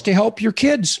how much to help your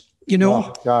kids. You know,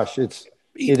 oh, gosh, you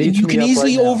can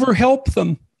easily overhelp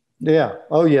them. Yeah.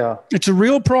 Oh, yeah. It's a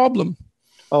real problem.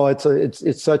 Oh,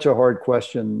 it's such a hard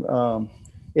question.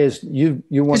 Is you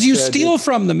because you steal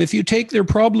from them if you take their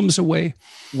problems away.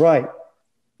 Right.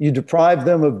 You deprive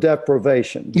them of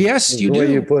deprivation. Yes, you do. The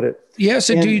way you put it. Yes,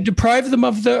 and do you deprive them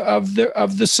of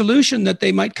the solution that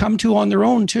they might come to on their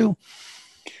own too?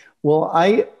 Well,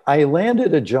 I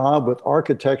landed a job with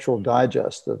Architectural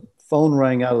Digest. The phone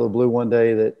rang out of the blue one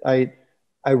day that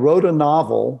I wrote a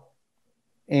novel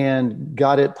and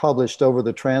got it published over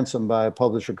the transom by a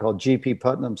publisher called G.P.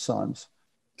 Putnam Sons.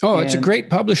 Oh, it's a great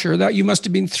publisher. That you must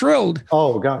have been thrilled.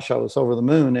 Oh gosh, I was over the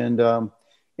moon.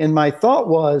 And my thought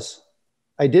was,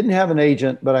 I didn't have an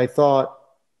agent, but I thought,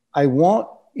 I want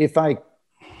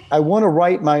to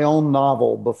write my own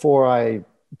novel before I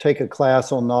take a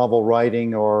class on novel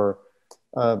writing, or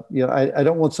I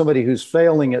don't want somebody who's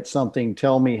failing at something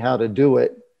tell me how to do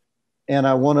it. And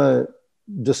I want to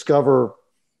discover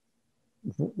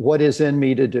what is in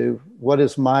me to do, what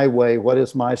is my way, what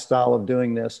is my style of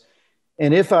doing this.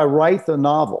 And if I write the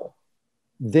novel,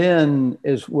 then,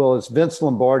 as well as Vince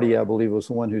Lombardi, I believe, was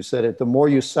the one who said it, the more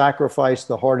you sacrifice,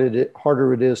 the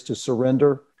harder it is to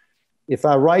surrender. If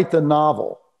I write the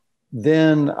novel,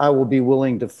 then I will be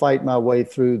willing to fight my way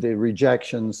through the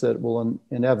rejections that will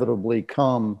inevitably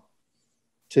come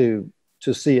to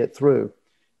see it through.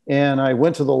 And I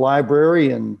went to the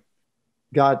library and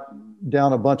got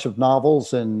down a bunch of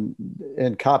novels and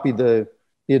copied the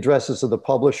addresses of the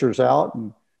publishers out,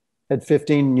 and had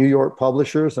 15 New York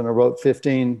publishers, and I wrote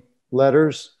 15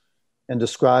 letters and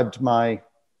described my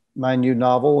new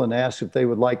novel and asked if they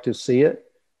would like to see it.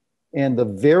 And the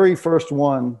very first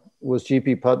one was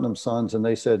G.P. Putnam's Sons, and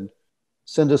they said,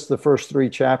 send us the first 3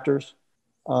 chapters.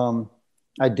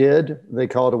 I did. They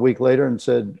called a week later and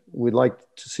said, we'd like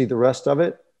to see the rest of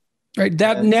it. Right.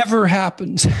 That never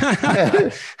happens.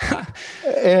 and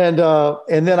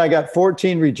then I got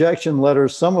 14 rejection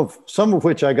letters, some of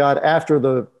which I got after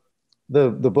the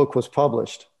book was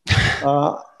published.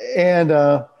 And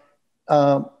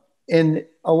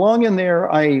along in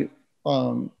there, I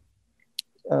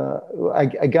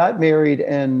got married,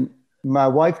 and my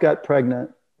wife got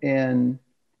pregnant, and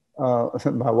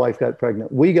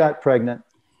we got pregnant,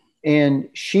 and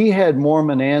she had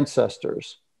Mormon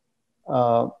ancestors.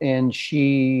 And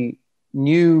she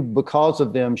knew, because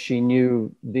of them, she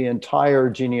knew the entire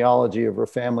genealogy of her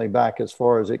family back as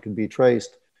far as it could be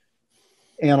traced.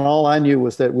 And all I knew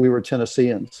was that we were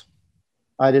Tennesseans.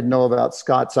 I didn't know about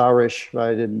Scots-Irish.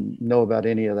 I didn't know about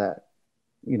any of that.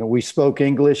 You know, we spoke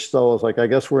English, so I was like, I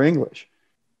guess we're English.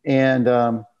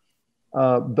 And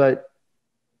but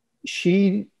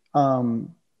she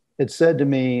had said to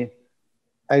me,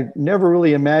 I never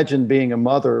really imagined being a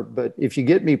mother, but if you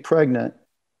get me pregnant,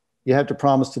 you have to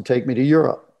promise to take me to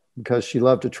Europe, because she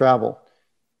loved to travel.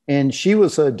 And she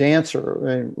was a dancer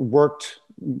and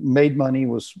made money,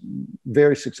 was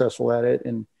very successful at it.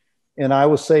 And I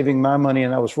was saving my money,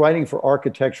 and I was writing for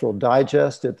Architectural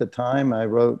Digest at the time. I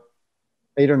wrote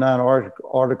 8 or 9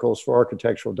 articles for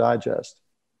Architectural Digest,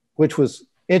 which was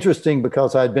interesting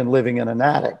because I'd been living in an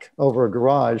attic over a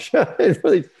garage. It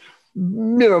really,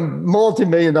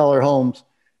 multi-million-dollar homes.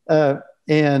 Well,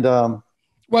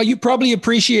 you probably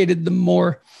appreciated them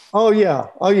more. Oh yeah.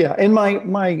 And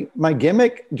my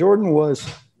gimmick, Jordan, was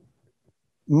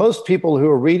most people who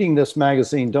are reading this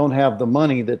magazine don't have the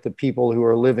money that the people who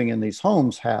are living in these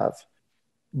homes have.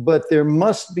 But there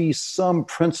must be some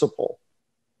principle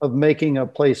of making a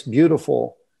place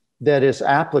beautiful that is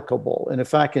applicable. And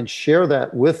if I can share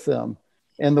that with them,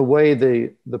 and the way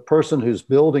the person who's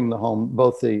building the home,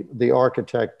 both the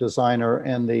architect, designer,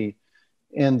 and the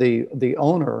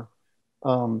owner,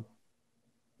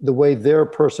 the way their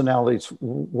personalities,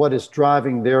 what is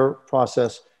driving their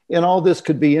process, and all this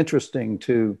could be interesting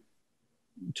to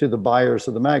the buyers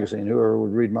of the magazine, whoever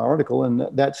would read my article, and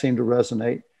that seemed to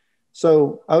resonate.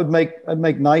 So I'd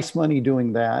make nice money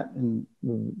doing that, and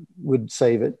would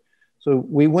save it. So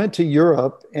we went to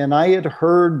Europe, and I had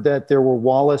heard that there were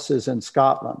Wallaces in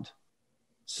Scotland.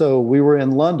 So we were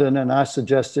in London, and I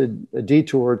suggested a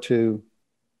detour to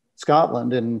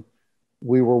Scotland, and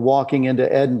we were walking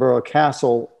into Edinburgh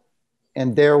Castle,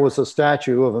 and there was a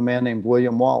statue of a man named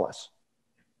William Wallace.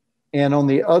 And on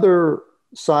the other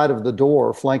side of the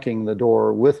door, flanking the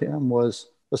door with him, was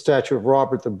a statue of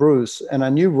Robert the Bruce. And I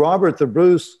knew Robert the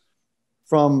Bruce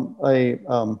from a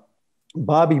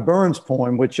Bobby Burns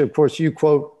poem, which of course you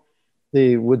quote,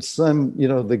 the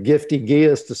gifty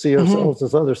geas to see ourselves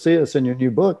as others see us, in your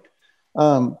new book.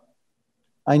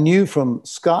 I knew from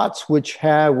Scots which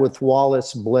have with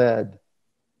Wallace bled.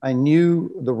 I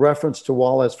knew the reference to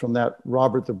Wallace from that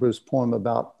Robert the Bruce poem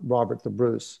about Robert the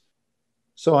Bruce.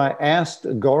 So I asked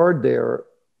a guard there,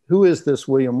 who is this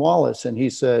William Wallace? And he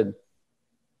said,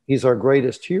 he's our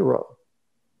greatest hero.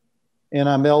 And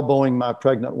I'm elbowing my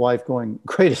pregnant wife going,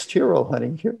 greatest hero,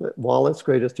 honey, Wallace,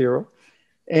 greatest hero.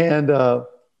 And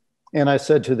I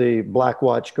said to the Black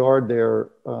Watch guard there,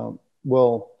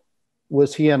 well,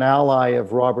 was he an ally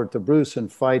of Robert the Bruce in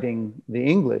fighting the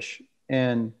English?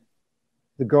 And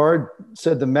the guard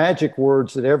said the magic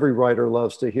words that every writer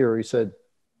loves to hear. He said,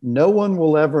 no one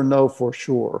will ever know for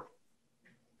sure.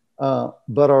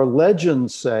 But our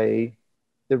legends say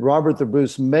that Robert the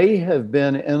Bruce may have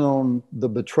been in on the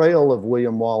betrayal of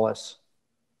William Wallace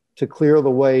to clear the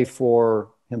way for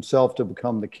himself to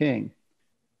become the king.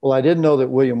 Well, I didn't know that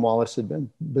William Wallace had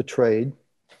been betrayed,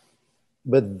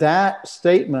 but that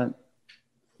statement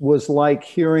was like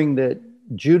hearing that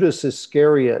Judas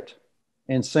Iscariot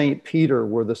and St. Peter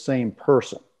were the same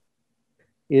person.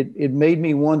 It made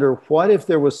me wonder, what if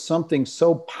there was something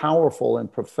so powerful and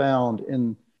profound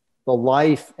in the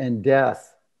life and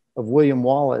death of William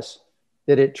Wallace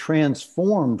that it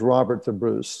transformed Robert the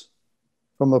Bruce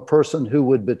from a person who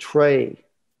would betray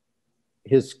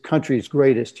his country's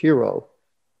greatest hero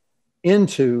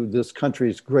into this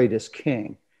country's greatest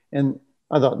king. And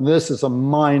I thought, this is a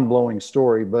mind-blowing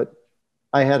story, but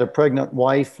I had a pregnant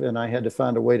wife, and I had to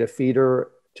find a way to feed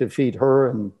her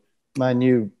and my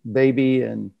new baby,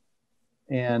 and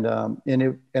I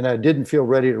didn't feel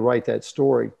ready to write that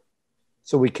story.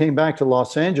 So we came back to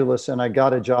Los Angeles, and I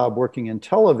got a job working in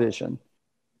television.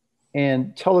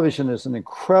 And television is an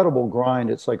incredible grind.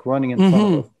 It's like running in front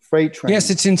of a freight train. Yes,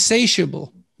 it's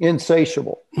insatiable.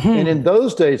 Insatiable. And in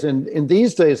those days, and in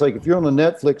these days, like if you're on a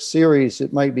Netflix series,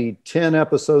 it might be 10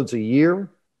 episodes a year.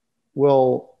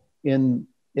 Well, in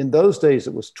those days,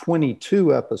 it was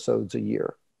 22 episodes a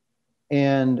year.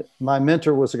 And my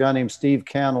mentor was a guy named Steve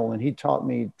Cannell, and he taught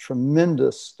me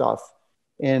tremendous stuff.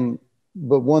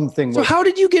 But one thing. So how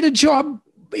did you get a job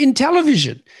in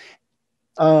television?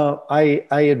 I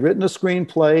had written a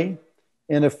screenplay,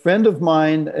 and a friend of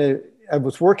mine, I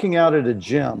was working out at a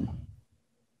gym,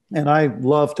 and I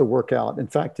love to work out. In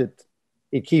fact,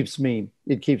 it keeps me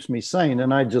sane,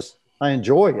 and I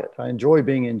enjoy it. I enjoy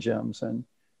being in gyms,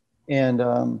 and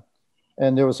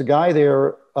there was a guy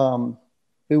there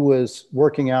who was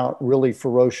working out really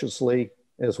ferociously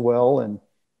as well, and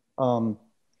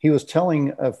he was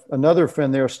telling another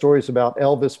friend there stories about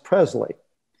Elvis Presley.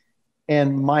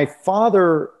 And my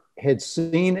father had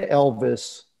seen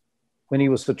Elvis when he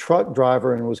was a truck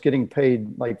driver and was getting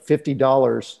paid like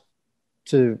 $50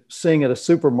 to sing at a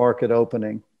supermarket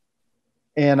opening.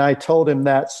 And I told him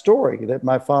that story, that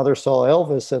my father saw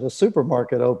Elvis at a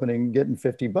supermarket opening getting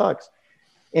 $50.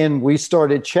 And we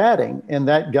started chatting. And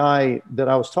that guy that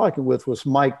I was talking with was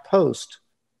Mike Post,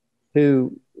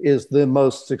 who is the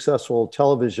most successful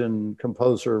television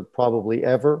composer probably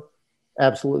ever.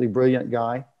 Absolutely brilliant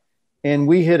guy. And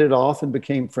we hit it off and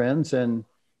became friends. And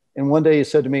one day he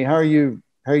said to me, how are you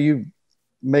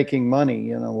making money?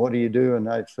 You know, what do you do? And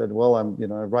I said, well, I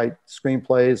write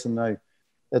screenplays, and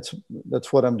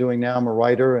that's what I'm doing now. I'm a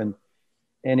writer.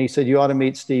 And he said, you ought to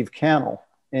meet Steve Cannell.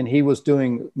 And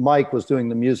Mike was doing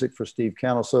the music for Steve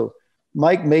Cannell. So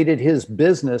Mike made it his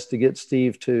business to get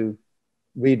Steve to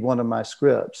read one of my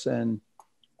scripts. And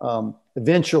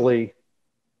eventually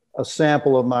a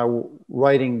sample of my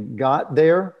writing got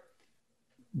there.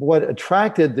 What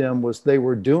attracted them was they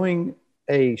were doing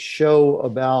a show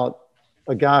about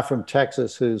a guy from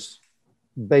Texas who's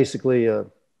basically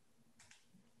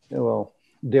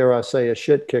dare I say, a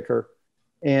shit kicker.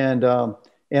 And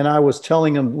I was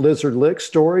telling them Lizard Lick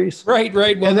stories. Right.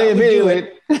 Well, and they immediately,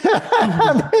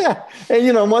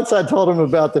 and once I told them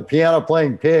about the piano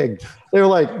playing pig, they were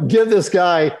like, give this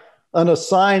guy an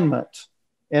assignment.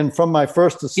 And from my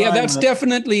first assignment. Yeah, that's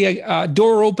definitely a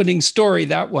door opening story,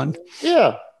 that one.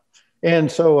 Yeah. And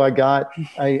so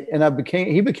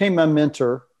he became my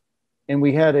mentor, and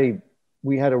we had a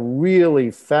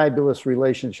really fabulous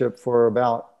relationship for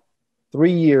about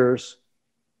 3 years.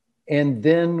 And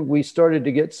then we started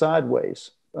to get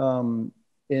sideways. And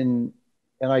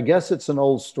I guess it's an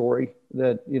old story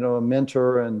that, a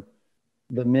mentor and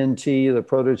the mentee, the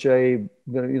protege,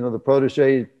 the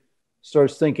protege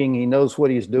starts thinking he knows what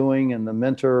he's doing, and the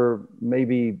mentor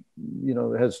maybe,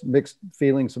 has mixed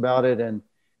feelings about it.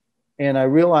 And I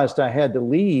realized I had to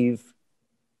leave,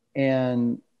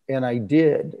 and I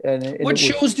did. And what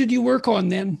shows did you work on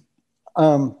then?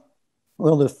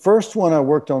 Well, the first one I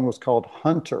worked on was called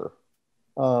Hunter,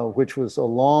 which was a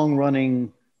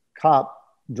long-running cop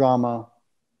drama,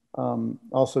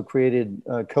 also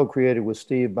co-created with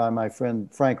Steve by my friend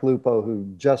Frank Lupo,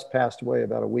 who just passed away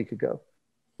about a week ago.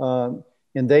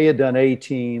 And they had done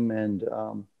A-Team, and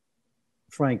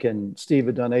Frank and Steve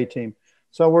had done A-Team.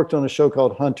 So I worked on a show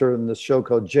called Hunter, and this show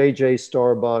called J.J.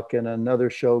 Starbuck, and another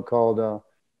show called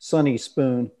Sunny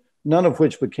Spoon, none of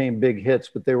which became big hits,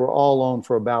 but they were all on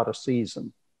for about a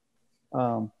season.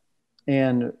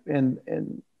 And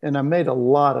I made a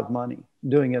lot of money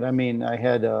doing it. I mean, I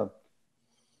had a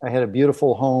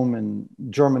beautiful home and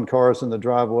German cars in the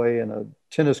driveway and a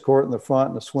tennis court in the front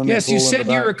and a swimming pool. Yes, you said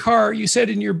you said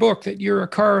in your book that you're a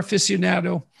car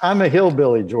aficionado. I'm a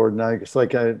hillbilly, Jordan. It's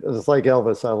like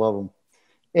Elvis. I love him.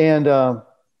 And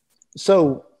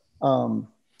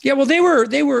yeah, well, they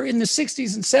were in the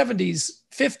 60s and 70s,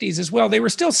 50s as well. They were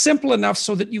still simple enough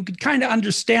so that you could kind of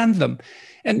understand them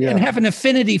and have an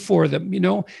affinity for them.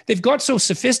 They've got so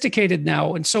sophisticated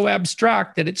now and so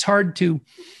abstract that it's hard to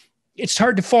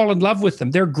fall in love with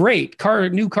them. They're great.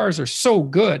 New cars are so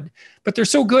good, but they're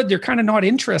so good, they're kind of not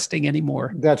interesting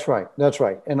anymore. That's right.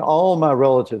 And all my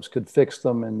relatives could fix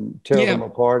them and tear them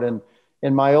apart.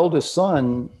 And my oldest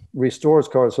son restores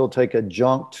cars. He'll take a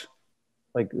junked,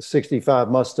 like 65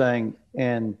 Mustang,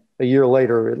 and a year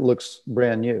later it looks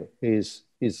brand new. He's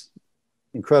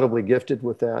incredibly gifted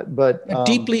with that. But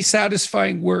deeply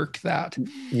satisfying work, that.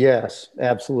 Yes,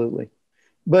 absolutely.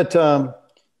 But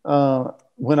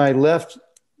when I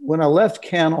left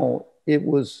Cannell, it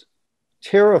was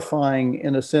terrifying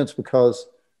in a sense, because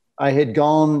I had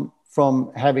gone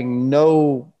from having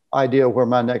no idea where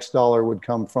my next dollar would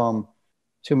come from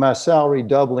to my salary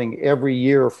doubling every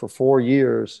year for 4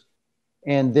 years.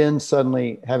 and then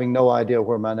suddenly having no idea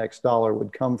where my next dollar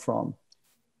would come from.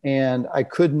 And I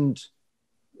couldn't,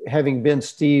 having been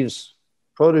Steve's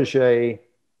protege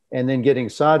and then getting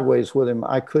sideways with him,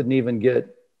 I couldn't even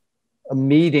get a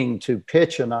meeting to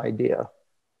pitch an idea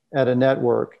at a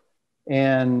network.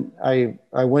 And I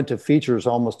went to features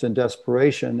almost in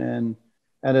desperation, and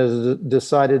I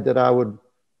decided that I would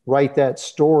write that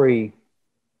story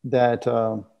that.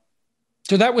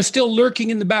 So that was still lurking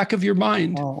in the back of your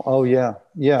mind. Oh yeah.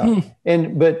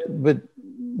 And but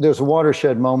there's a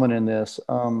watershed moment in this.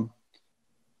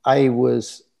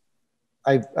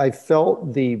 I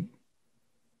felt the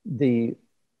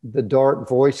dark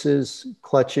voices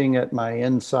clutching at my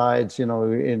insides,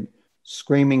 in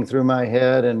screaming through my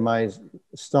head, and my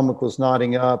stomach was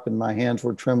knotting up and my hands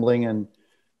were trembling, and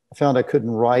I found I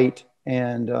couldn't write.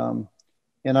 And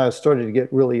I started to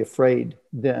get really afraid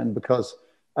then, because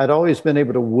I'd always been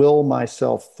able to will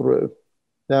myself through.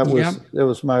 That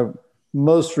was my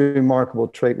most remarkable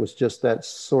trait, was just that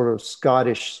sort of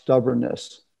Scottish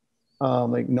stubbornness.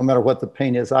 Like, no matter what the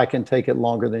pain is, I can take it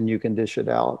longer than you can dish it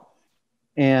out.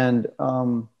 And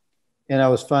I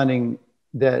was finding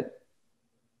that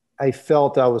I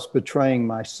felt I was betraying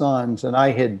my sons, and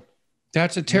I had.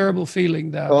 That's a terrible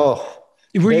feeling. That. Oh,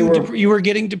 you were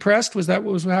getting depressed? Was that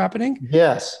what was happening?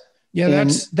 Yes. Yeah,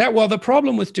 well, the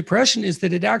problem with depression is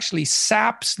that it actually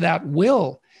saps that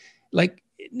will. Like,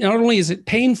 not only is it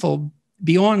painful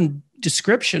beyond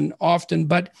description often,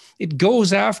 but it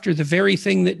goes after the very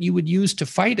thing that you would use to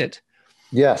fight it.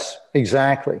 Yes,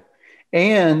 exactly.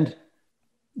 And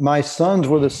my sons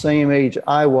were the same age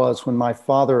I was when my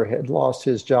father had lost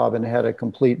his job and had a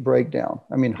complete breakdown.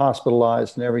 I mean,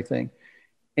 hospitalized and everything.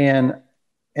 And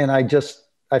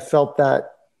I felt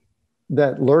that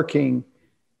lurking,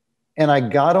 and I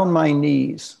got on my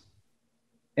knees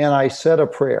and I said a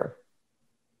prayer.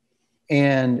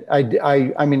 And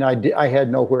I had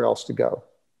nowhere else to go.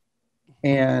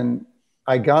 And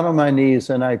I got on my knees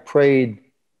and I prayed,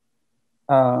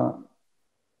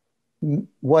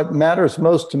 what matters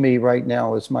most to me right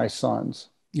now is my sons.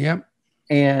 Yeah.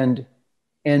 And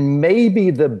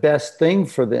maybe the best thing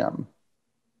for them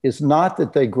is not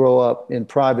that they grow up in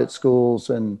private schools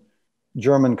and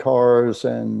German cars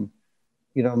and,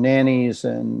 nannies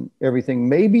and everything.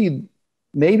 Maybe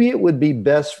it would be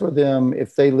best for them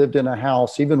if they lived in a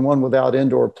house, even one without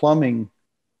indoor plumbing,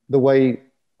 the way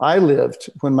I lived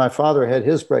when my father had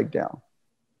his breakdown.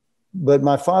 But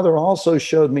my father also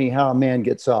showed me how a man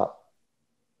gets up.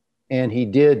 And he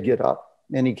did get up,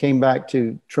 and he came back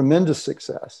to tremendous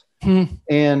success.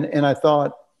 And I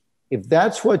thought, if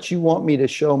that's what you want me to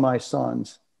show my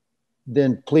sons,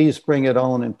 then please bring it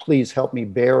on and please help me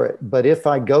bear it. But if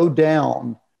I go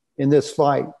down in this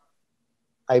fight,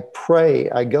 I pray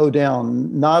I go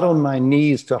down not on my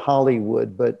knees to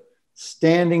Hollywood, but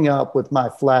standing up with my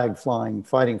flag flying,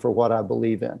 fighting for what I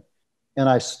believe in. And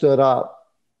I stood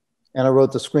up and I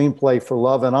wrote the screenplay for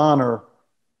Love and Honor.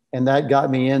 And that got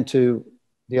me into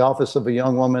the office of a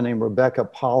young woman named Rebecca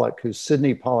Pollock, who's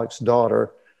Sidney Pollock's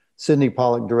daughter. Sidney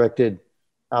Pollock directed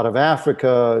Out of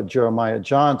Africa, Jeremiah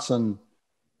Johnson,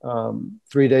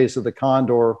 3 Days of the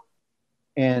Condor.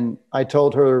 And I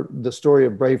told her the story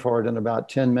of Braveheart in about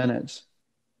 10 minutes.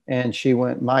 And she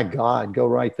went, my God, go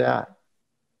write that.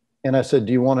 And I said,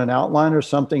 do you want an outline or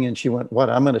something? And she went, what?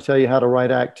 I'm going to tell you how to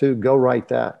write Act 2. Go write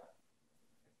that.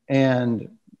 And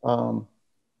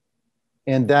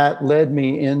that led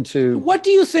me into. What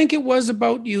do you think it was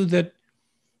about you that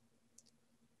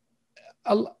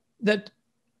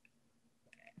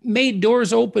made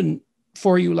doors open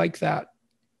for you like that?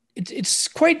 It's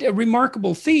quite a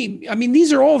remarkable theme. I mean,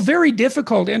 these are all very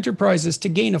difficult enterprises to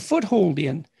gain a foothold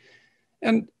in.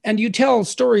 And you tell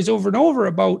stories over and over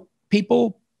about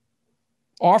people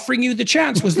offering you the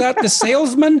chance. Was that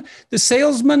the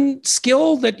salesman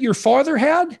skill that your father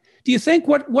had? Do you think?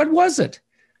 What was it?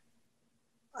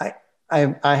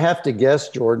 I have to guess,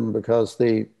 Jordan, because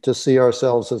to see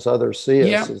ourselves as others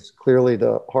see us is clearly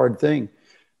the hard thing.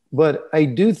 But I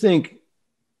do think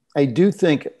I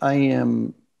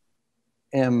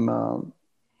am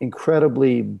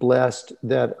incredibly blessed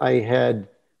that I had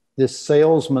this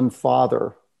salesman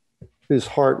father whose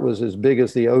heart was as big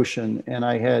as the ocean, and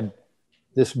I had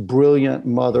this brilliant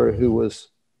mother who was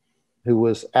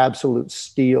absolute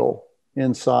steel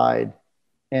inside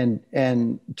and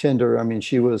tender. I mean,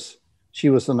 she was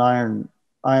an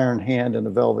iron hand in a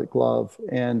velvet glove.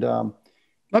 And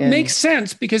that makes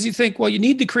sense, because you think, well, you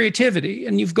need the creativity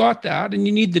and you've got that, and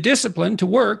you need the discipline to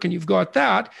work and you've got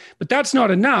that, but that's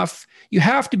not enough. You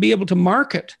have to be able to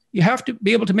market. You have to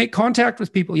be able to make contact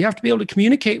with people. You have to be able to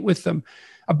communicate with them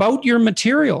about your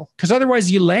material, because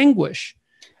otherwise you languish.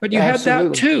 But you had that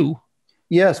Absolutely. too.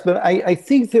 Yes, but I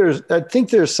think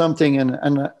there's something,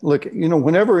 and look,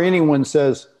 whenever anyone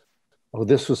says, "Oh,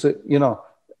 this was it,"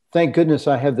 thank goodness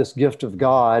I have this gift of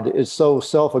God, is so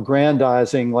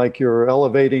self-aggrandizing, like you're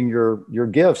elevating your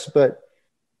gifts. But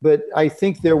I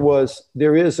think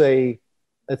there is a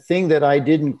thing that I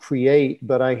didn't create,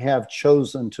 but I have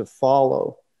chosen to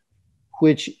follow,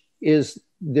 which is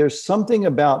there's something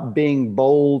about being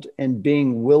bold and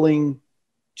being willing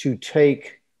to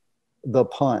take the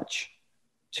punch,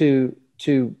 to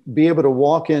be able to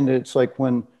walk into. It's like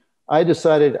when I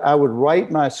decided I would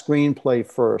write my screenplay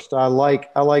first. I like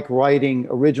writing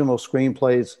original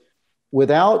screenplays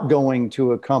without going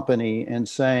to a company and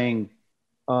saying,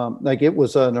 like, it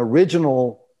was an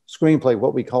original screenplay,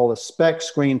 what we call a spec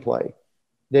screenplay,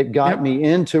 that got Yep. me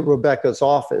into Rebecca's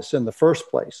office in the first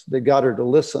place, that got her to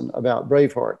listen about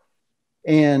Braveheart.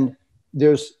 And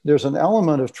there's an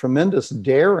element of tremendous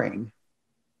daring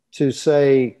to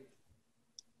say,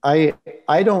 I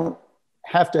don't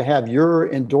have to have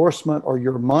your endorsement or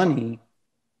your money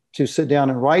to sit down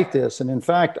and write this. And in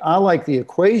fact, I like the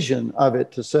equation of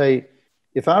it to say,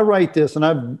 if I write this, and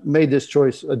I've made this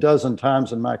choice a dozen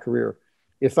times in my career,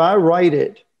 if I write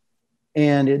it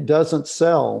and it doesn't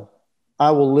sell,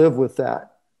 I will live with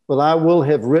that. But I will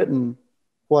have written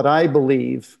what I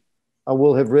believe. I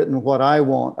will have written what I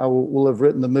want. I will have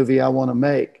written the movie I want to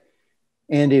make.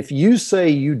 And if you say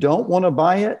you don't want to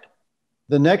buy it,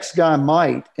 the next guy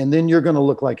might, and then you're going to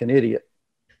look like an idiot.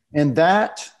 And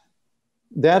that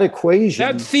equation.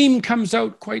 That theme comes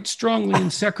out quite strongly in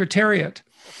Secretariat.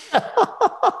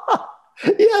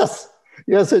 Yes,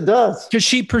 it does. Because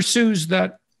she pursues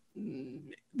that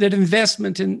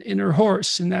investment in her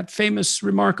horse, in that famous,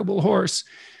 remarkable horse.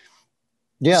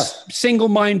 Yes,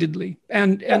 single-mindedly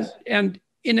and yes. and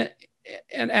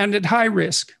at high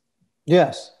risk.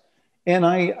 Yes, and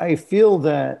I feel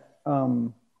that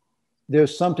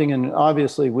there's something, and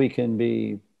obviously we can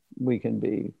be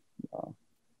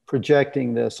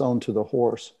projecting this onto the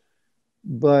horse,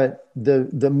 but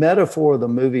the metaphor of the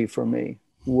movie for me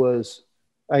was,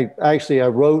 I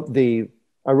wrote the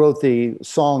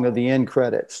song of the end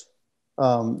credits,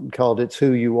 called "It's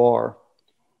Who You Are."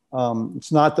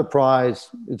 It's not the prize,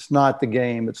 it's not the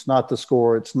game, it's not the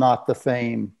score, it's not the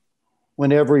fame.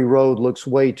 When every road looks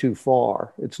way too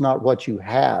far, it's not what you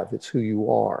have, it's who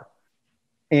you are.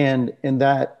 And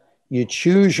that you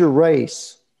choose your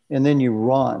race and then you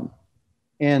run.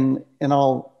 And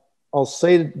I'll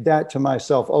say that to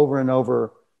myself over and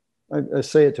over. I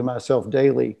say it to myself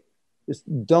daily, is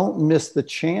don't miss the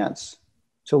chance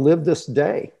to live this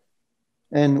day.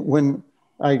 And when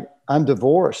I'm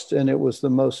divorced, and it was the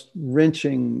most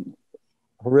wrenching,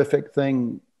 horrific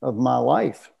thing of my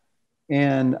life.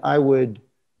 And I would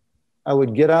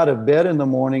get out of bed in the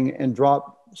morning and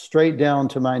drop straight down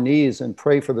to my knees and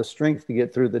pray for the strength to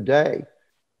get through the day.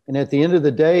 And at the end of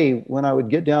the day, when I would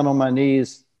get down on my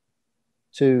knees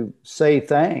to say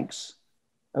thanks,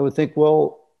 I would think,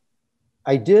 well,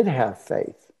 I did have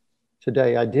faith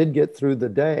today. I did get through the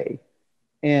day,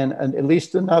 and at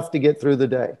least enough to get through the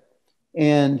day.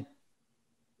 And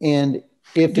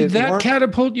if did that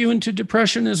catapult you into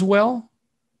depression as well?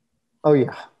 Oh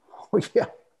yeah,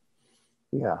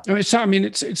 yeah. I mean,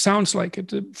 it sounds like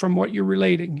it from what you're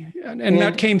relating, and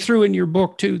that came through in your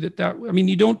book too.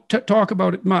 You don't talk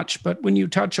about it much, but when you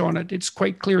touch on it, it's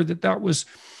quite clear that was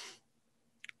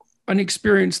an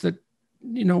experience that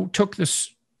took the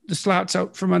slats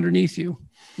out from underneath you.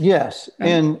 Yes,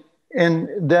 and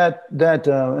that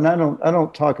and I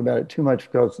don't talk about it too much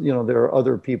because there are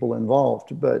other people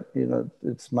involved, but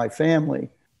it's my family,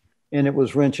 and it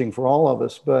was wrenching for all of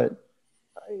us. But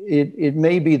it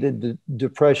may be that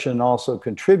depression also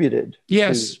contributed.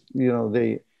 Yes,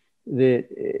 to,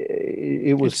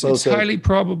 it was it's highly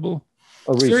probable.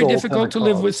 It's very difficult to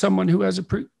live with someone who has a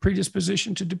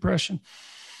predisposition to depression.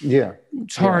 Yeah,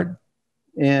 it's hard.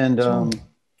 And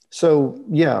so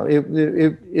yeah,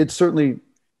 it certainly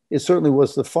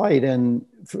was the fight and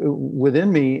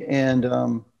within me, and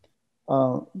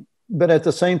but at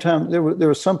the same time there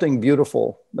was something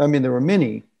beautiful. I mean, there were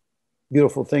many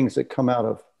beautiful things that come out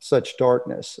of such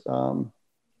darkness.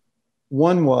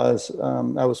 One was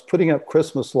I was putting up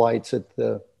Christmas lights at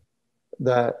the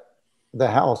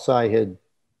house I had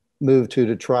moved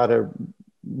to try to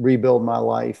rebuild my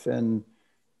life, and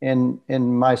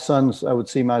my sons, I would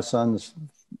see my sons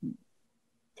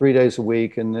 3 days a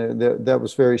week, and that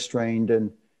was very strained,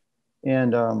 and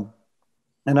I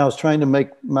was trying to make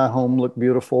my home look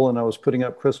beautiful, and I was putting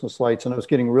up Christmas lights, and I was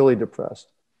getting really depressed.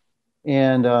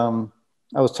 And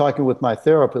I was talking with my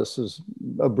therapist, who's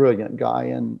a brilliant guy,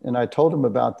 and I told him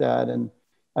about that, and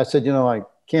I said, I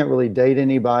can't really date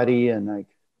anybody, and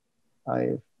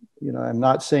I'm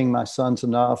not seeing my sons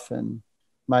enough, and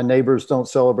my neighbors don't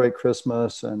celebrate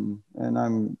Christmas, and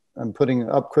I'm putting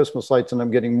up Christmas lights, and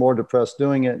I'm getting more depressed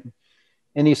doing it.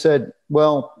 And he said,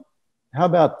 well, how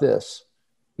about this?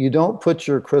 You don't put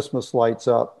your Christmas lights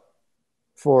up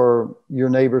for your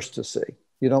neighbors to see.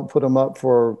 You don't put them up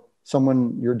for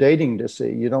someone you're dating to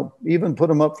see. You don't even put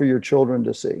them up for your children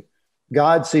to see.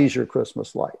 God sees your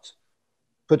Christmas lights.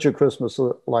 Put your Christmas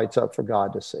lights up for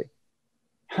God to see.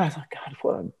 And I thought,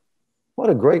 God, what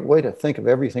a great way to think of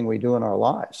everything we do in our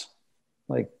lives.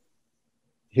 Like,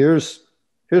 here's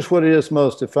what it is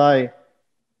most. If I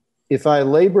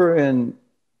labor in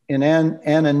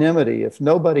anonymity, if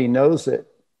nobody knows it,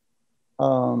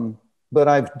 but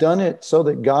I've done it so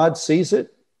that God sees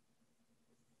it,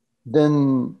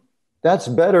 then that's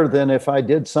better than if I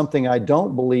did something I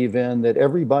don't believe in that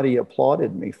everybody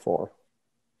applauded me for.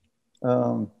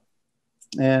 So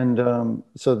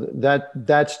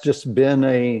that's just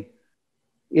been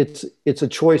it's a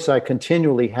choice I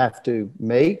continually have to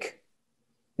make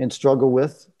and struggle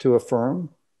with to affirm,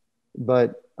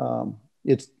 but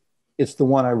it's the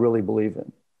one I really believe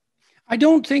in. I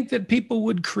don't think that people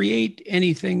would create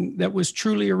anything that was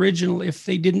truly original if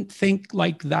they didn't think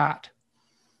like that.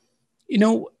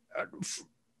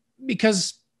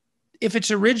 Because if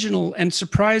it's original and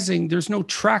surprising, there's no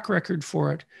track record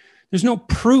for it. There's no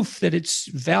proof that it's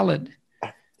valid,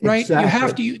 right? Exactly. You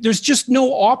have to, there's just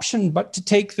no option but to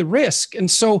take the risk. And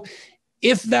so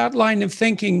if that line of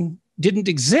thinking didn't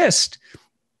exist,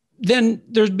 then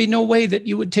there'd be no way that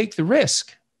you would take the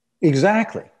risk.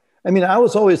 Exactly. I mean, I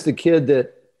was always the kid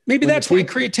that... Maybe that's why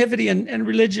creativity and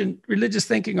religious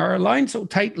thinking are aligned so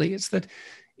tightly. It's that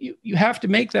you have to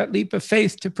make that leap of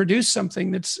faith to produce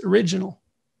something that's original,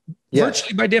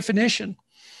 virtually by definition.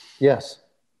 Yes.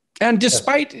 And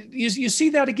despite, you see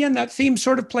that again, that theme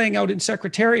sort of playing out in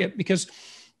Secretariat, because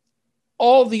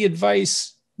all the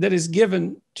advice that is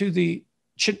given to the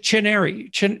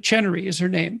Chenery is her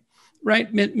name,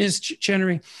 right? Ms.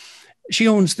 Chenery. She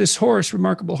owns this horse,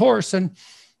 remarkable horse, and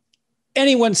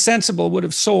anyone sensible would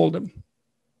have sold him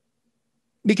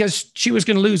because she was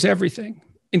going to lose everything,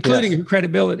 including her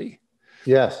credibility.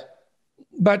 Yes.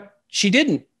 But she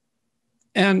didn't.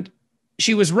 And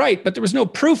she was right, but there was no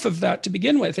proof of that to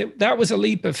begin with. That was a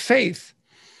leap of faith.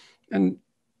 And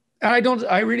I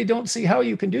really don't see how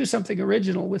you can do something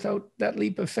original without that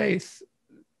leap of faith.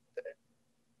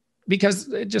 Because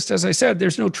just as I said,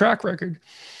 there's no track record.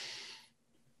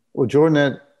 Well,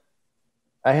 Jordan,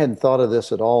 I hadn't thought of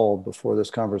this at all before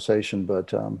this conversation,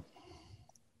 but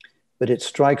it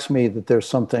strikes me that there's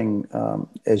something,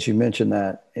 as you mentioned,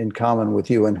 that in common with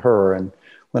you and her. And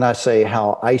when I say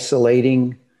how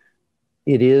isolating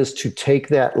it is to take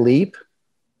that leap,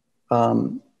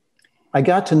 I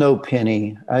got to know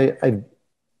Penny. I've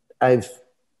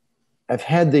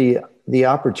had the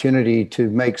opportunity to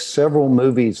make several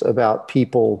movies about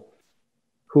people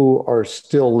who are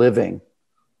still living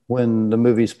when the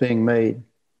movie's being made.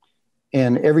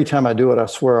 And every time I do it, I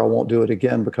swear I won't do it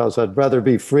again because I'd rather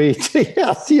be free to,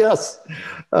 yes.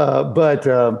 But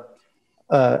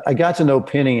I got to know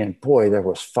Penny, and boy, there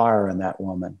was fire in that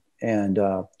woman. And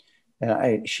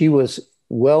she was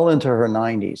well into her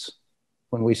 90s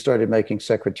when we started making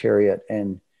Secretariat,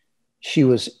 and she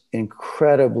was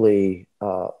incredibly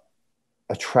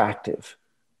attractive.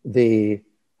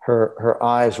 Her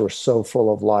eyes were so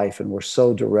full of life and were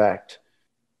so direct.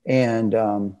 And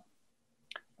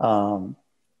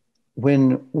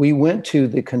when we went to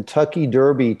the Kentucky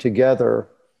Derby together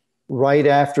right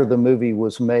after the movie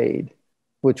was made,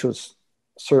 which was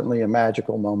certainly a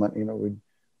magical moment, we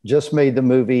just made the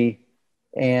movie,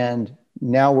 and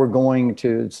now we're going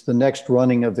to, it's the next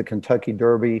running of the Kentucky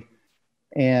Derby.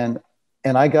 And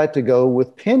I got to go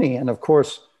with Penny. And of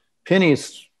course,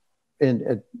 Penny's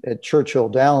at Churchill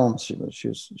Downs. She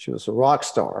was a rock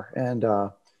star. And,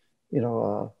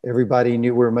 everybody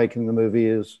knew we were making the movie.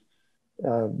 Is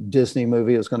Disney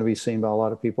movie is going to be seen by a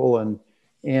lot of people.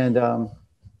 And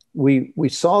we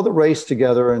saw the race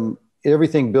together, and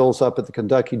everything builds up at the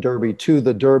Kentucky Derby to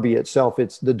the Derby itself.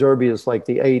 The Derby is like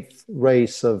the eighth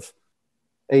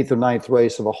or ninth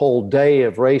race of a whole day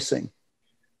of racing.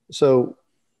 So,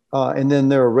 and then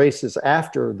there are races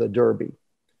after the Derby.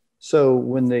 So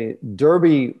when the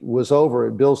Derby was over,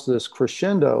 it builds this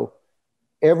crescendo.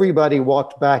 Everybody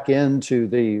walked back into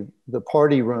the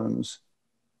party rooms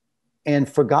and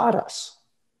forgot us.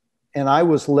 And I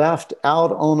was left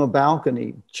out on a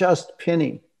balcony, just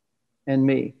Penny and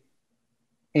me.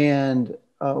 And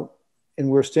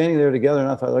we're standing there together, and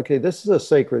I thought, okay, this is a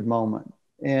sacred moment.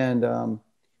 And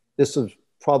this is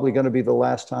probably going to be the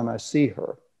last time I see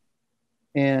her.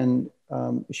 And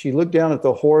she looked down at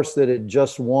the horse that had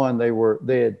just won.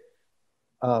 They had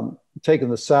taken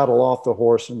the saddle off the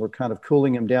horse and were kind of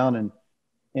cooling him down.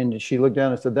 And she looked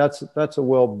down and said, that's a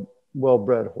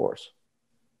well-bred horse.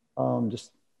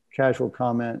 Just casual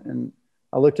comment. And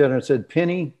I looked at her and said,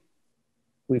 Penny,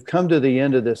 we've come to the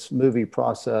end of this movie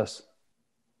process,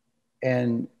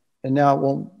 and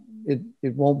now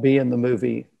it won't be in the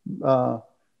movie.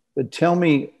 But tell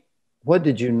me, what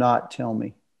did you not tell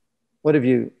me? What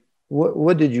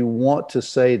did you want to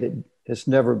say that has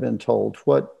never been told?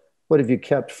 What have you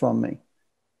kept from me?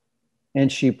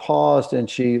 And she paused and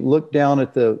she looked down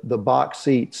at the box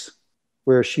seats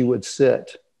where she would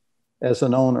sit as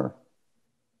an owner.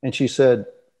 And she said,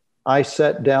 I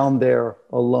sat down there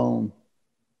alone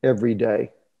every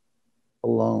day,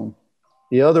 alone.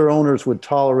 The other owners would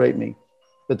tolerate me,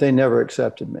 but they never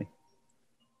accepted me.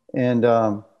 And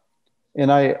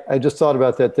I just thought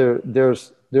about that.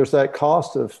 There's that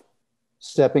cost of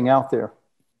stepping out there,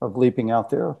 of leaping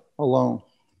out there alone.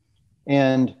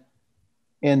 And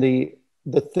the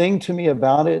thing to me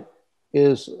about it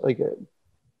is like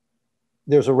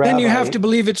there's a rabbi. Then you have to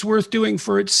believe it's worth doing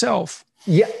for itself.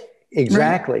 Yeah,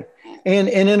 exactly. Right. And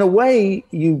in a way,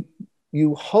 you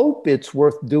hope it's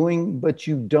worth doing, but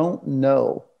you don't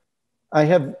know. I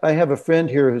have a friend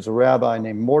here who's a rabbi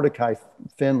named Mordecai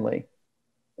Finley.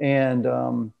 And,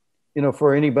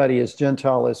 for anybody as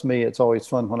Gentile as me, it's always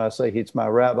fun when I say he's my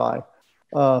rabbi.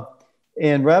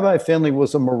 And Rabbi Finley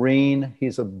was a Marine.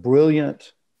 He's a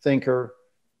brilliant thinker.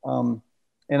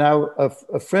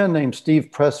 A friend named Steve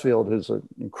Pressfield, who's an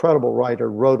incredible writer,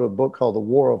 wrote a book called The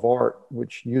War of Art,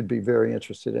 which you'd be very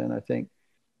interested in, I think.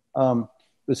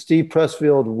 But Steve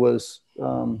Pressfield was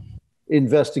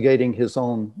investigating his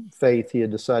own faith. He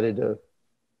had decided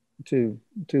to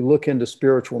look into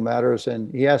spiritual matters,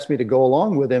 and he asked me to go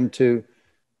along with him to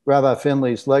Rabbi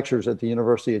Finley's lectures at the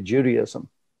University of Judaism.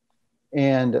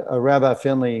 And Rabbi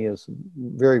Finley is a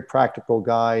very practical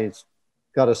guy. He's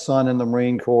got a son in the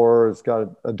Marine Corps. He's got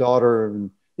a daughter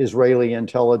in Israeli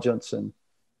intelligence, and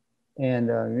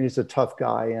he's a tough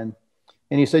guy. And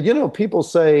he said, people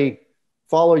say,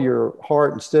 follow your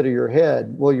heart instead of your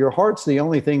head. Well, your heart's the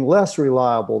only thing less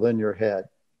reliable than your head.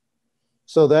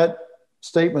 So that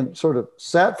statement sort of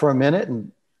sat for a minute,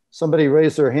 and somebody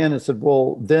raised their hand and said,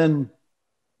 well, then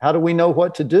how do we know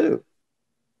what to do?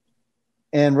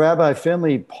 And Rabbi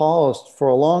Finley paused for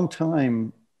a long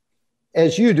time,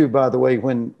 as you do, by the way,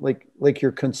 when like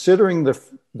you're considering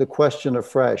the question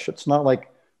afresh. It's not like,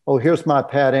 oh, here's my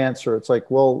pat answer. It's like,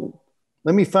 well,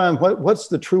 let me find what's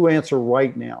the true answer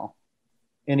right now.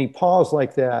 And he paused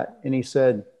like that, and he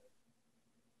said,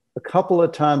 a couple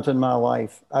of times in my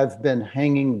life, I've been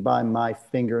hanging by my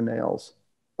fingernails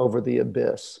over the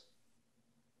abyss.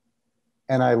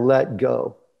 And I let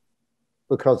go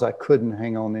because I couldn't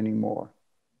hang on anymore.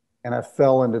 And I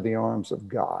fell into the arms of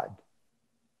God.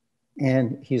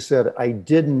 And he said, I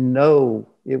didn't know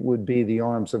it would be the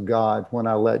arms of God when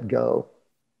I let go.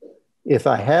 If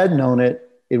I had known it,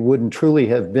 it wouldn't truly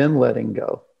have been letting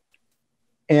go.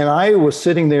 And I was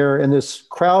sitting there in this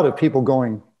crowd of people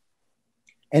going,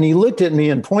 and he looked at me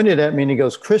and pointed at me and he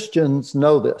goes, Christians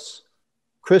know this.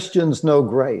 Christians know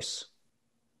grace.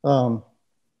 In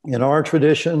our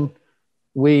tradition,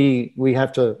 we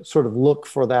have to sort of look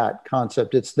for that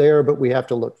concept. It's there, but we have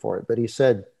to look for it. But he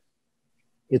said,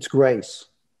 it's grace.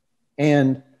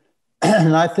 And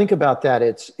I think about that.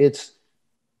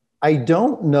 I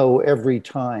don't know every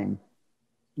time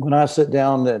when I sit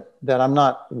down that I'm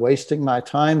not wasting my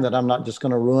time, that I'm not just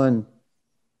going to ruin,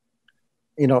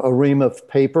 a ream of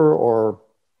paper or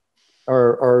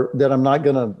that I'm not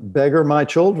going to beggar my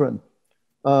children,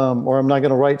 or I'm not going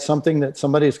to write something that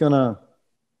somebody's going to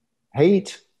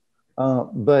hate.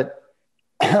 But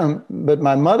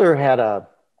my mother had a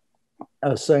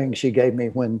saying she gave me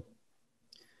when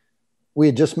we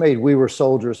had just made We Were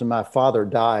Soldiers and my father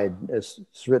died, as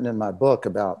it's written in my book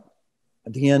about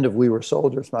at the end of We Were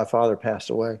Soldiers, my father passed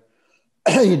away.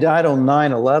 He died on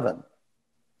 9/11.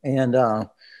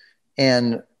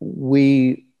 And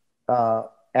we,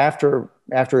 after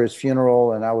his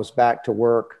funeral and I was back to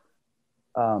work,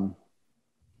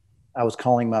 I was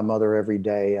calling my mother every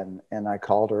day, and I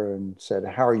called her and said,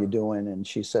 how are you doing? And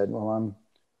she said, well,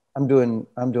 I'm doing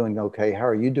okay. How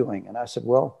are you doing? And I said,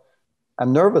 well,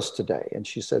 I'm nervous today. And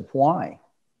she said, why?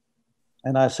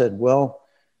 And I said, well,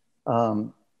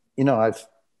 we're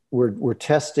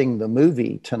testing the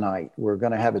movie tonight. We're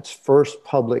going to have its first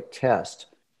public test.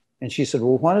 And she said,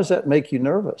 well, why does that make you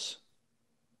nervous?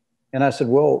 And I said,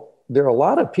 well, there are a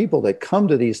lot of people that come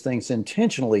to these things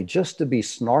intentionally just to be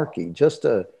snarky, just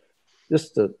to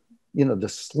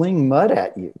sling mud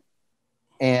at you.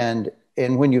 And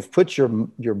and when you've put your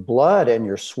blood and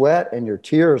your sweat and your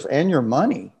tears and your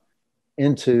money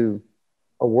into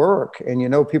a work, and you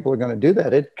know people are going to do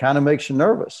that, it kind of makes you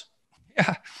nervous.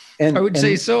 Yeah, I would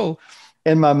say so.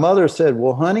 And my mother said,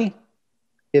 well, honey,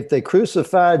 if they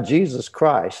crucified Jesus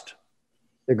Christ,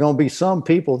 there are going to be some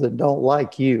people that don't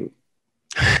like you.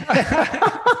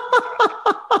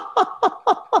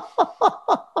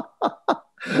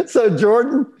 So,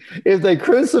 Jordan, if they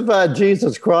crucified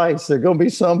Jesus Christ, there are going to be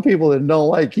some people that don't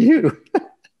like you.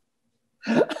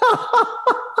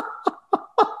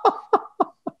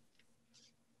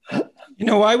 You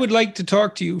know, I would like to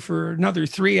talk to you for another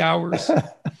 3 hours.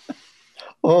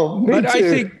 Oh, me but too. I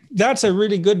think that's a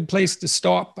really good place to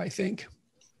stop, I think.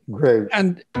 Great.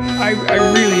 And I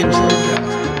really enjoyed that.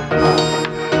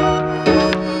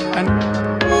 And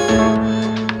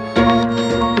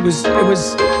it was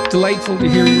delightful to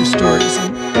hear your stories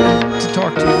and to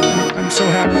talk to you. And I'm so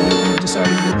happy that you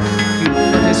decided that you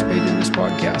participate in this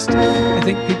podcast. I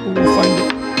think people will find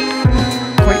it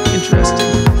quite interesting.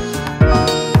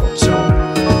 So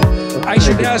I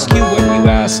should ask you what you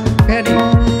asked Patty.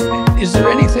 Is there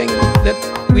anything that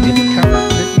we didn't cover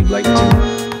that you'd like to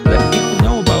let people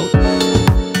know about?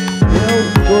 You know,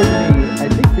 Jordan, I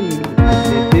think the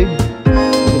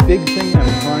big thing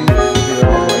I'm trying to figure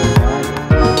out right now,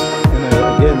 and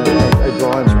again, I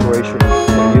draw inspiration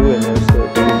from you in this,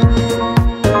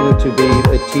 to be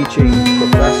a teaching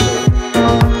professor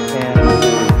and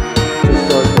to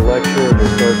start to lecture, to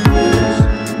start to use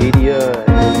media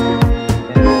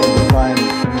and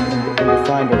to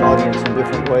find an audience in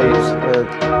different ways.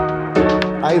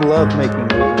 I love making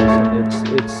movies, and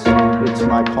it's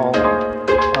my calling.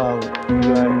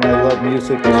 I love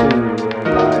music too,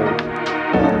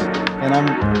 and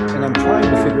I'm trying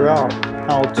to figure out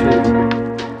how to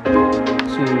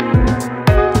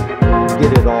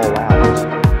get it all out,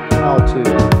 how to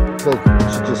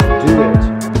just do it,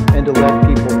 and to let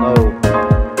people know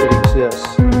it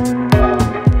exists.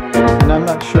 And I'm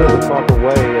not sure the proper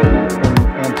way.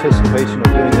 In anticipation of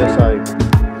doing this, I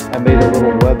made a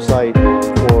little website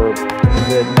for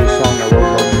the new song I wrote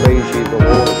called Praise Ye the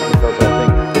Lord, because I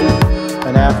think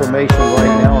an affirmation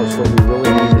right now is what we really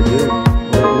need to do.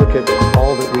 Look at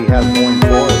all that we have going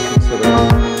for us instead of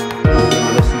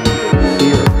listening to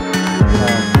fear.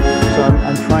 So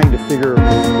I'm trying to figure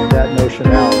that notion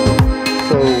out.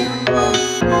 So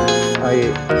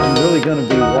I'm really going to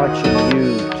be watching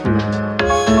you to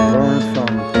learn from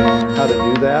how to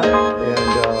do that,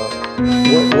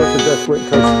 and what the best way,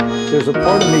 because there's a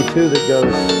part of me too that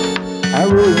goes, I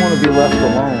really want to be left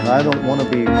alone. I don't want to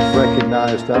be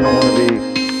recognized. I don't want to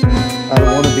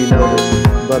be noticed.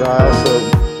 But I also,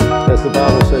 as the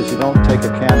Bible says, you don't take a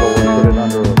candle and put it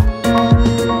under a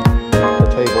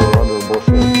table or under a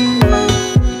bushel.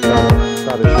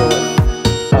 Try to show it.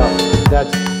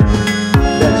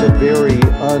 That's a very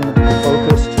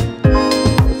unfocused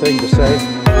thing to say,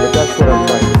 but that's what I'm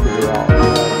trying to figure out.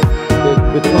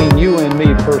 Between you and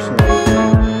me personally,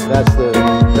 that's the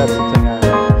thing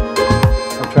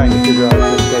I'm trying to figure out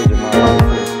at this stage of my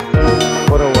life is,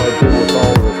 what do I do with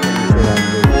all the things that I'm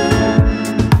doing?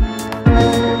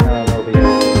 I don't know the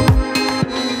answer.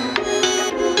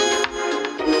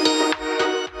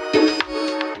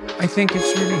 I think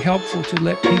it's really helpful to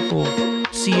let people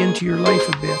see into your life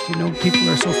a bit. You know, people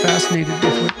are so fascinated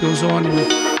with what goes on in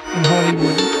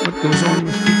Hollywood, what goes on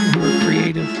with people who are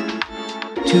creative.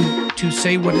 To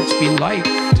say what it's been like,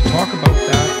 to talk about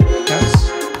that's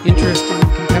interesting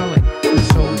and compelling.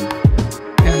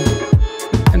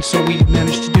 And so we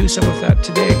managed to do some of that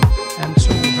today. And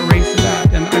so hooray for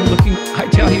that. And I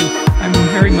tell you, I'm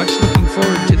very much looking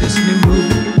forward to this new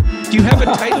movie. Do you have a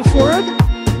title for it?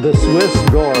 The Swiss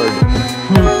Guard.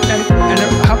 And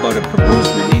how about a proposed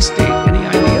release date? Any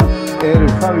idea? It would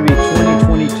probably be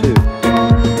 2022.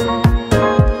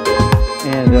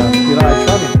 And, I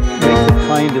try to make the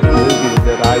kind of movie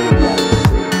that I would want to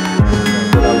see,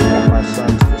 that I would want my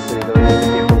sons to see, those are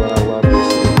the people that I love to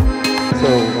see. So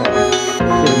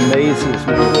it amazes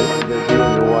me that you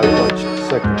and your wife watch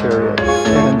Secretariat,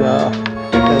 and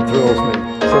that thrills me.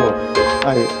 So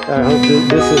I hope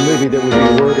this is a movie that would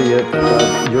be worthy of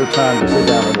your time to sit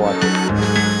down and watch it.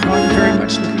 I'm very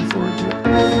much looking forward to it.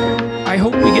 I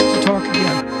hope we get to talk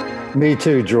again. Me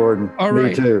too, Jordan. All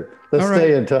right. Me too. Let's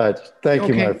stay in touch. Thank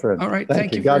you, my friend. All right.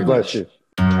 Thank you. God bless you.